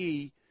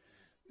MVP,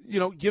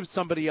 give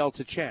somebody else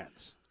a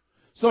chance.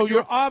 So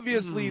you're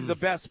obviously the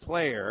best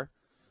player.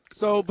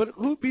 So, but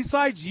who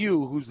besides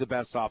you, who's the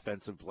best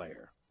offensive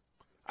player?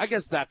 I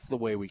guess that's the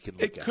way we can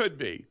look at it. It could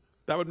be.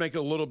 That would make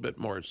a little bit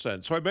more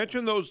sense. So I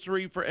mentioned those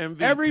 3 for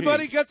MVP.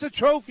 Everybody gets a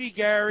trophy,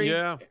 Gary.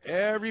 Yeah.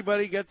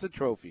 Everybody gets a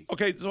trophy.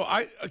 Okay,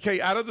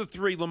 out of the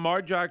 3,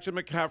 Lamar Jackson,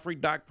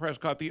 McCaffrey, Dak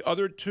Prescott, the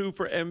other 2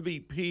 for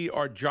MVP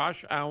are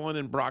Josh Allen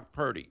and Brock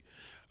Purdy.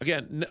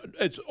 Again,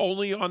 it's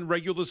only on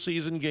regular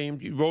season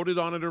games. You voted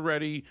on it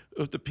already,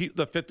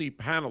 the 50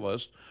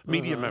 panelists,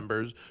 media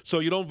members, so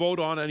you don't vote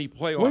on any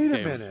playoff games.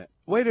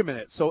 Wait a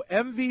minute. So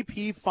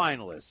MVP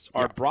finalists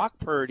are Brock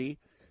Purdy,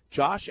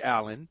 Josh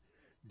Allen,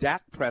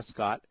 Dak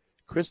Prescott,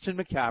 Christian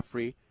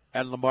McCaffrey,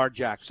 and Lamar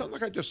Jackson. Sounds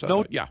like I just said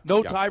that.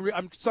 Tyreek.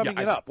 I'm summing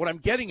it up. What I'm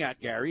getting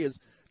at, Gary, is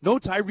no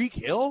Tyreek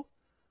Hill?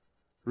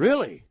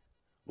 Really?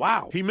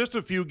 Wow. He missed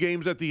a few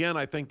games at the end.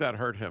 I think that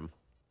hurt him.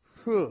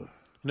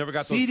 Never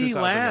got those CeeDee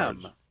 2,000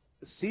 Lamb. yards.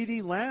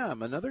 CeeDee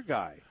Lamb, another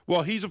guy.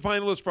 Well, he's a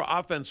finalist for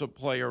Offensive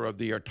Player of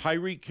the Year.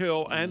 Tyreek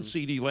Hill and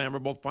CeeDee Lamb are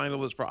both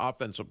finalists for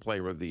Offensive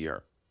Player of the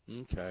Year.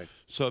 Okay.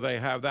 So they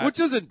have that. Which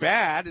isn't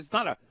bad. It's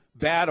not a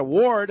bad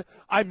award.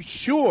 I'm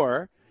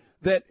sure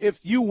that if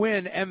you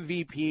win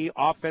MVP,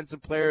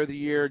 Offensive Player of the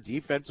Year,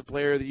 Defensive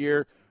Player of the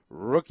Year,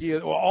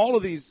 all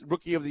of these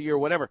Rookie of the Year,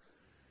 whatever,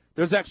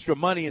 there's extra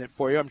money in it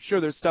for you. I'm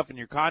sure there's stuff in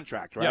your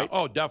contract, right? Yeah.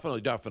 Oh,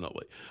 definitely.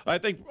 I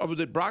think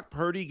that Brock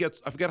Purdy gets,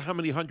 I forget how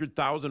many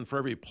 100,000 for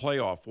every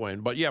playoff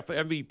win, but yeah, for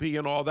MVP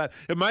and all that.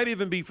 It might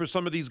even be for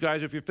some of these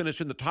guys, if you finish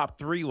in the top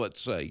 3,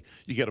 let's say,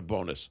 you get a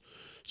bonus.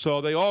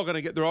 So they're all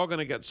going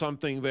to get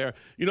something there.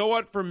 You know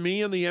what? For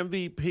me in the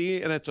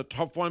MVP, and it's a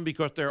tough one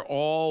because they're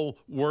all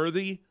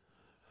worthy,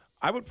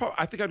 I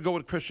think I'd go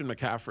with Christian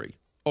McCaffrey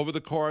over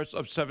the course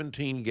of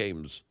 17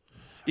 games.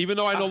 Even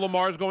though I know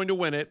Lamar's going to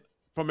win it,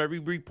 from every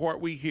report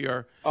we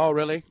hear. Oh,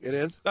 really? It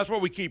is? That's what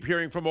we keep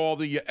hearing from all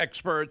the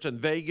experts in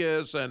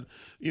Vegas and,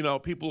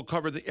 people who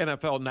cover the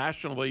NFL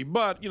nationally.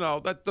 But,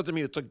 that doesn't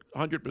mean it's a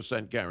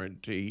 100%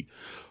 guarantee.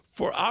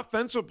 For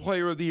Offensive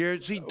Player of the Year,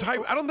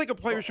 I don't think a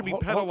player should be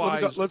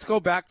penalized. Let's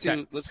go back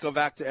to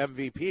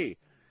MVP.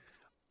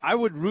 I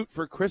would root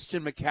for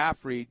Christian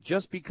McCaffrey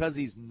just because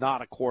he's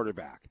not a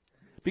quarterback.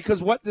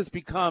 Because what this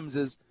becomes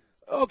is,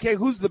 okay,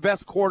 who's the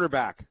best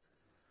quarterback,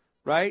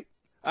 right?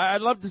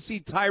 I'd love to see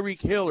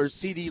Tyreek Hill or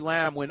CeeDee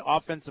Lamb win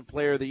Offensive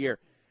Player of the Year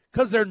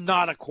because they're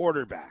not a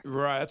quarterback.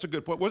 Right, that's a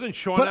good point. Wasn't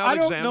Sean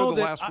Alexander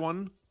the last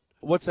one?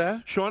 What's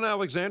that? Sean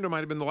Alexander might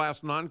have been the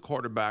last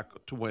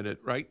non-quarterback to win it,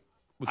 right?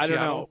 I don't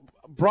know.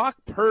 Brock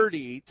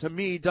Purdy, to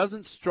me,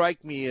 doesn't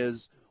strike me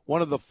as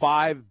one of the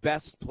 5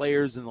 best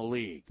players in the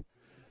league.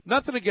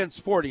 Nothing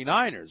against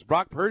 49ers.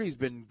 Brock Purdy's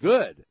been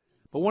good.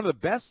 But one of the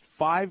best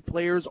 5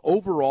 players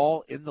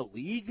overall in the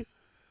league?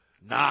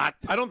 Not.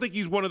 I don't think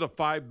he's one of the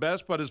 5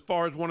 best, but as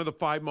far as one of the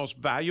 5 most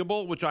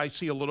valuable, which I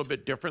see a little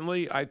bit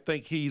differently, I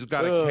think he's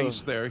got a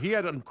case there. He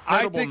had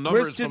incredible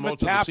numbers for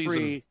most of the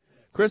season.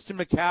 Christian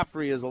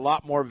McCaffrey is a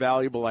lot more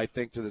valuable, I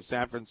think, to the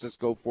San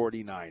Francisco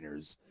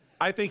 49ers.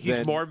 I think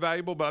he's more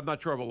valuable, but I'm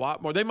not sure of a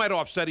lot more. They might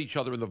offset each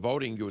other in the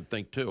voting, you would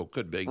think, too.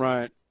 Could be.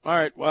 Right. All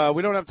right.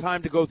 We don't have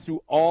time to go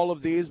through all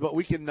of these, but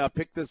we can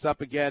pick this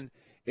up again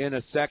in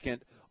a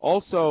second.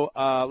 Also,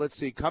 let's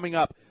see, coming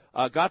up,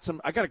 I got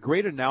a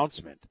great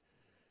announcement.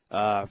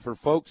 For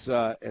folks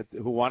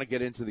who want to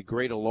get into the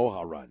Great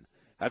Aloha Run.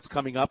 That's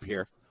coming up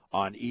here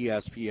on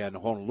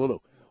ESPN Honolulu.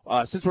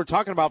 Since we're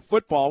talking about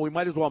football, we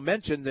might as well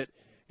mention that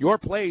your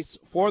place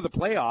for the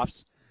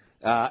playoffs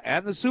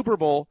and the Super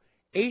Bowl,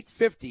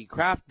 850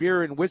 Craft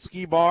Beer and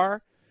Whiskey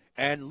Bar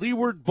and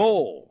Leeward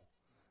Bowl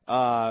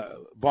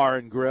Bar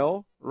and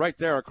Grill, right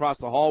there across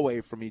the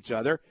hallway from each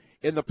other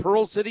in the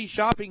Pearl City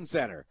Shopping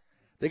Center.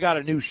 They got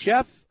a new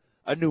chef,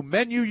 a new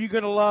menu you're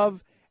going to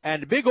love,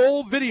 and a big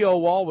old video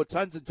wall with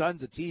tons and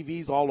tons of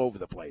TVs all over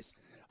the place.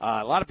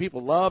 A lot of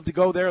people love to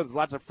go there. There's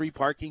lots of free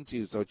parking,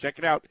 too. So check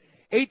it out.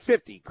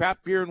 850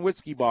 Craft Beer and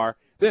Whiskey Bar.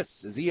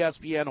 This is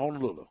ESPN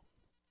Honolulu.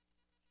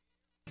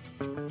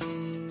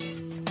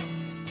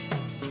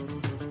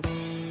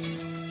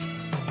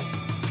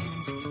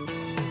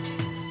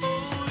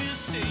 Oh, you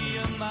say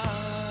you're mine,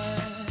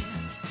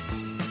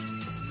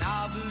 and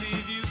I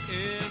believe you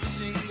every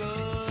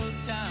single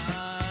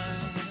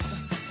time,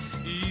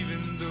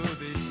 even though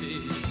they say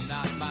you're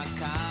not my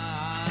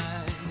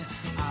kind.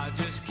 I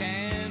just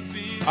can't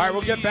be. All right,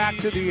 we'll get back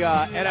to the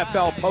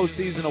NFL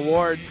postseason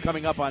awards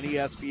coming up on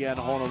ESPN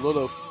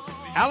Honolulu.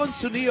 Alan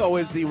Sunio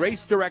is the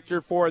race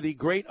director for the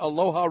Great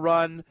Aloha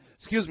Run,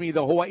 the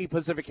Hawaii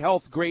Pacific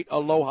Health Great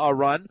Aloha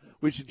Run.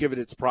 We should give it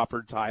its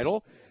proper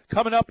title.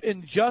 Coming up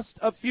in just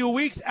a few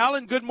weeks.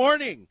 Alan, good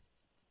morning.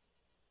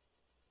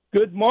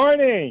 Good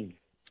morning.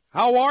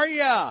 How are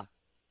you?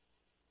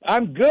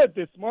 I'm good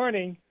this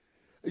morning.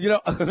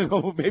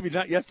 Maybe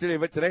not yesterday,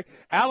 but today.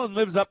 Alan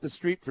lives up the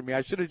street from me.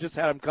 I should have just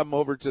had him come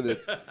over to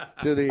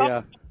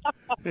the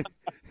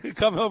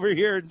come over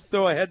here and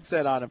throw a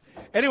headset on him.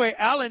 Anyway,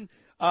 Alan,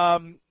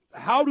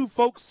 how do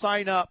folks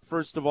sign up,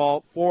 first of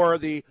all, for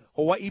the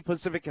Hawaii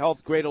Pacific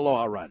Health Great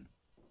Aloha Run?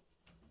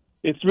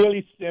 It's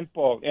really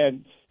simple.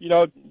 And,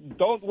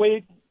 don't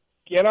wait.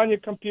 Get on your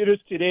computers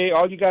today.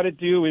 All you got to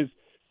do is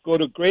go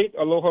to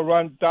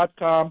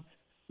greataloharun.com,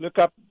 look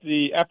up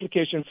the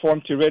application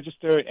form to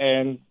register,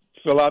 and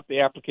fill out the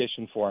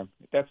application form.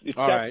 It's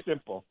that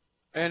simple.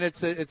 And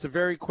it's a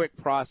very quick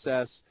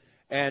process.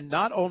 And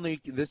not only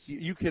this,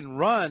 you can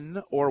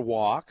run or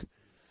walk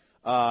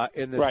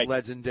in this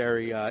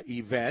legendary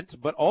event,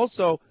 but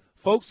also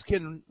folks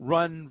can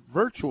run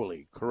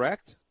virtually,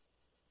 correct?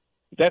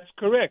 That's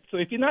correct. So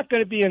if you're not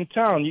going to be in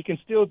town, you can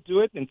still do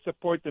it and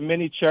support the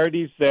many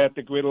charities that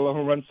the Great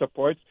Aloha Run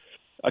supports.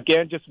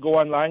 Again, just go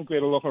online,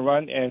 Great Aloha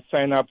Run, and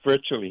sign up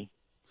virtually.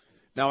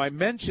 Now, I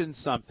mentioned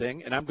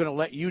something, and I'm going to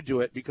let you do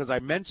it because I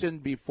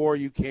mentioned before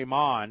you came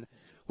on,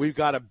 we've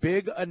got a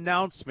big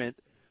announcement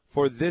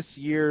for this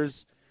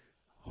year's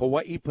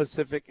Hawaii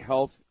Pacific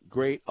Health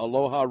Great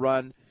Aloha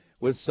Run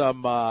with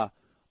some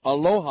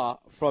aloha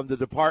from the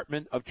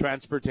Department of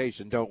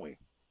Transportation, don't we?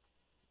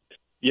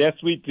 Yes,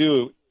 we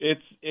do.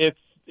 It's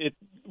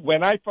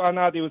when I found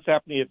out it was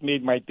happening, it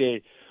made my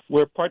day.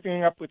 We're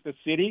partnering up with the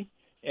city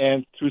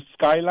and through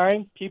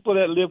Skyline, people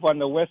that live on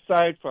the west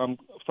side from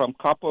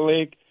Copper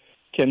Lake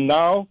can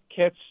now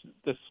catch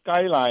the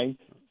Skyline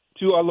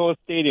to Aloha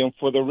Stadium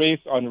for the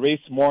race on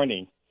race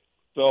morning.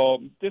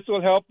 So this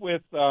will help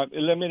with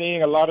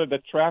eliminating a lot of the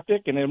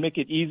traffic, and it'll make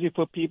it easy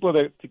for people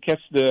to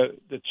catch the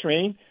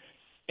train.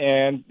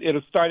 And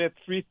it'll start at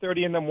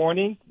 3:30 in the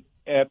morning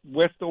at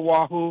West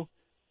Oahu,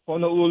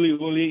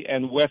 Honolulu,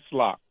 and West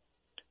Lock.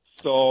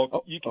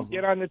 So you can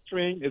get on the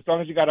train as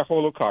long as you got a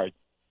holo card.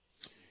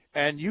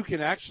 And you can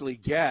actually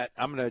get,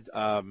 I'm going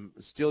to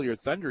steal your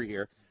thunder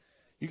here,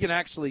 you can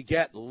actually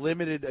get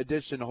limited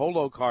edition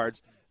holo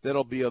cards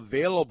that'll be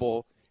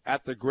available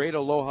at the Great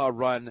Aloha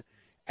Run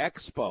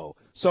Expo.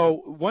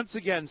 So once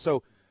again,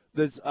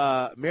 this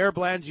Mayor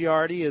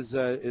Blangiardi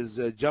is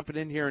jumping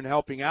in here and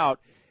helping out,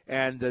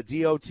 and the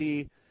DOT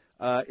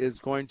is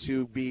going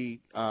to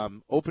be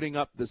opening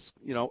up this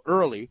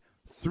early,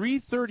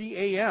 3:30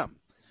 a.m.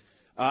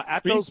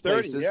 At those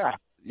places.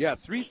 Yeah,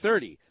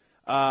 3:30.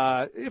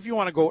 If you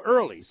want to go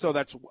early, so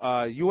that's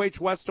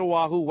West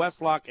Oahu,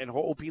 West Lock, and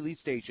Ho'opili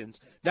stations.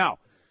 Now,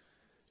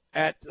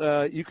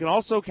 you can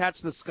also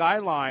catch the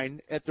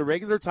Skyline at the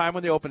regular time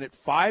when they open at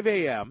 5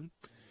 a.m.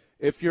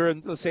 If you're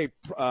in, let's say,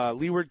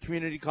 Leeward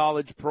Community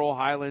College, Pearl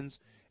Highlands,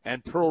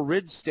 and Pearl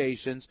Ridge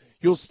stations,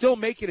 you'll still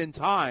make it in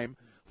time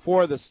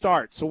for the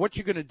start. So what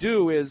you're going to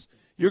do is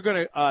you're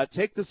going to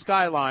take the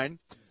Skyline.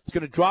 It's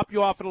going to drop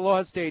you off at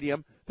Aloha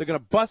Stadium. They're going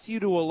to bus you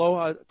to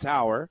Aloha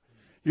Tower.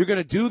 You're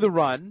going to do the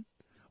run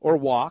or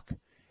walk,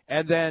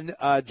 and then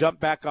jump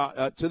back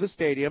on, to the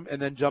stadium,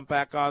 and then jump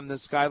back on the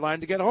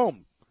Skyline to get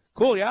home.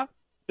 Cool, yeah?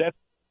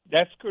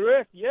 That's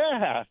correct,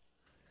 yeah.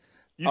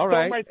 You All stole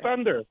right. my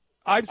thunder.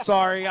 I'm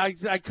sorry. I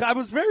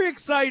was very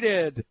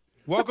excited.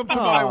 Welcome to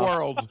my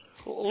world.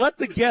 Let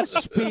the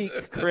guests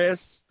speak,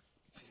 Chris.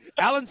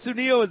 Alan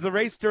Sunio is the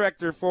race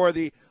director for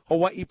the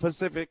Hawaii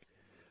Pacific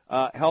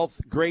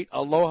Health Great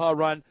Aloha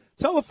Run.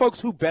 Tell the folks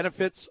who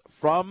benefits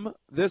from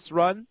this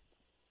run.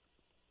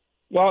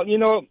 Well,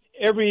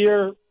 every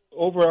year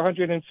over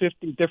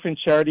 150 different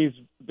charities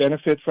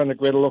benefit from the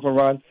Great Aloha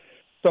Run.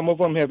 Some of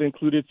them have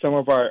included some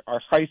of our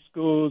high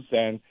schools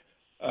and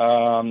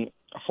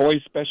Hawaii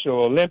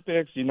Special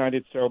Olympics,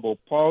 United Cerebral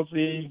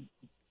Palsy,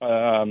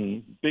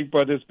 Big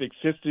Brothers Big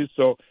Sisters.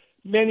 So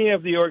many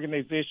of the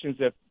organizations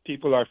that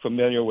people are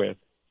familiar with.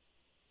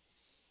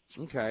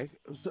 Okay.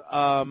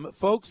 So,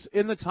 folks,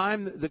 in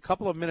the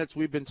couple of minutes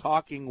we've been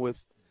talking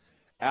with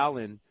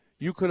Alan,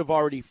 you could have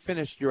already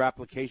finished your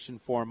application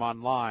form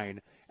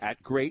online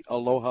at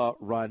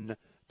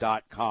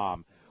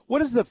greataloharun.com.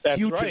 What is the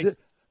future? Right.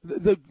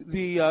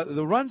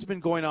 The run's been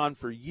going on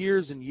for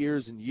years and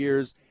years and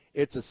years.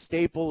 It's a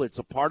staple. It's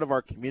a part of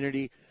our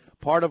community,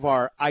 part of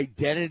our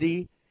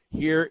identity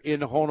here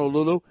in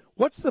Honolulu.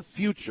 What's the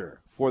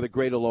future for the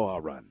Great Aloha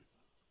Run?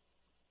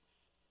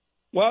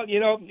 Well,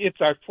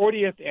 it's our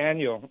 40th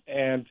annual,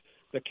 and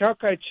the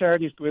Kaukai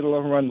Charities Great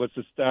Aloha Run was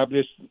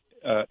established,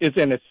 is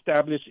an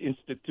established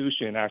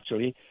institution,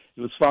 actually.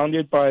 It was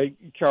founded by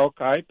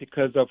Kaukai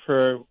because of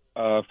her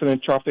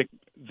philanthropic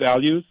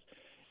values.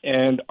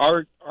 And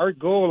our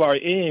goal, our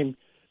aim,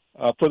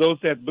 for those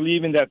that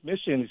believe in that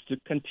mission, is to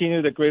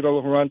continue the Great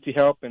Aloha Run to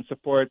help and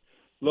support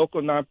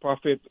local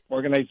nonprofit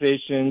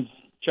organizations,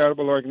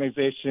 charitable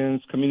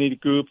organizations, community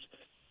groups,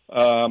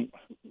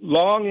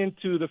 long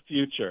into the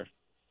future.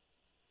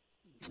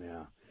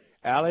 Yeah.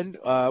 Alan,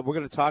 we're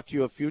going to talk to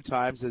you a few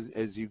times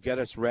as you get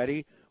us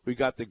ready. We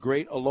got the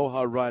Great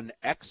Aloha Run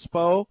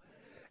Expo,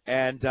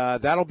 and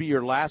that'll be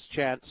your last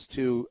chance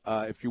to,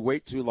 if you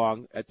wait too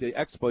long at the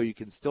Expo, you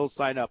can still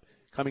sign up.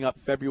 Coming up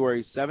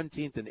February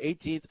 17th and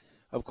 18th.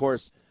 Of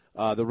course,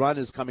 the run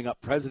is coming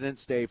up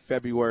President's Day,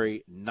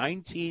 February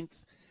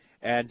 19th,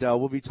 and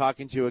we'll be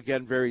talking to you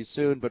again very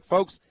soon. But,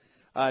 folks,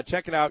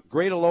 check it out,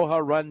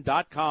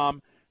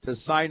 greataloharun.com to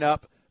sign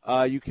up.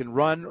 You can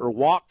run or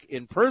walk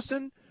in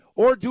person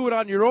or do it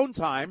on your own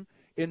time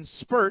in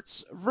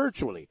spurts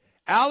virtually.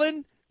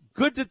 Alan,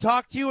 good to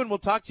talk to you, and we'll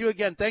talk to you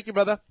again. Thank you,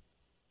 brother.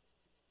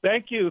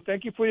 Thank you.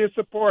 Thank you for your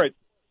support.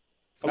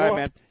 All right,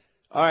 man.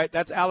 All right,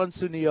 that's Alan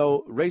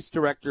Sunio, race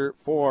director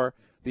for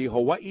the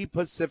Hawaii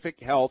Pacific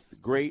Health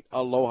Great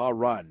Aloha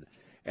Run.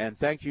 And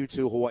thank you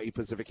to Hawaii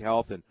Pacific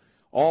Health and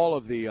all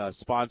of the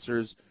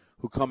sponsors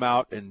who come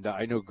out, and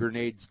I know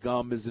Grenades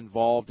Gum is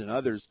involved and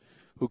others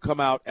who come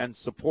out and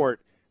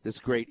support this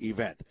great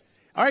event.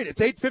 All right,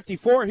 it's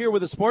 8:54 here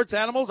with the Sports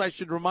Animals. I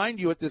should remind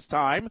you at this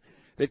time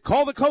that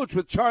Call the Coach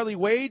with Charlie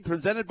Wade,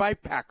 presented by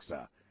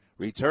Paxa,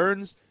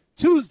 returns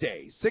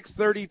Tuesday,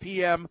 6:30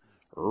 p.m.,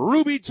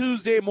 Ruby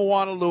Tuesday,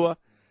 Moanalua,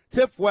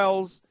 Tiff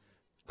Wells,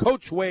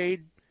 Coach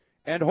Wade,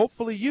 and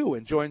hopefully you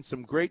enjoying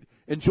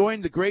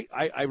the great,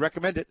 I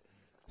recommend it,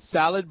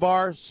 salad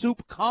bar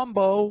soup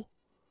combo,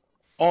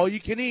 all you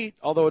can eat,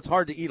 although it's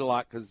hard to eat a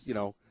lot because,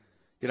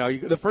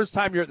 the first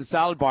time you're at the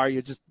salad bar,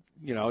 you just,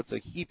 it's a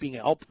heaping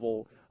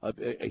helpful,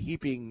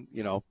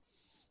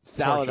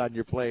 salad on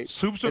your plate.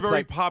 Soups are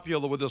very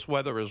popular with this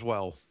weather as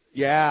well.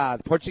 Yeah,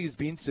 the Portuguese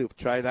bean soup.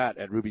 Try that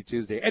at Ruby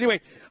Tuesday.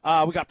 Anyway,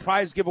 we got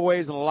prize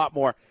giveaways and a lot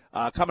more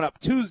coming up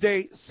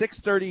Tuesday,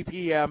 6:30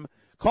 p.m.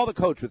 Call the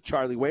Coach with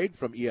Charlie Wade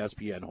from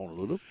ESPN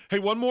Honolulu. Hey,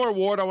 one more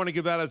award I want to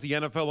give out as the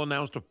NFL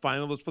announced the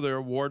finalists for their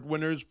award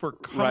winners for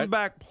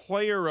Comeback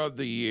Player of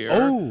the Year.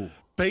 Oh.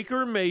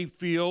 Baker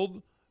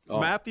Mayfield,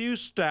 Matthew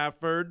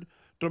Stafford,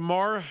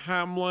 DeMar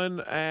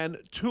Hamlin, and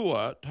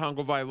Tua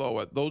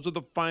Tagovailoa. Those are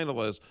the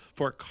finalists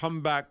for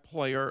Comeback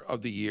Player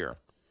of the Year.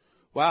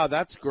 Wow,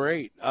 that's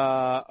great.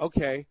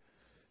 Okay.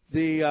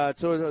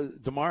 So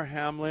DeMar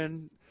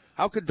Hamlin,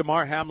 how could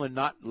DeMar Hamlin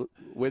not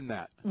win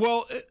that?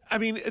 Well, I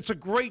mean, it's a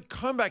great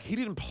comeback. He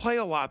didn't play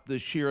a lot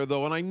this year,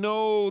 though, and I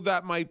know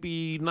that might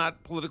be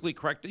not politically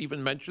correct to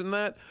even mention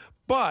that,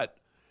 but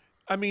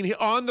I mean,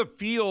 on the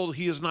field,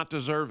 he is not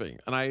deserving,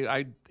 and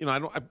I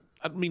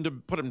don't mean to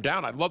put him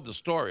down. I love the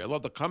story. I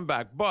love the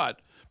comeback,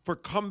 but for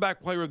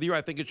Comeback Player of the Year,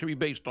 I think it should be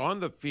based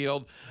on the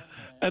field.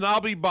 And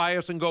I'll be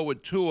biased and go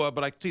with Tua,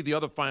 but I see the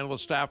other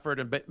finalists, Stafford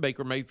and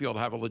Baker Mayfield,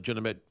 have a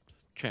legitimate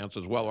chance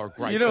as well. Or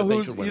you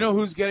know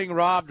who's getting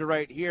robbed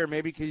right here?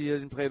 Maybe because he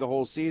didn't play the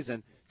whole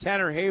season.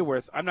 Tanner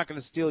Hayworth. I'm not going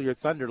to steal your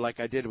thunder like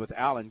I did with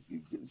Allen.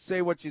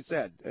 Say what you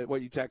said,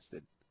 what you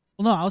texted.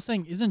 Well, no, I was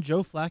saying, isn't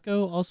Joe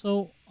Flacco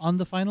also on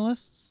the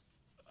finalists?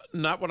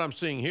 Not what I'm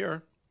seeing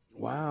here.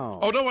 Wow.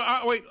 Oh,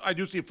 no, wait. I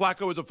do see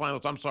Flacco as a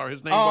finalist. I'm sorry.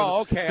 His name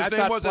okay. His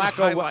name wasn't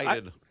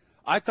highlighted.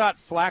 I thought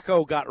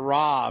Flacco got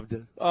robbed.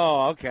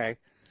 Oh, okay.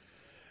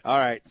 All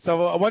right.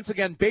 So, once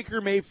again,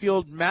 Baker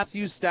Mayfield,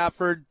 Matthew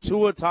Stafford,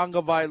 Tua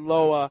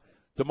Tagovailoa,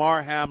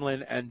 DeMar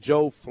Hamlin, and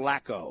Joe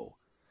Flacco.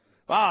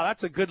 Wow,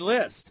 that's a good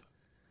list.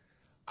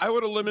 I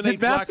would eliminate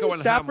Did Matthew Flacco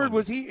and Stafford, Hamlin.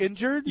 was he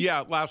injured?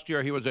 Yeah, last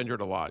year he was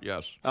injured a lot,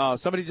 yes. Oh,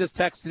 somebody just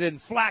texted in,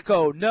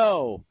 Flacco,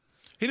 no.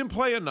 He didn't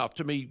play enough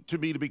to be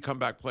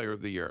Comeback Player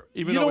of the Year,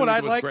 even you though know what he I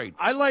was like? great.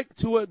 I like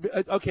Tua.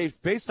 Okay,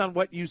 based on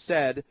what you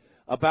said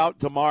about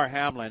DeMar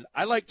Hamlin,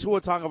 I like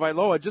Tua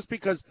Tagovailoa just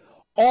because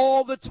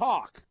all the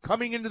talk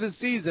coming into the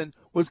season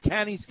was,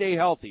 can he stay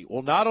healthy?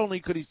 Well, not only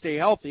could he stay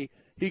healthy,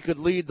 he could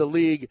lead the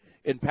league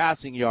in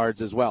passing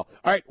yards as well.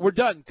 All right, we're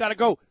done. Got to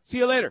go. See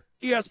you later.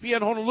 ESPN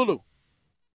Honolulu.